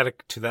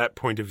 Non-sympathetic to that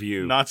point of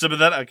view. Not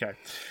sympathetic? Okay.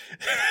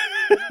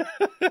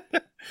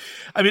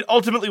 I mean,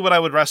 ultimately what I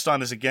would rest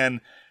on is,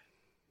 again,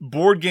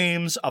 board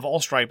games of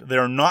all stripe,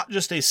 they're not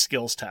just a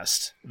skills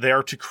test. They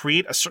are to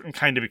create a certain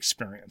kind of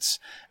experience.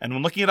 And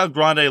when looking at El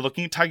Grande,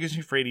 looking at Tigers and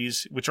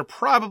Euphrates, which are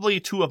probably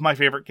 2 of my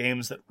favorite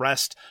games that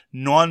rest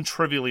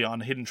non-trivially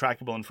on hidden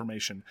trackable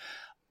information,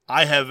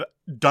 I have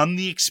done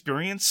the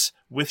experience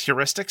with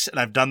heuristics, and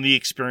I've done the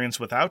experience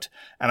without,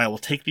 and I will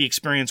take the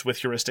experience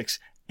with heuristics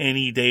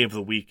any day of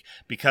the week,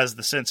 because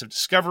the sense of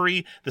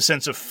discovery, the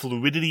sense of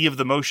fluidity of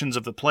the motions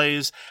of the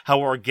plays, how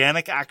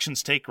organic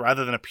actions take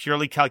rather than a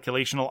purely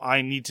calculational,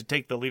 I need to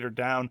take the leader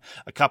down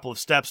a couple of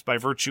steps by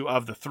virtue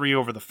of the 3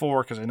 over the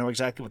 4, because I know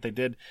exactly what they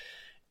did.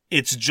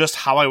 It's just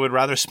how I would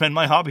rather spend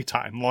my hobby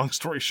time, long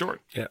story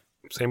short. Yeah,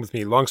 same with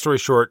me. Long story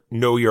short,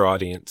 know your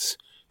audience.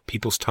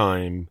 People's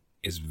time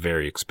is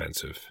very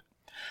expensive.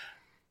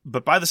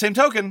 But by the same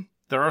token,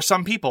 there are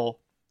some people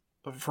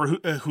for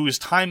whose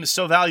time is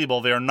so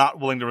valuable, they are not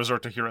willing to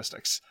resort to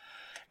heuristics.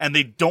 And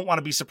they don't want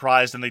to be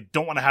surprised, and they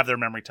don't want to have their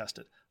memory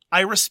tested. I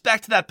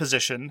respect that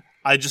position.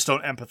 I just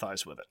don't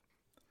empathize with it.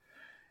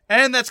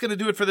 And that's going to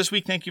do it for this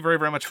week. Thank you very,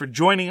 very much for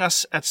joining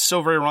us at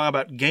So Very Wrong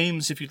About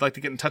Games. If you'd like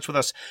to get in touch with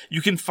us,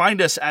 you can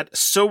find us at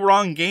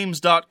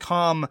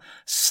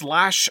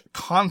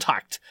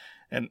sowronggames.com/contact.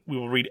 And we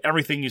will read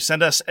everything you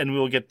send us, and we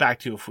will get back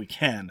to you if we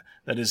can.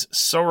 That is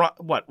so wrong.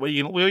 What are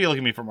you looking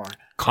at me for, Mark?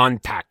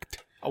 Contact.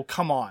 Oh,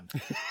 come on.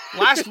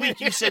 Last week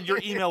you said your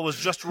email was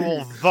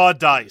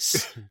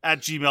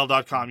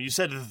justrrollthedice@gmail.com. You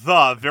said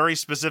the very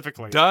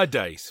specifically. Duh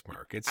dice,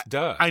 Mark. It's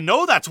duh. I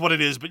know that's what it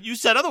is, but you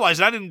said otherwise,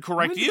 and I didn't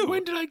correct you.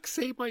 When did I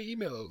say my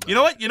email? You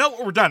know what?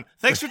 We're done.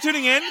 Thanks for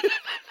tuning in.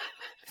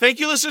 Thank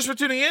you, listeners, for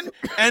tuning in,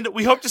 and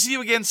we hope to see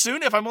you again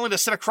soon if I'm willing to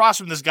sit across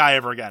from this guy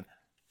ever again.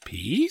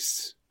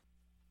 Peace?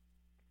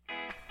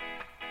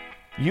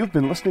 You've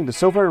been listening to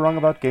So Very Wrong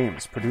About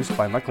Games, produced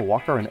by Michael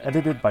Walker and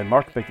edited by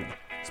Mark Bickney.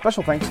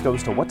 Special thanks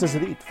goes to What Does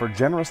It Eat for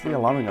generously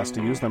allowing us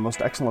to use their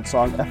most excellent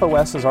song,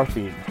 FOS, as our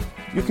theme.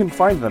 You can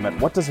find them at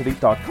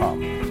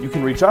whatdoesiteat.com. You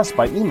can reach us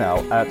by email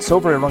at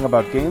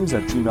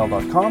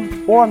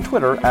soverywrongaboutgames@gmail.com or on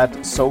Twitter at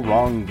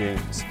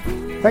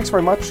SoWrongGames. Thanks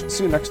very much,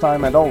 see you next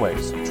time, and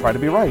always, try to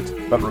be right,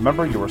 but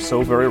remember you are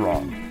so very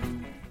wrong.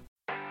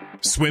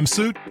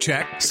 Swimsuit?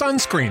 Check.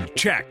 Sunscreen?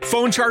 Check.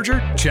 Phone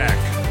charger? Check.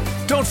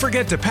 Don't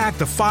forget to pack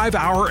the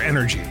 5-Hour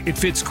Energy. It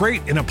fits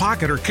great in a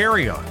pocket or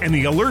carry-on, and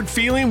the alert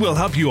feeling will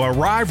help you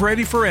arrive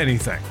ready for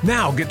anything.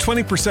 Now get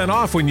 20%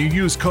 off when you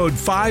use code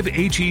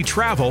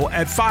 5HETRAVEL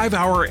at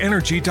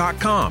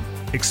 5hourenergy.com.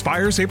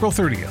 Expires April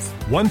 30th.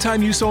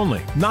 One-time use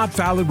only. Not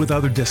valid with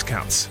other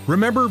discounts.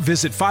 Remember,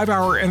 visit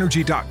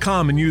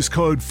 5hourenergy.com and use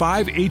code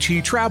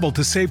 5HETRAVEL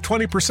to save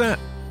 20%.